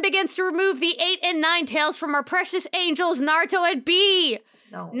 Madara then begins to remove the 8 and 9 tails from our precious angels Naruto and Bee.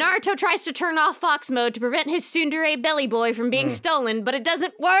 No. Naruto tries to turn off Fox mode to prevent his tsundere belly boy from being stolen, but it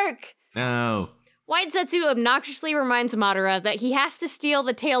doesn't work. No. White Zetsu obnoxiously reminds Madara that he has to steal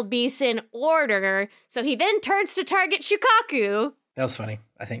the tailed beasts in order, so he then turns to target Shukaku. That was funny,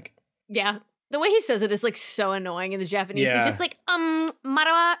 I think. Yeah. The way he says it is like so annoying in the Japanese. Yeah. He's just like,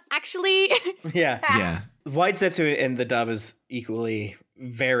 Madara, actually. Yeah. Yeah. White Zetsu in the dub is equally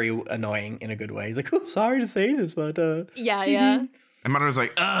very annoying in a good way. He's like, oh, sorry to say this, but Yeah. And Madara's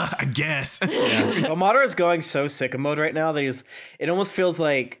like, I guess. Yeah. Well, Madara's going so sicko mode right now that it almost feels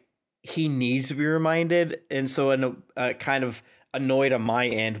like he needs to be reminded. And so in a kind of annoyed on my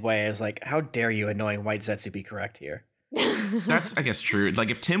end way is like, how dare you, annoying White Zetsu, be correct here? That's, I guess, true. Like,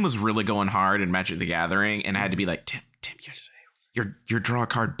 if Tim was really going hard in Magic the Gathering and I had to be like, Tim, yes. your draw a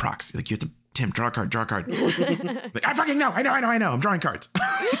card procs. Like, you have to, Tim, draw a card. Like, I fucking know. I know. I'm drawing cards.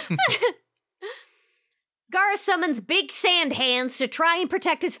 Gaara summons big sand hands to try and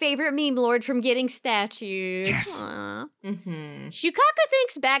protect his favorite meme lord from getting statued. Yes. Mm-hmm. Shukaku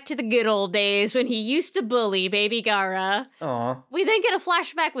thinks back to the good old days when he used to bully baby Gaara. Aw. We then get a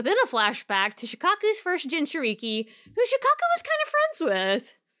flashback within a flashback to Shukaku's first Jinchuriki, who Shukaku was kind of friends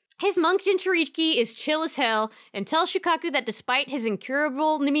with. His monk Jinchuriki is chill as hell and tells Shukaku that despite his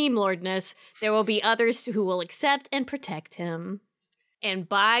incurable meme lordness, there will be others who will accept and protect him. And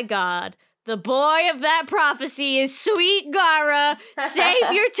by God, the boy of that prophecy is sweet Gaara.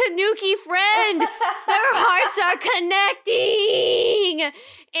 Save your Tanuki friend. Their hearts are connecting.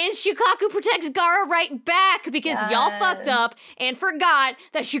 And Shukaku protects Gaara right back because y'all fucked up and forgot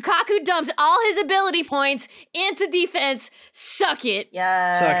that Shukaku dumped all his ability points into defense. Suck it.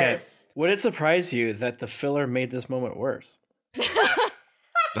 Yes. Suck it. Would it surprise you that the filler made this moment worse?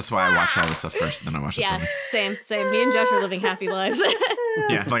 That's why I watch all this stuff first, and then I watch the film. Same. Me and Josh are living happy lives.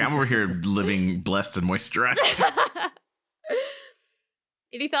 Yeah, like I'm over here living blessed and moisturized.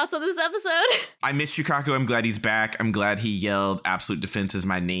 Any thoughts on this episode? I miss Shukaku. I'm glad he's back. I'm glad he yelled absolute defense is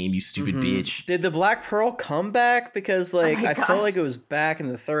my name, you stupid bitch. Did the Black Pearl come back? Because I gosh. felt like it was back in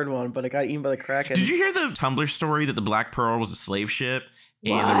the third one, but it got eaten by the Kraken. Did you hear the Tumblr story that the Black Pearl was a slave ship?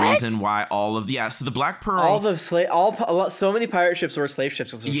 And What? the reason why so the Black Pearl, so many pirate ships were slave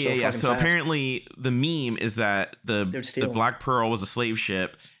ships. So So apparently the meme is that the Black Pearl was a slave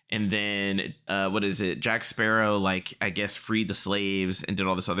ship, and then Jack Sparrow, like, I guess, freed the slaves and did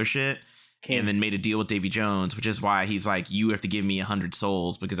all this other shit, and then made a deal with Davy Jones, which is why he's like, you have to give me 100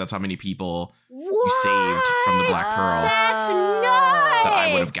 souls because that's how many people you saved from the Black Pearl That's nuts. that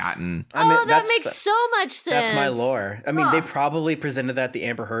I would have gotten. That makes so much sense. That's my lore. I mean, they probably presented that at the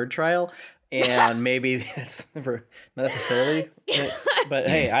Amber Heard trial, and maybe that's not necessarily. But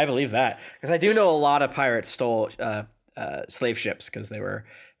hey, I believe that because I do know a lot of pirates stole slave ships because they were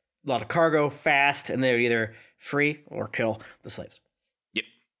a lot of cargo, fast, and they would either free or kill the slaves.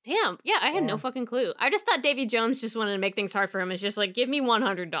 Damn. Yeah, I had no fucking clue. I just thought Davy Jones just wanted to make things hard for him. It's just like, give me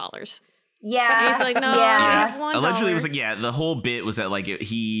 $100. Yeah. He's like, no, Yeah. I have $1. Allegedly, it was like, the whole bit was that, like,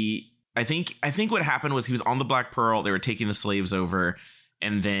 I think what happened was he was on the Black Pearl. They were taking the slaves over,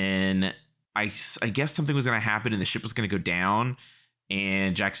 and then I guess something was going to happen, and the ship was going to go down.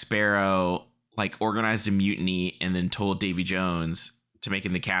 And Jack Sparrow, like, organized a mutiny, and then told Davy Jones to make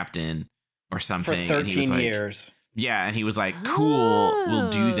him the captain or something. For 13 and he was like, years. Yeah, and he was like, cool, we'll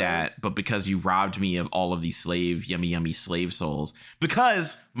do that, but because you robbed me of all of these yummy slave souls,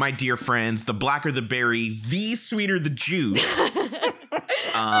 because, my dear friends, the blacker the berry, the sweeter the juice,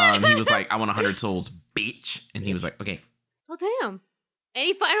 he was like, I want 100 souls, bitch. And he was like, okay. Well, damn.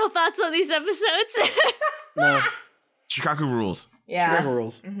 Any final thoughts on these episodes? No. Shukaku rules. Yeah. Shukaku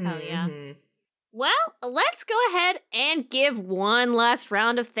rules. Hell yeah. Well, let's go ahead and give one last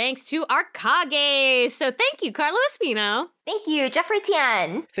round of thanks to our Kages. So thank you, Carlo Espino. Thank you, Jeffrey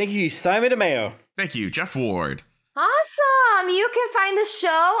Tian. Thank you, Simon DeMeo. Thank you, Jeff Ward. Awesome! You can find the show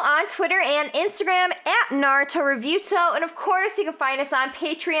on Twitter and Instagram at Naruto Reviewto. And of course, you can find us on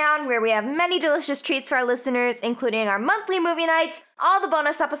Patreon, where we have many delicious treats for our listeners, including our monthly movie nights, all the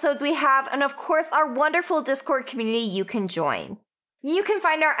bonus episodes we have, and of course, our wonderful Discord community you can join. You can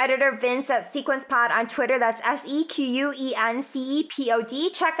find our editor, Vince, at SequencePod on Twitter. That's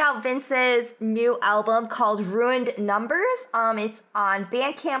SequencePod. Check out Vince's new album called Ruined Numbers. It's on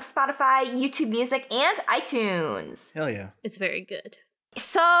Bandcamp, Spotify, YouTube Music, and iTunes. Hell yeah. It's very good.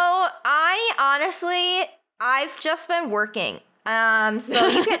 So I've just been working. So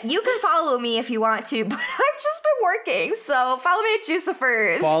you can follow me if you want to, but I've just been working. So follow me at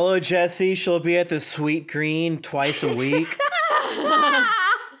Juicifers. Follow Jessie. She'll be at the Sweet Green twice a week.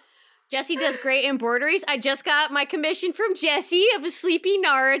 Jessie does great embroideries. I just got my commission from Jessie of a sleepy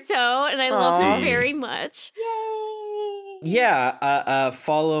Naruto, and I love her very much. Yeah,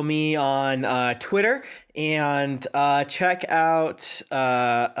 follow me on Twitter and check out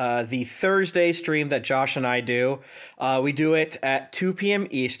the Thursday stream that Josh and I do. We do it at 2 p.m.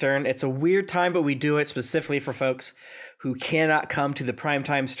 Eastern. It's a weird time, but we do it specifically for folks who cannot come to the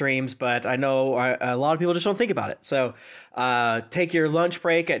primetime streams, but I know a lot of people just don't think about it. So take your lunch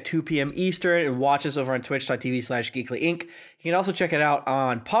break at 2 p.m. Eastern and watch us over on twitch.tv/geeklyinc. You can also check it out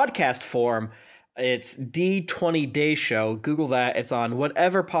on podcast form. It's D20 Day Show. Google that. It's on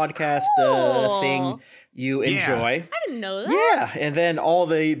whatever podcast thing you enjoy. I didn't know that. Yeah, and then all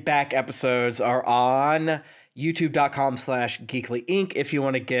the back episodes are on youtube.com/geeklyinc if you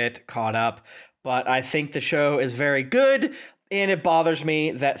want to get caught up. But I think the show is very good, and it bothers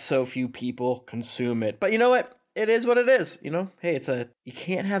me that so few people consume it. But you know what? it is what it is. You know, hey, you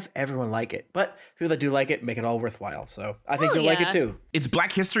can't have everyone like it, but people that do like it make it all worthwhile. So I think you'll like it too. It's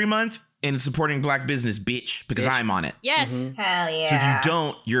Black History Month and it's supporting Black business, bitch, because I'm on it. Yes. Hell yeah. So if you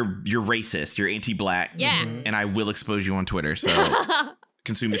don't, you're racist. You're anti-Black. Yeah. And I will expose you on Twitter. So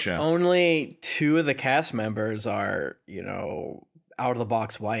consume the show. Only 2 of the cast members are, out of the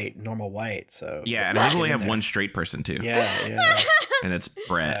box white, normal white. So yeah, and I only have one straight person too. Yeah. And it's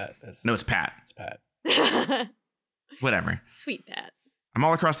Brett. It's Pat. It's Pat. Whatever. Sweet Pat. I'm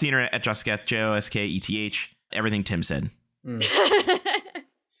all across the internet at Josketh, Josketh. Everything Tim said.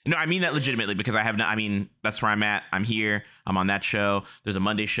 No, I mean that legitimately because that's where I'm at. I'm here. I'm on that show. There's a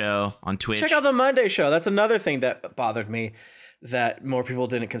Monday show on Twitch. Check out the Monday show. That's another thing that bothered me that more people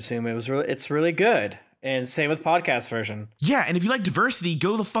didn't consume. It's really good. And same with podcast version. Yeah, and if you like diversity,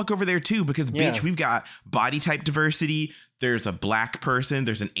 go the fuck over there too because bitch, we've got body type diversity. There's a Black person,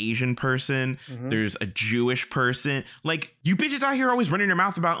 there's an Asian person, there's a Jewish person. Like, you bitches out here always running your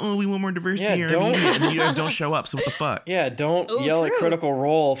mouth about, we want more diversity in our media, and then you guys don't show up, so what the fuck? Yeah, don't yell at Critical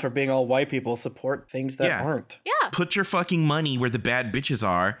Role for being all white people. Support things that aren't. Yeah. Put your fucking money where the bad bitches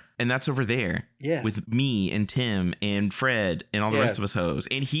are, and that's over there. Yeah. With me and Tim and Fred and all the rest of us hoes.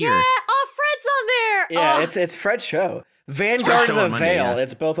 And here. Yeah, Fred's on there. Yeah, it's Fred's show. Vanguard of the Veil.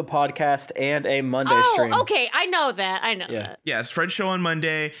 It's both a podcast and a Monday stream. Oh, okay. I know that. that. Yeah, it's Fred's show on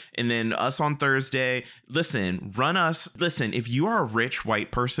Monday and then us on Thursday. Listen, if you are a rich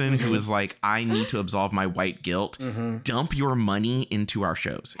white person who is like, I need to absolve my white guilt, dump your money into our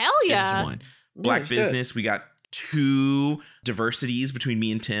shows. Hell yeah. This is one. Black business. We got 2 diversities between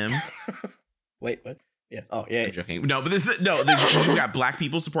me and Tim. Wait, what? Yeah. Oh, yeah. I'm joking. No, but we got Black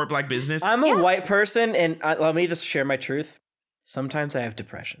people support Black business. I'm a white person, and let me just share my truth. Sometimes I have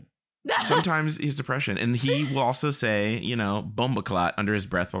depression. Sometimes he's depression, and he will also say, "Bombaclot" under his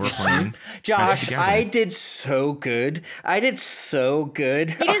breath while we're playing. Josh, I did so good. He didn't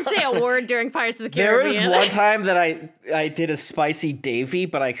say a word during Pirates of the There Caribbean. was one time that I did a spicy Davy,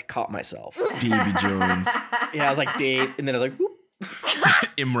 but I caught myself. Davy Jones. Yeah, I was like Dave, and then I was like, whoop.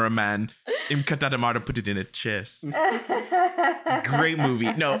 Imra man. Imkatadamara put it in a chest. Great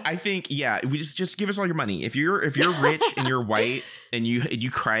movie. No, I think we just give us all your money. If you're rich and you're white and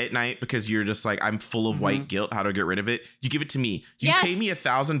you cry at night because you're just like, I'm full of white guilt, how do I get rid of it? You give it to me. You pay me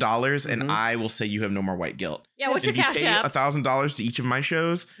 $1,000 and I will say you have no more white guilt. Yeah, what's your cash app? If you pay $1,000 to each of my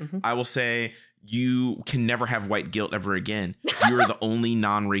shows, I will say you can never have white guilt ever again. You are the only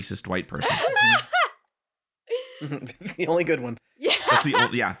non-racist white person. The only good one.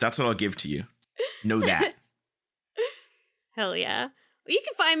 Yeah. That's what I'll give to you. Know that. Hell yeah. Well, you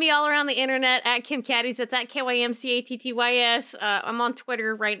can find me all around the internet at Kim Caddies. That's at KYMCATTYS. I'm on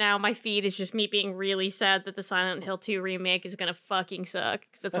Twitter right now. My feed is just me being really sad that the Silent Hill 2 remake is gonna fucking suck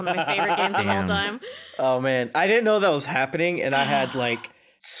because it's one of my favorite games of all time. Oh man, I didn't know that was happening, and I had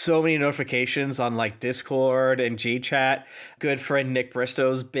so many notifications on Discord and GChat. Good friend Nick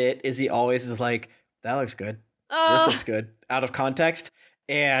Bristow's bit is he always is like, that looks good. This looks good. Out of context.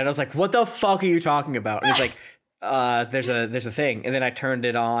 And I was like, what the fuck are you talking about? And he's like, there's a thing. And then I turned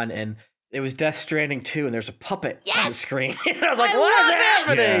it on and it was Death Stranding 2 and there's a puppet on the screen. And I was like, what is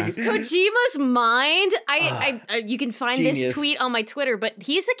happening? Yeah. Kojima's mind. You can find Genius. this tweet on my Twitter, but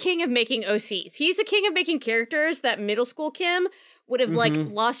he's the king of making OCs. He's the king of making characters that middle school Kim would have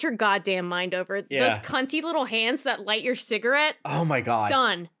lost her goddamn mind over. Yeah. Those cunty little hands that light your cigarette. Oh my God.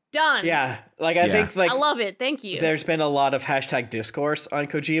 Done. Yeah, I think I love it. Thank you. There's been a lot of hashtag discourse on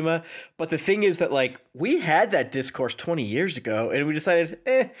Kojima, but the thing is that we had that discourse 20 years ago, and we decided,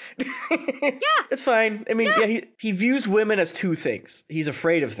 it's fine. I mean, he views women as 2 things. He's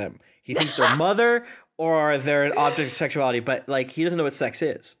afraid of them. He thinks they're mother or they're an object of sexuality, but he doesn't know what sex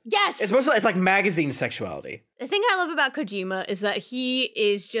is. Yes, it's like magazine sexuality. The thing I love about Kojima is that he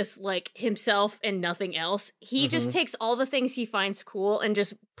is just himself and nothing else. He just takes all the things he finds cool and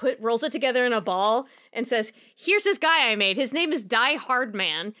just rolls it together in a ball and says, "Here's this guy I made. His name is Die Hard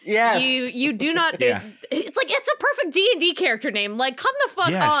Man." Yes. You do not. It's a perfect D&D character name. Come the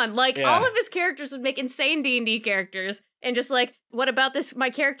fuck on. All of his characters would make insane D&D characters. And just what about this?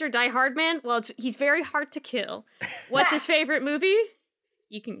 My character, Die Hard Man? Well, he's very hard to kill. What's his favorite movie?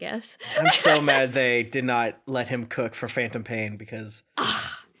 You can guess. I'm so mad they did not let him cook for Phantom Pain because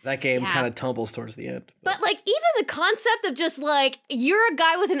that game kind of tumbles towards the end. But even the concept of just you're a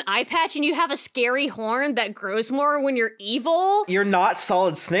guy with an eye patch and you have a scary horn that grows more when you're evil. You're not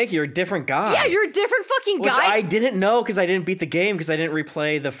Solid Snake. You're a different guy. Yeah, you're a different fucking guy. Which I didn't know because I didn't beat the game because I didn't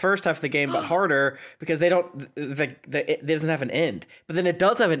replay the first half of the game, but harder because it doesn't have an end. But then it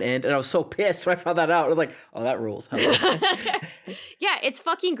does have an end, and I was so pissed when I found that out. I was like, oh, that rules. Yeah, it's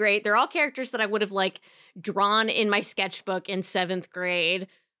fucking great. They're all characters that I would have like drawn in my sketchbook in 7th grade.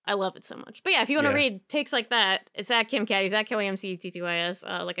 I love it so much. But yeah, if you want to read takes like that, it's at Kim Caddies, at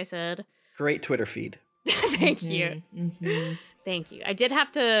KYMCTTYS, like I said. Great Twitter feed. Thank you. Thank you. I did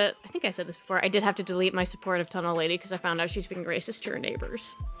have to, I think I said this before, I did have to delete my support of Tunnel Lady because I found out she's being racist to her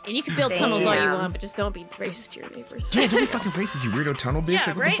neighbors. And you can build tunnels all you want, but just don't be racist to your neighbors. Yeah, don't be fucking racist, you weirdo tunnel bitch.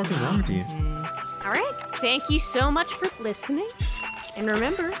 Yeah, like, what the fuck is wrong with you? All right. Thank you so much for listening. And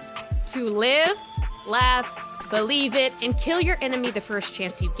remember to live, laugh, believe it, and kill your enemy the first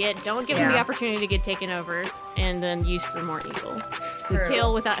chance you get. Don't give them the opportunity to get taken over and then used for more evil.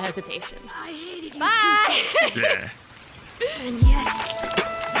 Kill without hesitation. I hated you. Bye! Yeah. And yet...